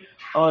away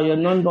or your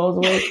non-balls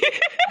away,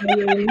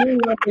 you're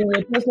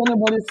just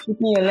nobody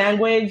speaking your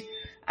language,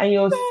 and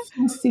you're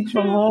so sick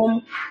from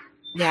home.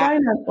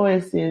 Find an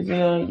oasis, you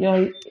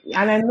know,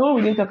 and I know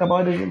we didn't talk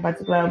about this in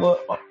particular,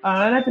 but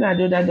another thing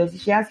Adeodat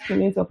does, she has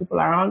community of people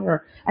around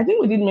her. I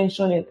think we did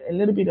mention it, a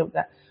little bit of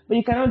that, but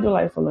you cannot do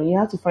life alone. You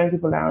have to find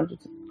people around you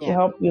to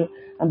help you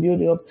and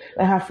build you up.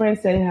 Like her friend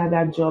sending her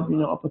that job, you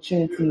know,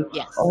 opportunity,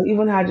 or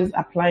even her just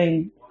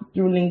applying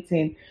through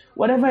LinkedIn.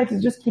 Whatever it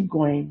is, just keep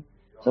going.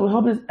 So we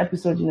hope this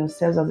episode, you know,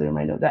 serves as a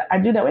reminder of that.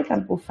 Adeodat, where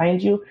can people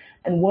find you,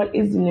 and what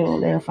is the name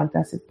of your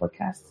fantastic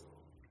podcast?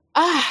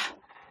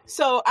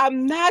 So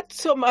I'm not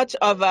so much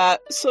of a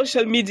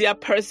social media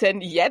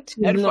person yet,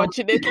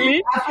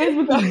 unfortunately.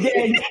 Facebook is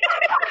dead.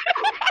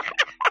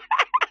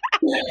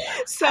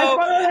 So I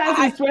follow her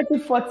since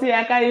 2040.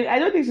 I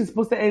don't think she's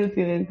posted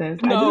anything in time.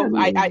 No,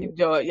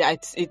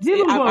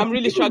 I'm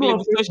really struggling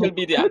with social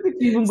media. I don't think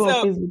you even go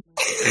on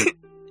Facebook.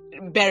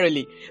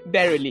 barely.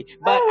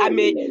 But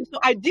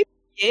I did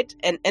create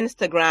an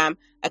Instagram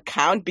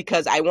account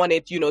because I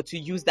wanted, you know, to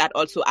use that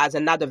also as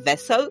another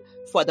vessel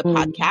for the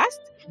podcast.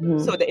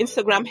 So the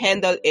Instagram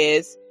handle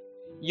is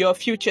Your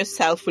Future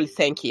Self Will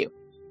Thank You.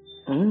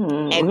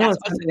 And that's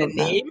also the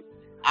name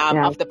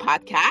of the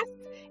podcast.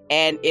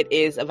 And it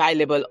is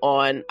available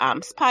on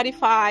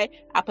Spotify,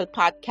 Apple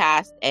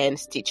Podcast, and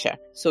Stitcher.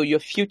 So Your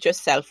Future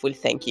Self Will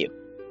Thank You.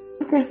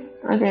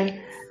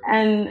 Okay.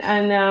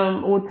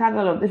 And we'll tag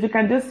all of, if you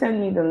can just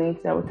send me the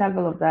links, we'll tag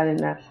all of that in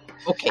there.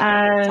 Okay.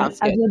 And sounds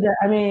good.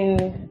 I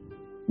mean,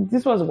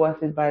 this was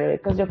worth it, by the way,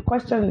 because your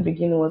question in the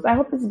beginning was, I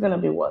hope this is going to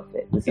be worth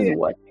it. This is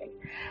worth it.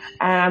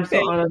 And I'm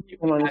so honored to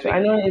come on the show.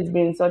 I know it's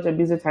been such a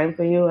busy time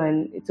for you,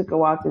 and it took a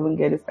while to even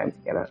get this time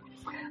together.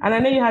 And I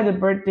know you had a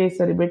birthday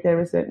celebrated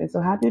recently,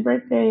 so happy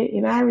birthday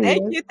in Irish.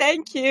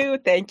 Thank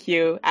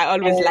you. I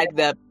always like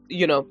the,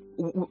 you know,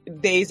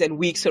 days and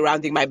weeks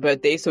surrounding my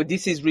birthday. So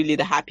this is really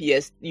the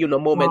happiest, you know,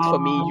 moment for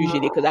me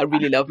usually, because I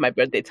really love my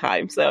birthday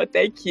time. So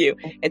thank you.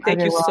 And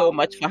thank you so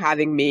much for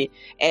having me.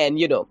 And,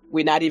 you know,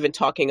 we're not even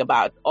talking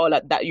about all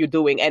that you're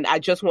doing. And I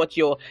just want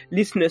your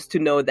listeners to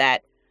know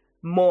that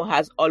Mo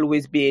has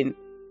always been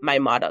my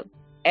model.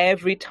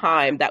 Every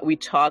time that we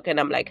talk, and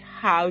I'm like,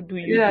 how do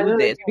you do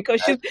this? Because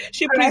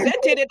she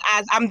presented it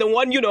as I'm the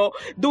one, you know,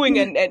 doing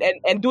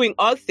and doing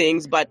all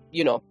things, but,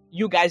 you know,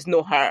 you guys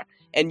know her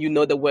and you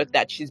know the work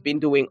that she's been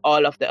doing,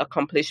 all of the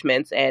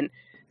accomplishments. And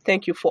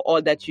thank you for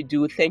all that you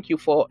do. Thank you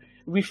for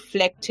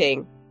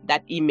reflecting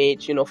that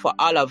image, you know, for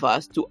all of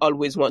us to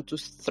always want to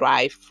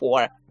strive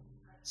for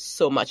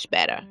so much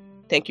better.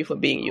 Thank you for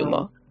being you,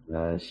 Mo.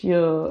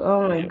 Sure.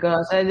 Oh my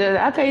gosh.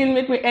 How can you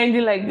make me end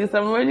it like this?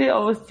 I'm already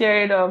almost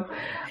tearing up.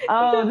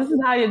 Oh, this is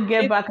how you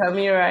get back at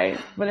me, right?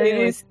 But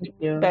anyway,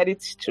 that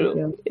it's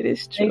true. It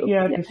is true. Thank you.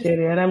 I appreciate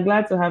it. And I'm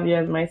glad to have you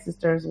as my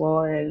sister as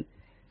well. And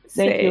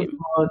thank you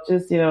for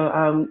just, you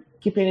know,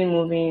 keeping it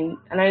moving.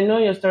 And I know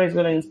your story is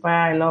going to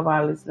inspire and love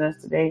our listeners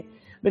today,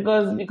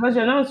 because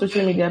you're not on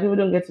social media, people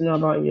don't get to know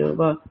about you,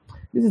 but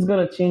this is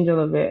going to change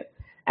all of it.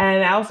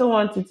 And I also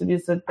want it to be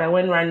so that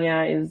when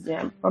Rania is,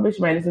 probably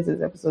she might listen to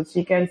this episode,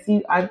 she can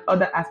see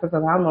other aspects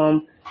of her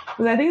mom.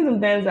 Because I think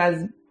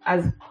sometimes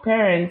as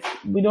parents,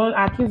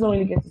 our kids don't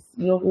really get to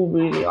know who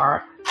we really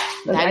are.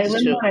 I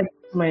remember when I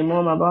talked to my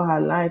mom about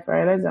her life, I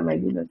realized that, my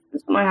goodness,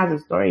 this woman has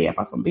a story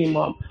apart from being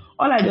mom.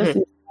 All I just see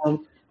is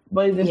mom.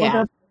 But it's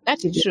important.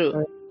 That's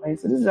true. Right?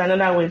 So this is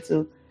another way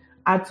to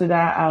add to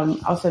that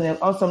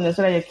awesomeness,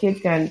 so that your kids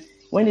can,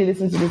 when they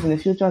listen to this in the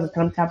future as a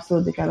time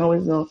capsule, they can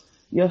always know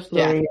your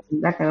story,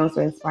 and that can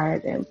also inspire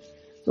them.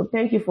 So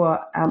thank you for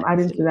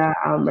adding to that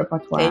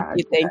repertoire.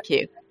 Thank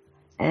you.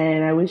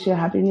 And I wish you a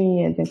happy new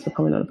year and thanks for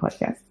coming on the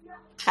podcast.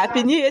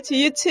 Happy New Year to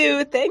you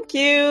too. Thank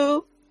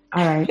you.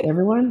 All right,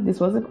 everyone. This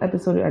was an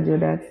episode of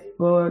Adeodat.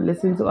 Go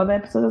listen to other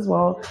episodes as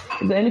well.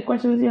 If there are any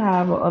questions you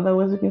have or other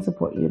ways we can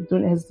support you,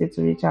 don't hesitate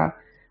to reach out.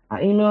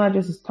 Our email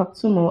address is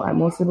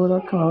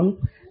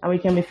talktomo@mosibo.com, and we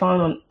can be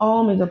found on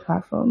all major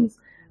platforms.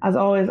 As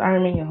always, I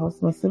remain your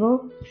host,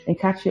 Mosibo, and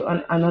catch you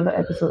on another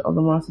episode of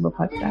the Mosibo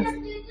podcast.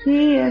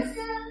 Yes.